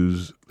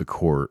use the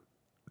court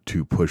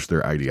to push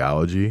their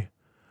ideology.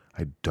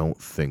 I don't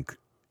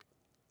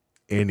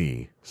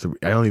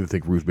even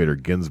think Ruth Bader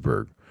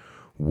Ginsburg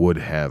would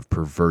have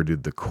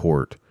perverted the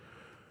court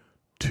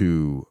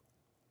to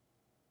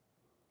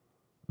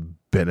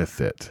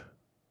benefit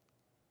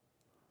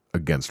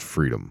against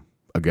freedom,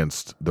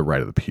 against the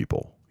right of the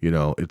people. You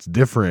know, it's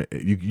different.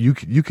 You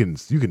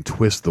can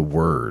twist the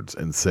words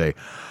and say,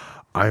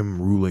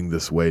 I'm ruling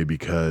this way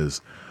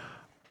because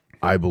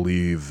I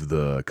believe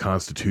the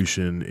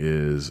Constitution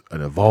is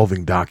an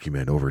evolving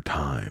document over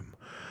time.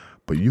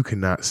 But you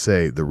cannot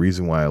say the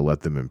reason why I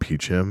let them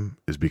impeach him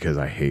is because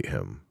I hate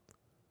him.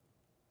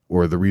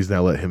 Or the reason I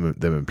let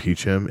them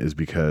impeach him is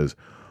because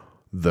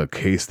the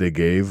case they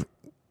gave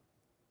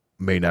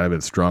may not have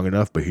been strong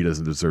enough, but he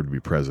doesn't deserve to be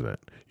president.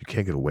 You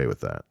can't get away with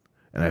that.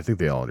 And I think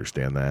they all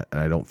understand that. And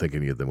I don't think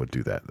any of them would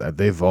do that.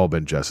 They've all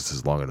been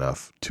justices long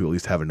enough to at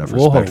least have enough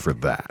respect for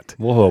that.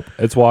 We'll hope.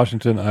 It's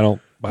Washington. I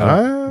don't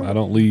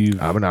leave.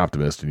 I'm an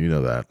optimist, and you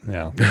know that.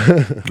 Yeah.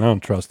 I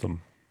don't trust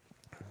him.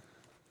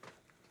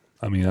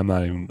 I mean, I'm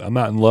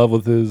not in love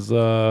with his,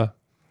 I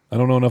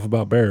don't know enough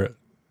about Barrett.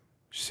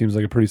 She seems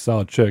like a pretty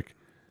solid chick.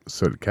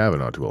 So did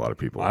Kavanaugh to a lot of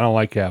people. I don't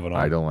like Kavanaugh.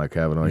 I don't like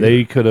Kavanaugh They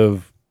either. could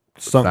have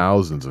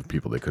Thousands of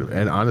people they could have.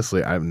 And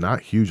honestly, I'm not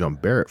huge on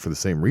Barrett for the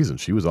same reason.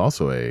 She was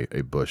also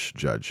a Bush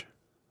judge.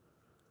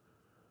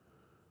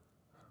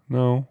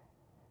 No.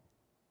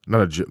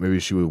 Maybe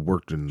she would have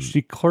worked in.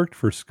 She clerked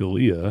for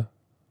Scalia.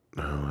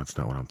 No, that's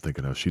not what I'm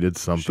thinking of. She did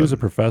something. She was a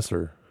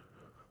professor.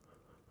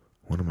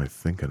 What am I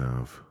thinking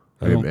of?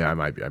 I I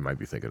might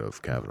be thinking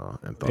of Kavanaugh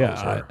and thought it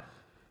was her.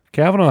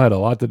 Kavanaugh had a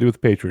lot to do with the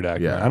Patriot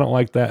Act. Yeah. I don't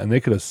like that, and they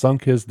could have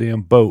sunk his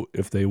damn boat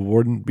if they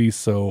wouldn't be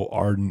so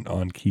ardent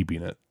on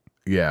keeping it.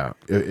 Yeah,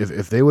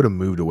 if they would have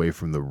moved away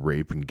from the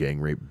rape and gang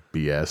rape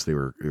BS they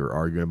were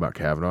arguing about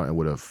Kavanaugh and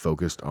would have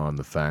focused on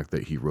the fact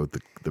that he wrote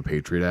the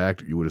Patriot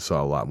Act, you would have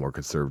saw a lot more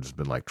conservatives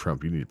been like,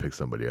 Trump, you need to pick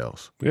somebody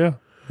else. Yeah,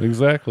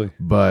 exactly.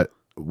 But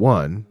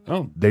one,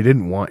 Oh. they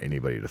didn't want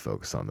anybody to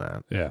focus on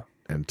that. Yeah.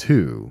 And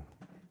two,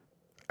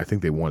 I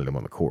think they wanted him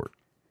on the court.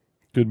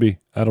 Could be.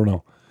 I don't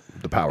know.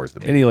 The powers that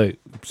be. Anyway,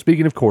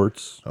 speaking of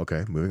courts,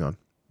 Okay, moving on.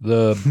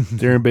 the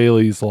Darren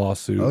Bailey's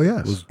lawsuit Oh,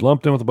 yes. was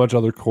lumped in with a bunch of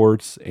other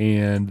courts,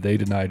 and they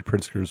denied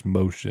Pritzker's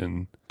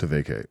motion. To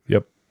vacate.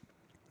 Yep.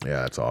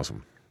 Yeah, that's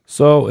awesome.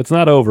 So it's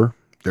not over.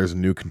 There's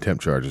new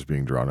contempt charges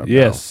being drawn up.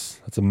 Yes,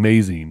 that's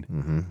amazing.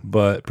 Mm-hmm.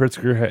 But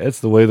Pritzker, it's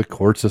the way the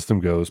court system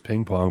goes: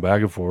 ping pong,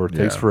 back and forth,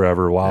 takes Yeah.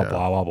 forever. Blah Yeah.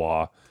 blah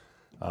blah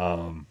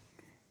blah.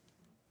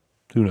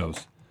 Who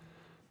knows?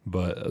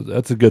 But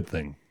that's a good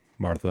thing,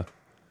 Martha.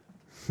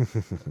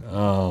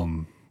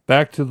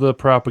 Back to the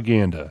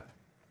propaganda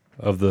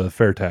of the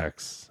fair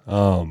tax.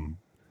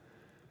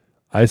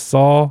 I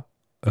saw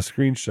a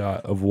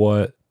screenshot of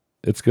what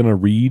it's going to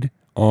read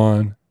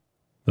on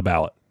the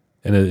ballot,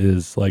 and it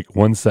is like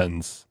one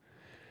sentence,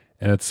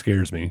 and it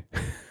scares me.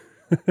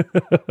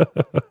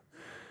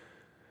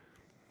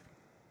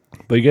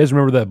 But you guys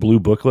remember that blue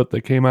booklet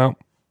that came out?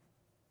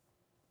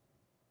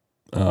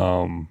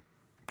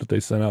 That they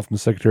sent out from the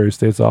Secretary of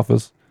State's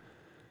office?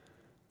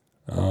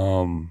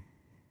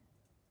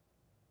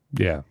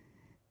 Yeah.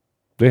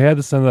 They had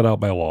to send that out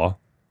by law.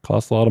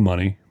 Cost a lot of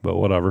money, but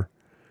whatever.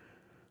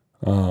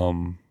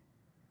 I'm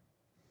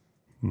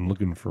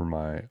looking for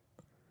my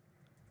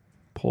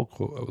pull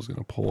quote I was going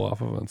to pull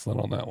off of it. It's not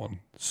on that one.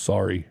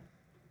 Sorry.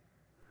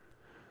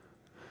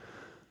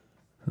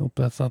 Nope,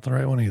 that's not the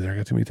right one either. I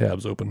got too many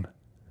tabs open.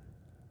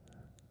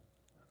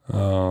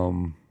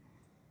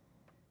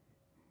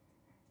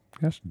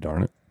 Gosh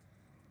darn it.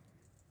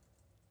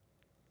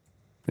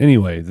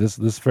 Anyway,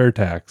 this fair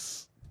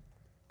tax,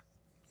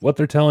 what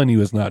they're telling you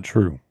is not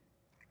true.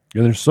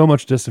 And there's so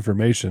much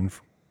disinformation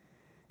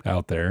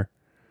out there.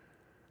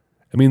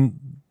 I mean,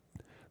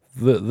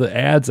 the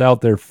ads out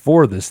there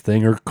for this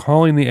thing are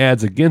calling the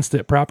ads against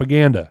it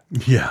propaganda.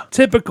 Yeah.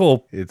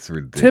 It's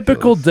ridiculous.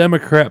 Typical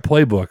Democrat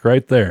playbook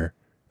right there.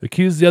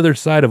 Accuse the other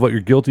side of what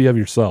you're guilty of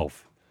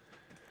yourself.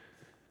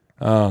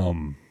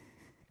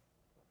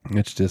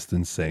 It's just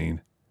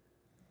insane.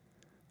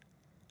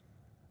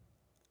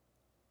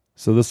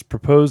 So this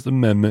proposed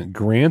amendment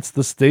grants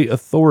the state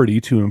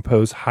authority to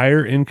impose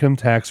higher income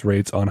tax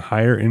rates on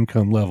higher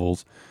income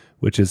levels,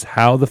 which is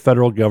how the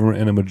federal government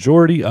and a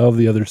majority of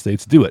the other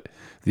states do it.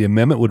 The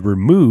amendment would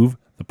remove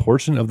the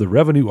portion of the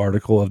revenue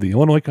article of the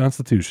Illinois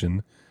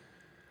Constitution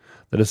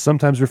that is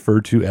sometimes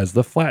referred to as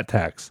the flat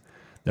tax,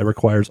 that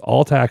requires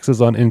all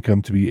taxes on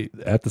income to be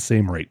at the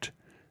same rate.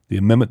 The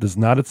amendment does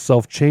not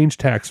itself change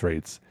tax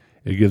rates.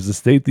 It gives the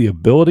state the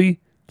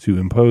ability to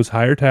impose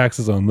higher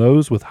taxes on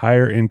those with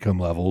higher income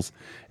levels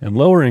and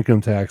lower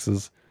income tax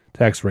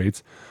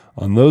rates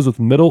on those with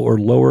middle or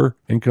lower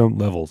income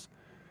levels.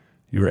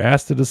 You are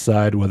asked to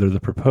decide whether the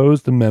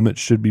proposed amendment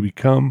should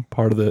become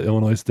part of the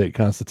Illinois state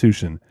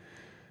constitution,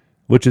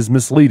 which is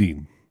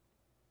misleading.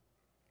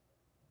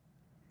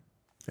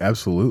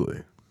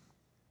 Absolutely.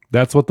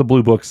 That's what the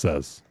blue book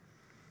says.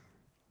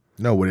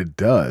 No, what it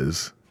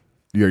does,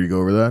 you already go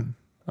over that?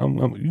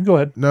 You can go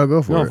ahead. No,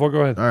 go for it. No,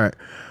 go ahead. All right.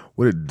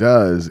 What it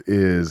does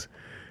is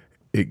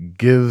it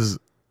gives...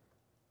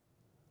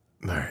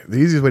 All right. The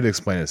easiest way to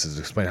explain this is to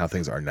explain how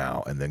things are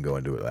now and then go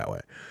into it that way.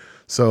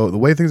 So the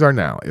way things are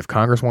now, if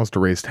Congress wants to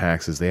raise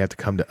taxes, they have to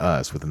come to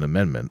us with an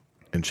amendment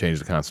and change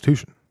the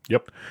Constitution.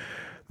 Yep.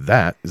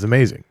 That is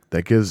amazing.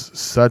 That gives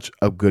such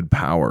a good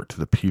power to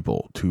the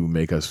people to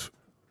make us...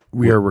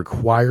 We are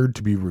required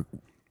to be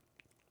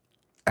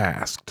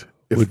asked.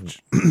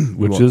 Which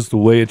is the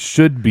way it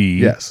should be.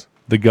 Yes.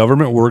 The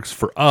government works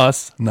for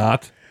us,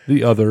 not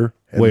the other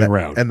way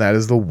around. And that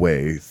is the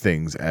way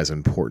things as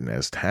important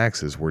as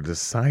taxes were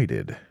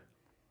decided.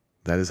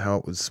 That is how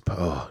it was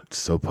it's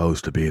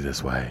supposed to be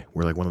this way.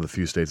 We're like one of the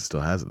few states that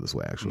still has it this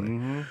way, actually.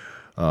 Mm-hmm.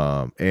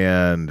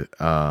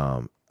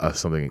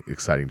 Something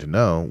exciting to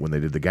know, when they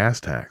did the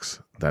gas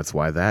tax, that's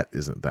why that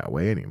isn't that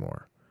way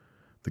anymore.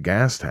 The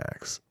gas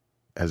tax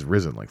has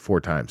risen like 4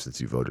 times since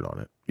you voted on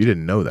it. You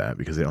didn't know that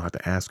because they don't have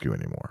to ask you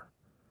anymore.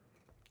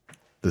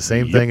 The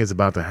same thing is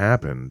about to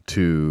happen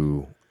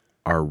to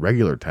our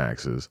regular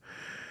taxes,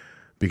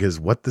 because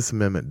what this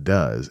amendment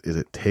does is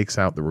it takes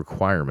out the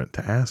requirement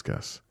to ask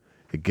us.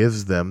 It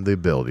gives them the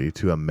ability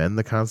to amend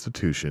the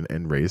Constitution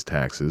and raise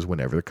taxes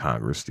whenever the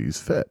Congress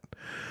sees fit.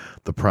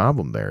 The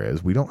problem there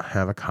is we don't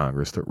have a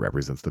Congress that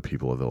represents the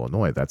people of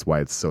Illinois. That's why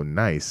it's so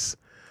nice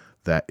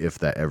that if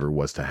that ever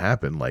was to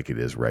happen, like it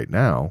is right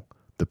now,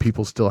 the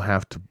people still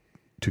have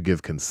to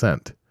give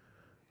consent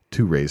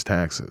to raise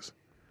taxes.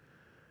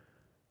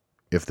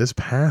 If this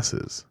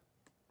passes,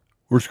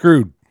 we're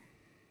screwed.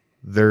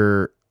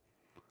 They're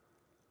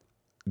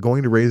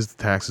going to raise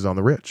the taxes on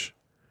the rich.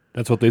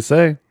 That's what they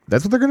say.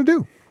 That's what they're going to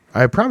do.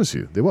 I promise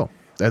you, they will.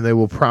 And they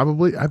will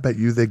probably, I bet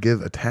you they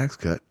give a tax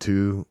cut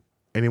to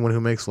anyone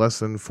who makes less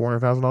than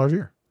 $400,000 a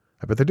year.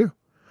 I bet they do.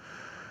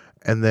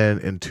 And then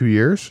in 2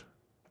 years,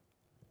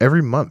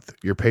 every month,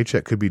 your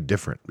paycheck could be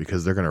different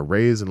because they're going to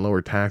raise and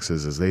lower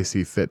taxes as they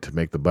see fit to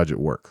make the budget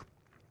work.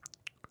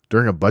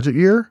 During a budget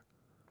year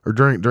or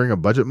during a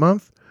budget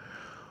month,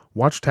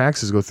 watch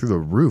taxes go through the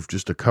roof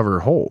just to cover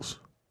holes.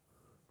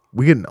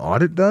 We get an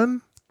audit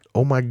done.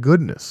 Oh my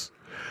goodness.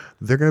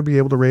 They're going to be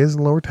able to raise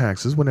and lower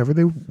taxes whenever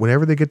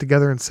they get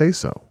together and say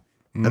so.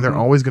 Mm-hmm. And they're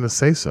always going to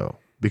say so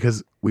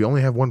because we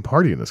only have one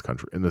party in this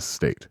country, in this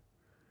state.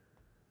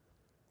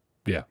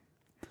 Yeah.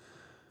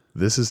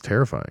 This is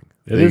terrifying.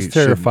 It is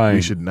terrifying.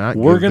 We should not.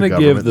 We're going to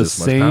give the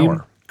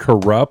same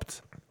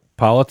corrupt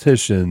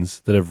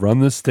politicians that have run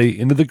this state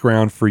into the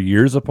ground for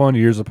years upon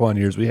years upon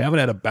years. We haven't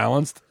had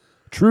a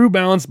true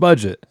balanced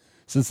budget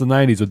since the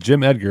 90s with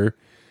Jim Edgar.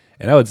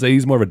 And I would say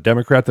he's more of a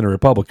Democrat than a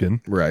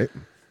Republican. Right.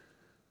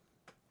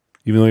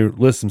 Even though he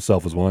lists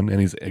himself as one, and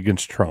he's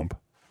against Trump.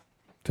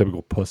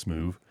 Typical puss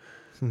move.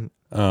 We're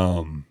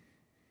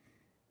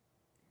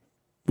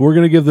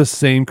going to give the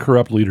same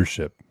corrupt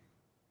leadership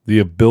the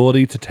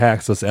ability to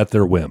tax us at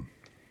their whim.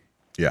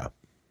 Yeah.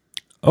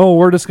 Oh,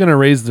 we're just going to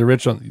raise the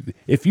rich on...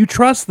 If you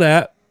trust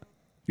that,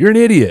 you're an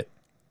idiot.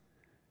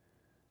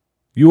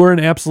 You are an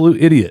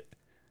absolute idiot.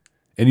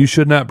 And you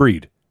should not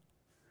breed.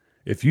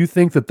 If you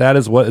think that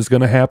is what is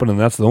going to happen and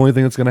that's the only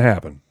thing that's going to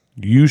happen,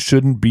 you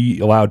shouldn't be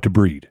allowed to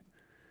breed.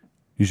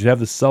 You should have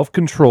the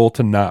self-control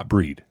to not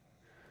breed.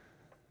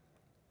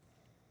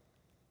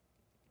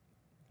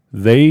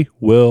 They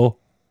will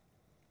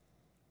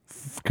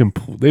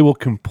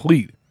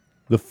complete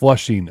the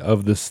flushing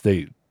of this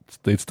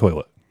state's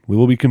toilet. We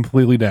will be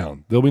completely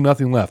down. There'll be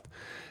nothing left.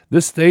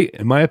 This state,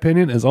 in my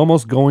opinion, is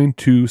almost going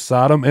to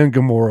Sodom and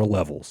Gomorrah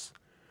levels.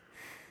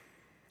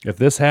 If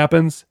this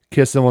happens,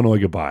 kiss Illinois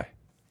goodbye.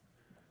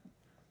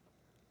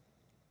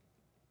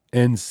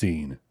 End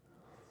scene.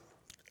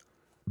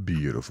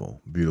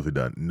 Beautiful. Beautifully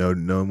done.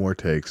 No more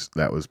takes.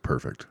 That was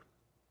perfect.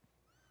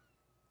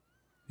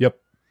 Yep.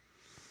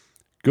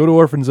 Go to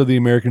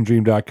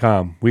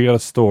orphansoftheamericandream.com. We got a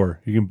store.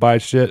 You can buy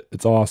shit.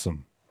 It's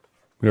awesome.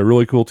 We got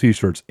really cool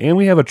t-shirts. And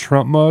we have a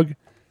Trump mug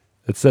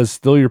that says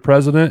 "Still Your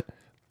President,"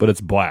 but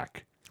it's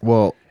black.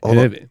 Well, go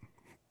ahead.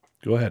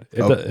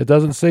 It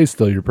doesn't say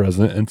 "Still Your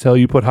President" until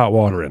you put hot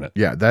water in it.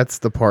 Yeah, that's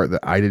the part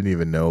that I didn't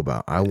even know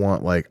about. I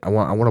want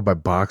to buy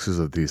boxes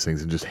of these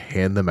things and just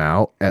hand them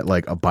out at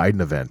like a Biden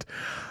event.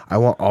 I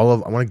want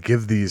to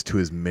give these to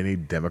as many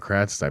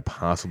Democrats as I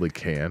possibly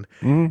can,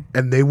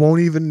 and they won't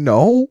even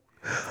know.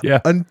 Yeah.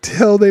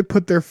 Until they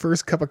put their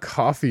first cup of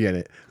coffee in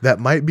it.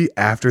 That might be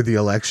after the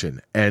election,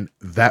 and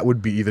that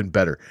would be even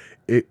better.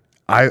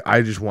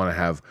 I just want to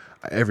have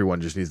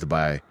everyone just needs to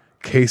buy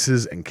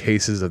cases and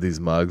cases of these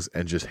mugs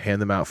and just hand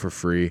them out for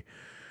free.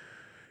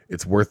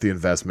 It's worth the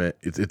investment.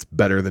 It's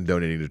better than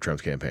donating to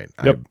Trump's campaign.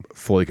 Yep. I'm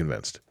fully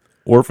convinced.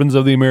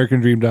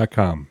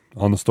 Orphansoftheamericandream.com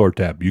on the store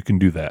tab. You can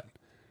do that.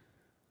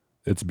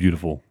 It's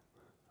beautiful.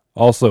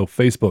 Also,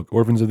 Facebook,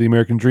 Orphans of the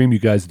American Dream. You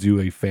guys do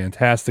a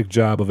fantastic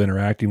job of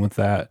interacting with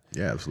that.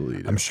 Yeah,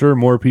 absolutely. I'm sure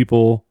more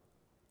people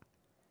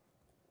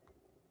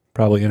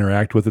probably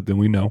interact with it than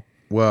we know.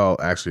 Well,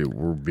 actually,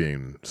 we're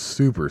being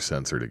super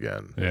censored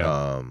again.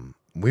 Yeah.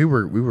 We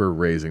were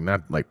raising,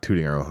 not like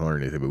tooting our own horn or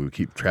anything, but we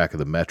keep track of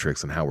the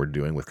metrics and how we're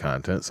doing with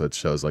content. So it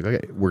shows like,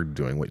 okay, we're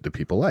doing what the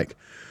people like.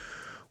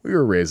 We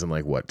were raising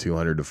like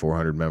 200 to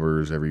 400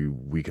 members every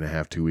week and a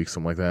half, 2 weeks,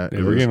 something like that.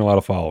 Yeah, we're getting a lot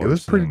of followers. It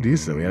was pretty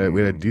decent. We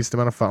had a decent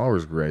amount of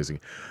followers raising.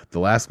 The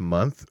last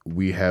month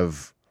we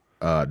have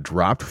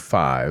dropped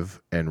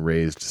 5 and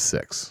raised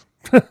 6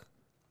 in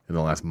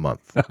the last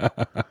month.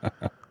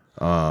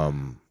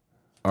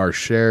 Our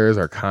shares,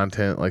 our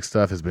content, like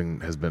stuff has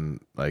been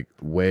like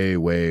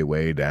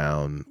way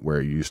down where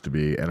it used to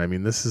be. And I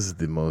mean, this is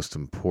the most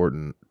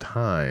important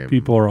time.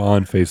 People are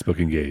on Facebook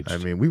engaged. I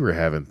mean, we were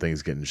having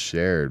things getting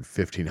shared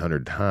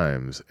 1,500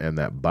 times, and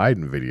that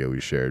Biden video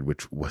we shared,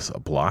 which was a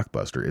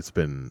blockbuster,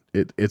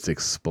 it's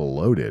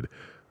exploded,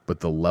 but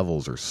the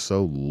levels are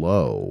so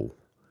low.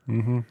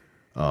 It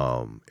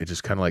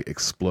just kind of like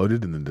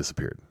exploded and then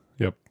disappeared.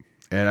 Yep.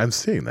 And I'm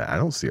seeing that. I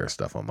don't see our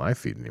stuff on my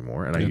feed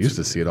anymore, and I used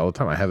to see it all the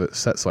time. I have it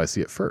set so I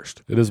see it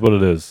first. It is what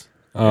it is.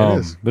 It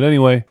is. But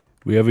anyway,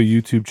 we have a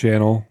YouTube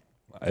channel.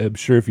 I'm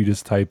sure if you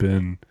just type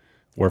in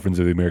Orphans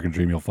of the American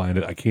Dream, you'll find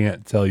it. I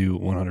can't tell you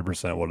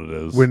 100% what it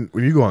is. When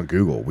you go on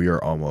Google, we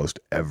are almost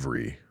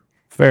every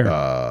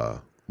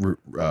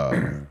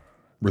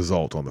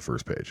result on the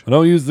first page. I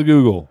don't use the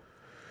Google.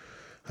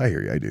 I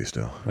hear you. I do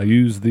still. I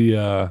use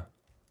the,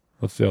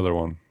 what's the other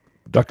one?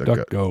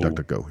 DuckDuckGo.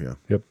 DuckDuckGo, yeah.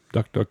 Yep,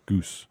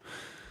 DuckDuckGoose.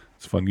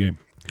 It's a fun game.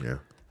 Yeah.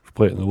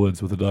 Play it in the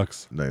woods with the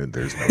ducks. No,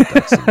 there's no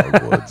ducks in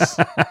the woods.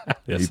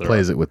 Yes, he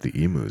plays it with the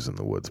emus in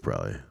the woods,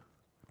 probably.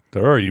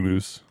 There are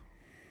emus.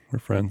 We're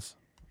friends.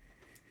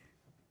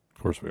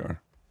 Of course we are.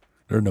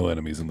 There are no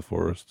enemies in the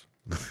forest.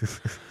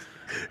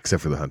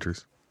 Except for the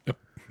hunters? Yep.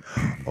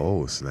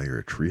 Oh, so now you're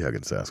a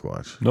tree-hugging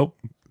Sasquatch. Nope.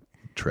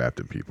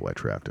 Trapped him, people. I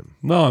trapped him.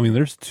 No, I mean,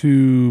 there's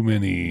too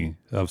many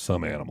of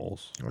some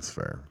animals. That's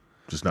fair.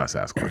 Just not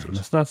Sasquatches.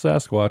 It's not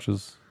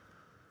Sasquatches.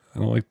 I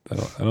don't like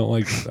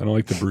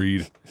the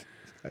breed.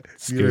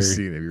 It's Have you ever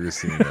seen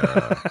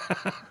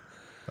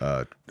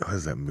what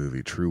is that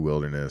movie? True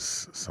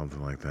Wilderness,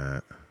 something like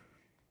that.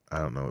 I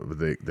don't know, but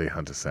they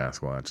hunt a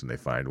Sasquatch and they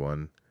find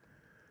one,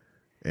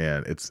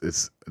 and it's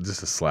just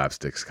a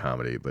slapsticks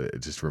comedy, but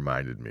it just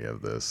reminded me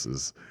of this.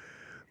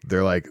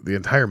 They're like the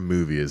entire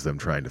movie is them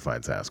trying to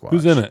find Sasquatch.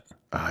 Who's in it?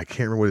 I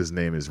can't remember what his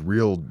name is.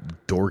 Real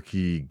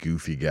dorky,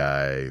 goofy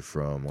guy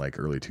from like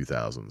early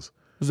 2000s.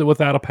 Is it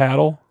Without a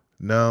Paddle?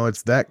 No,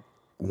 it's that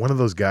one of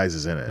those guys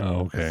is in it.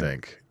 Oh, okay. I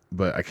think,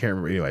 but I can't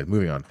remember. Anyway,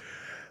 moving on.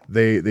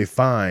 They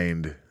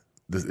find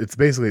this, it's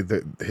basically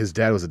his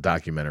dad was a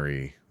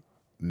documentary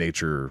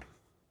nature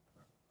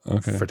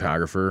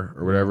photographer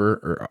or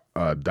whatever,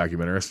 or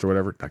documentarist or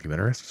whatever.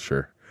 Documentarist,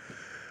 sure.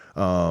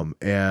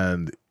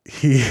 And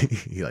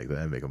he like that.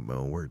 I make up my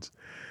own words.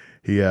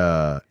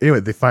 Anyway,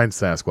 they find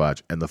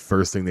Sasquatch, and the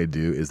first thing they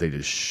do is they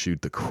just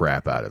shoot the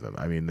crap out of him.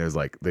 I mean, there's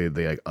like they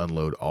like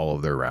unload all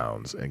of their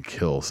rounds and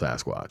kill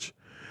Sasquatch,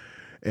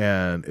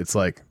 and it's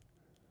like,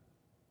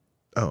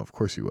 oh, of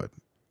course you would.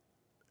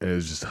 And it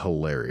was just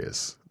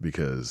hilarious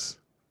because,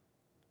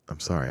 I'm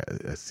sorry,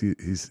 I see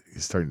he's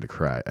starting to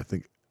cry. I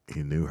think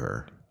he knew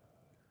her.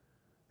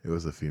 It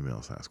was a female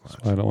Sasquatch.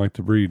 That's why I don't like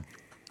to breed.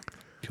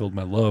 Killed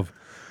my love.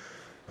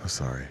 I'm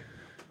sorry.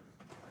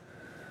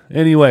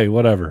 Anyway,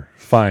 whatever.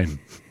 Fine.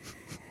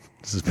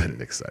 This has been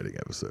an exciting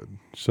episode.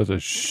 Such a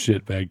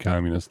shitbag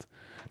communist.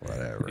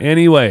 Whatever.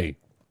 Anyway,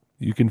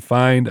 you can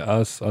find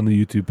us on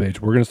the YouTube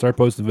page. We're going to start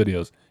posting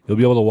videos. You'll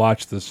be able to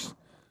watch this,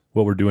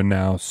 what we're doing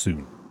now,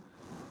 soon.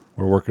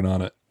 We're working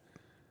on it.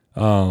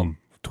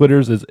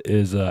 Twitter's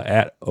is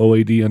at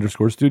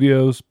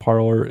OAD_studios.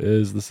 Parlor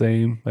is the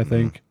same, I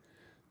think.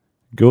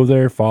 Go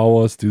there,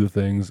 follow us, do the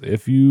things.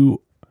 If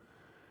you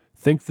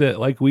think that,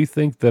 like we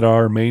think that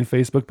our main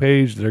Facebook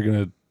page, they're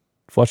going to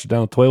flush it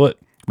down the toilet,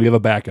 we have a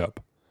backup.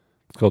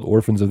 It's called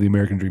Orphans of the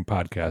American Dream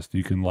Podcast.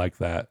 You can like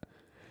that.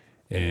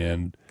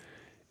 And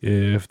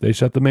if they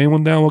shut the main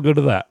one down, we'll go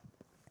to that.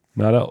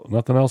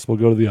 Nothing else, we'll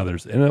go to the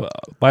others. And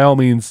by all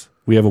means,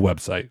 we have a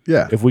website.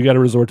 Yeah. If we got to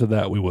resort to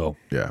that, we will.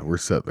 Yeah, we're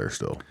set there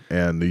still.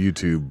 And the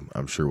YouTube,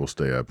 I'm sure will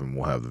stay up and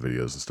we'll have the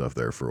videos and stuff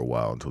there for a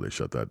while until they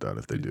shut that down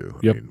if they do.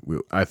 Yep.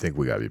 I think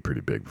we got to be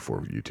pretty big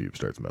before YouTube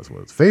starts messing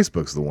with us.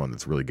 Facebook's the one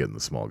that's really getting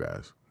the small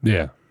guys.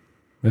 Yeah.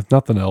 If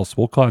nothing else,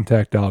 we'll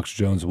contact Alex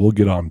Jones. We'll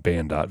get on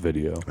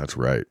Band.video. That's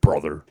right.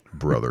 Brother.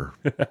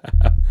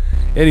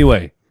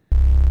 Anyway.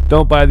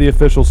 Don't buy the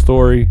official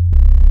story.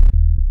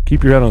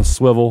 Keep your head on a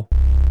swivel.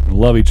 And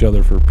love each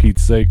other for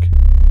Pete's sake.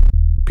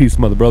 Peace,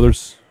 mother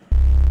brothers.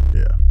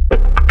 Yeah.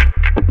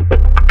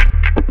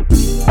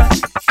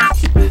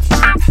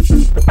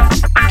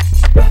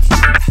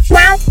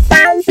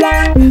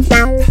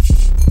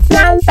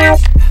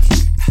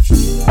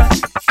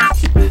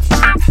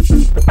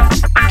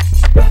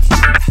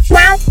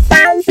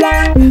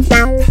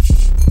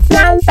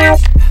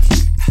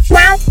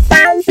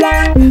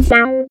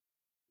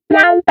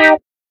 Wow.